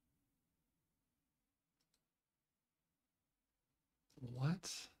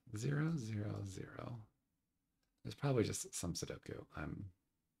 What? 0, 0, 0. There's probably just some Sudoku. I'm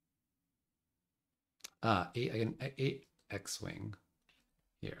 8 again, 8 X-wing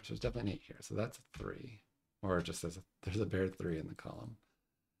here. So there's definitely an 8 here. So that's a 3. Or just there's a bare 3 in the column.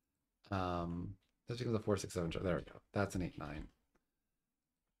 This becomes a 4, 6, 7. There we go. That's an 8, 9.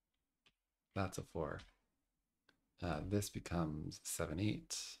 That's a 4. This becomes 7, 8.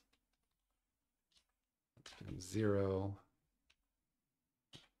 This becomes 0.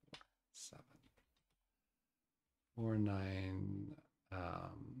 7. 4, 9.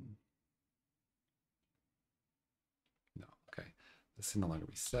 No, okay. This can no longer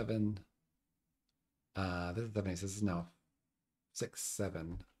be 7. This is 7, 8. So this is now 6,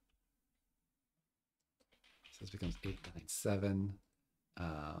 7. So this becomes 8, 9, 7.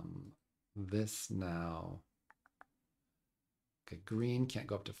 This now, okay, green can't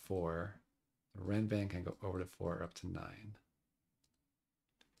go up to 4. The Renban can go over to 4 or up to 9.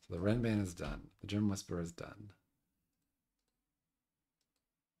 So the Renban is done. The German Whisperer is done.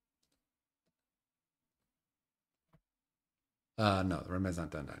 No, the Renban's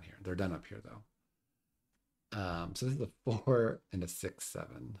not done down here. They're done up here though. So this is a 4 and a 6,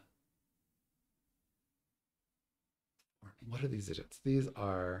 7. What are these digits? These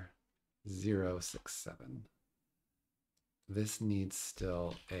are 0, 6, 7. This needs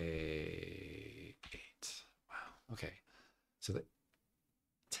still a 8. Wow. Okay. So the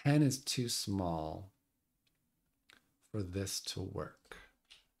 10 is too small. for this to work.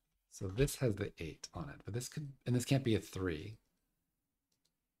 So this has the 8 on it, but this could, and this can't be a 3.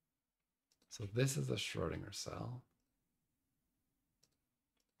 So this is a Schrödinger cell.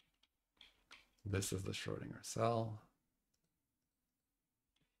 This is the Schrödinger cell.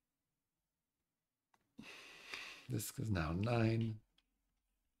 This is now 9.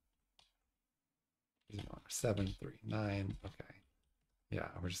 7, 3, 9. Okay. Yeah,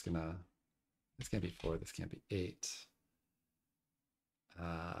 we're just gonna, this can't be 4, this can't be 8.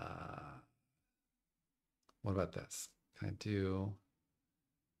 What about this? Can I do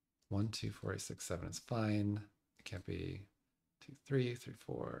 1, 2, 4, 8, 6, 7 is fine. It can't be 2, 3, 3,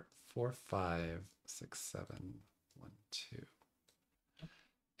 4, 4, 5, 6, 7, 1, 2.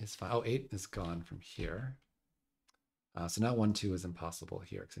 It's fine. Oh, 8 is gone from here. So now 1, 2 is impossible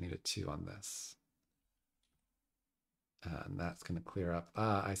here because I need a 2 on this. And that's going to clear up.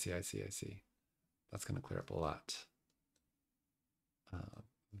 Ah, I see. That's going to clear up a lot.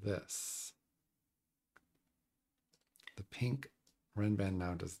 This. The pink Ren band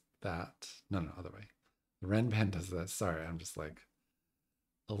now does that. No, other way. The Ren band does this. Sorry, I'm just like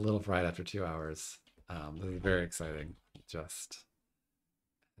a little fried after 2 hours. This is very exciting. Just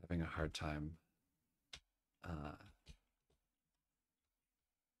having a hard time.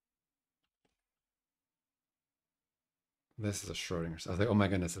 This is a Schrödinger cell. I was like, oh my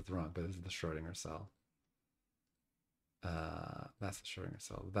goodness, it's wrong, but this is the Schrödinger cell. That's the Schrödinger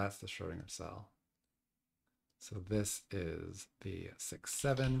cell. That's the Schrödinger cell. So this is the 6,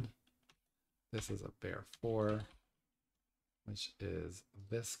 7. This is a bare 4, which is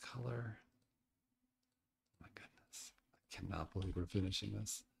this color. Oh my goodness, I cannot believe we're finishing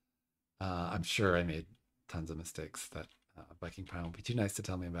this. I'm sure I made tons of mistakes that Viking Prime will be too nice to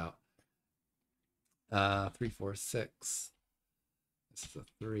tell me about. 3, 4, 6. This is a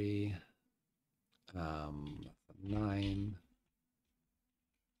 3. 9.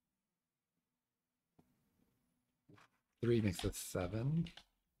 3 makes this 7.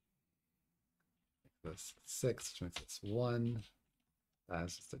 This 6, which makes this 1.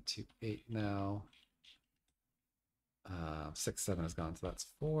 That's just a 2, 8 now. 6, 7 is gone, so that's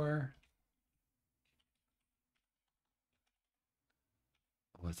 4.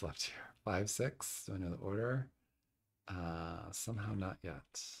 What's left here? 5, 6. Do I know the order? Somehow not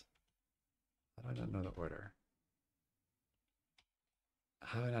yet. How do I not know the order?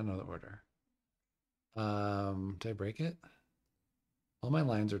 How do I not know the order? Did I break it? All my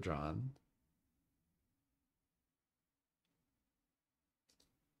lines are drawn.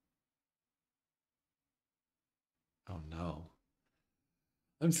 Oh no.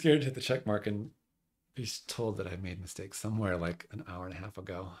 I'm scared to hit the check mark and be told that I made mistakes somewhere like an hour and a half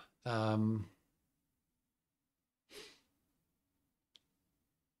ago. Oh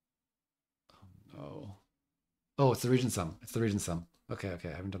no. Oh, it's the region sum. It's the region sum. Okay, I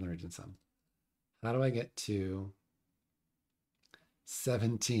haven't done the region sum. How do I get to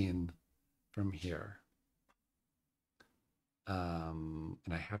 17 from here? And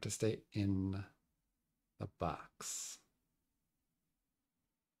I have to stay in the box.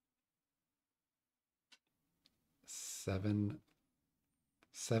 7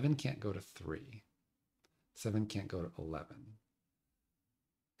 can't go to 3. 7 can't go to 11.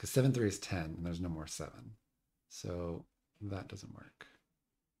 Because 7, 3 is 10, and there's no more 7. So that doesn't work.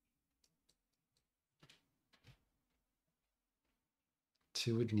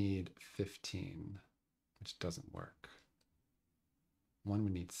 Two would need 15, which doesn't work. 1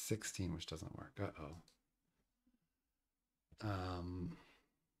 would need 16, which doesn't work. Uh-oh.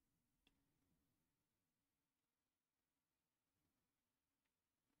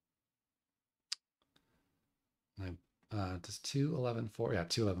 Does 2, 11, 4? Yeah,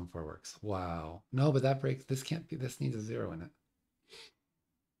 2, 11, 4 works. Wow. No, but that breaks. This can't be. This needs a 0 in it.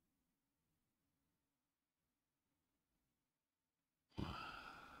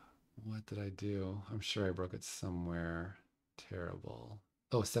 What did I do? I'm sure I broke it somewhere terrible.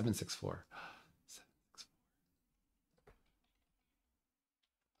 Oh, 7, 6, 4. 7, 6,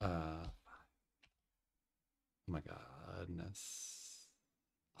 4. Oh my goodness.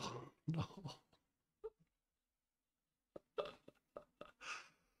 Oh no.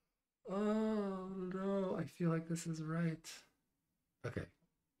 Oh no, I feel like this is right. Okay.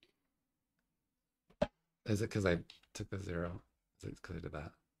 Is it because I took the 0? Is it because I did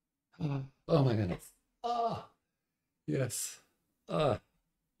that? Oh my goodness. Oh, yes. Wow.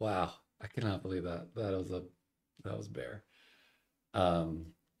 I cannot believe that. That was bare.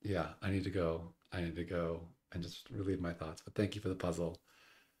 Yeah, I need to go. I need to go and just relieve my thoughts. But thank you for the puzzle.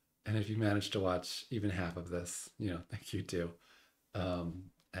 And if you managed to watch even half of this, thank you too.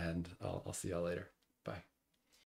 And I'll see y'all later.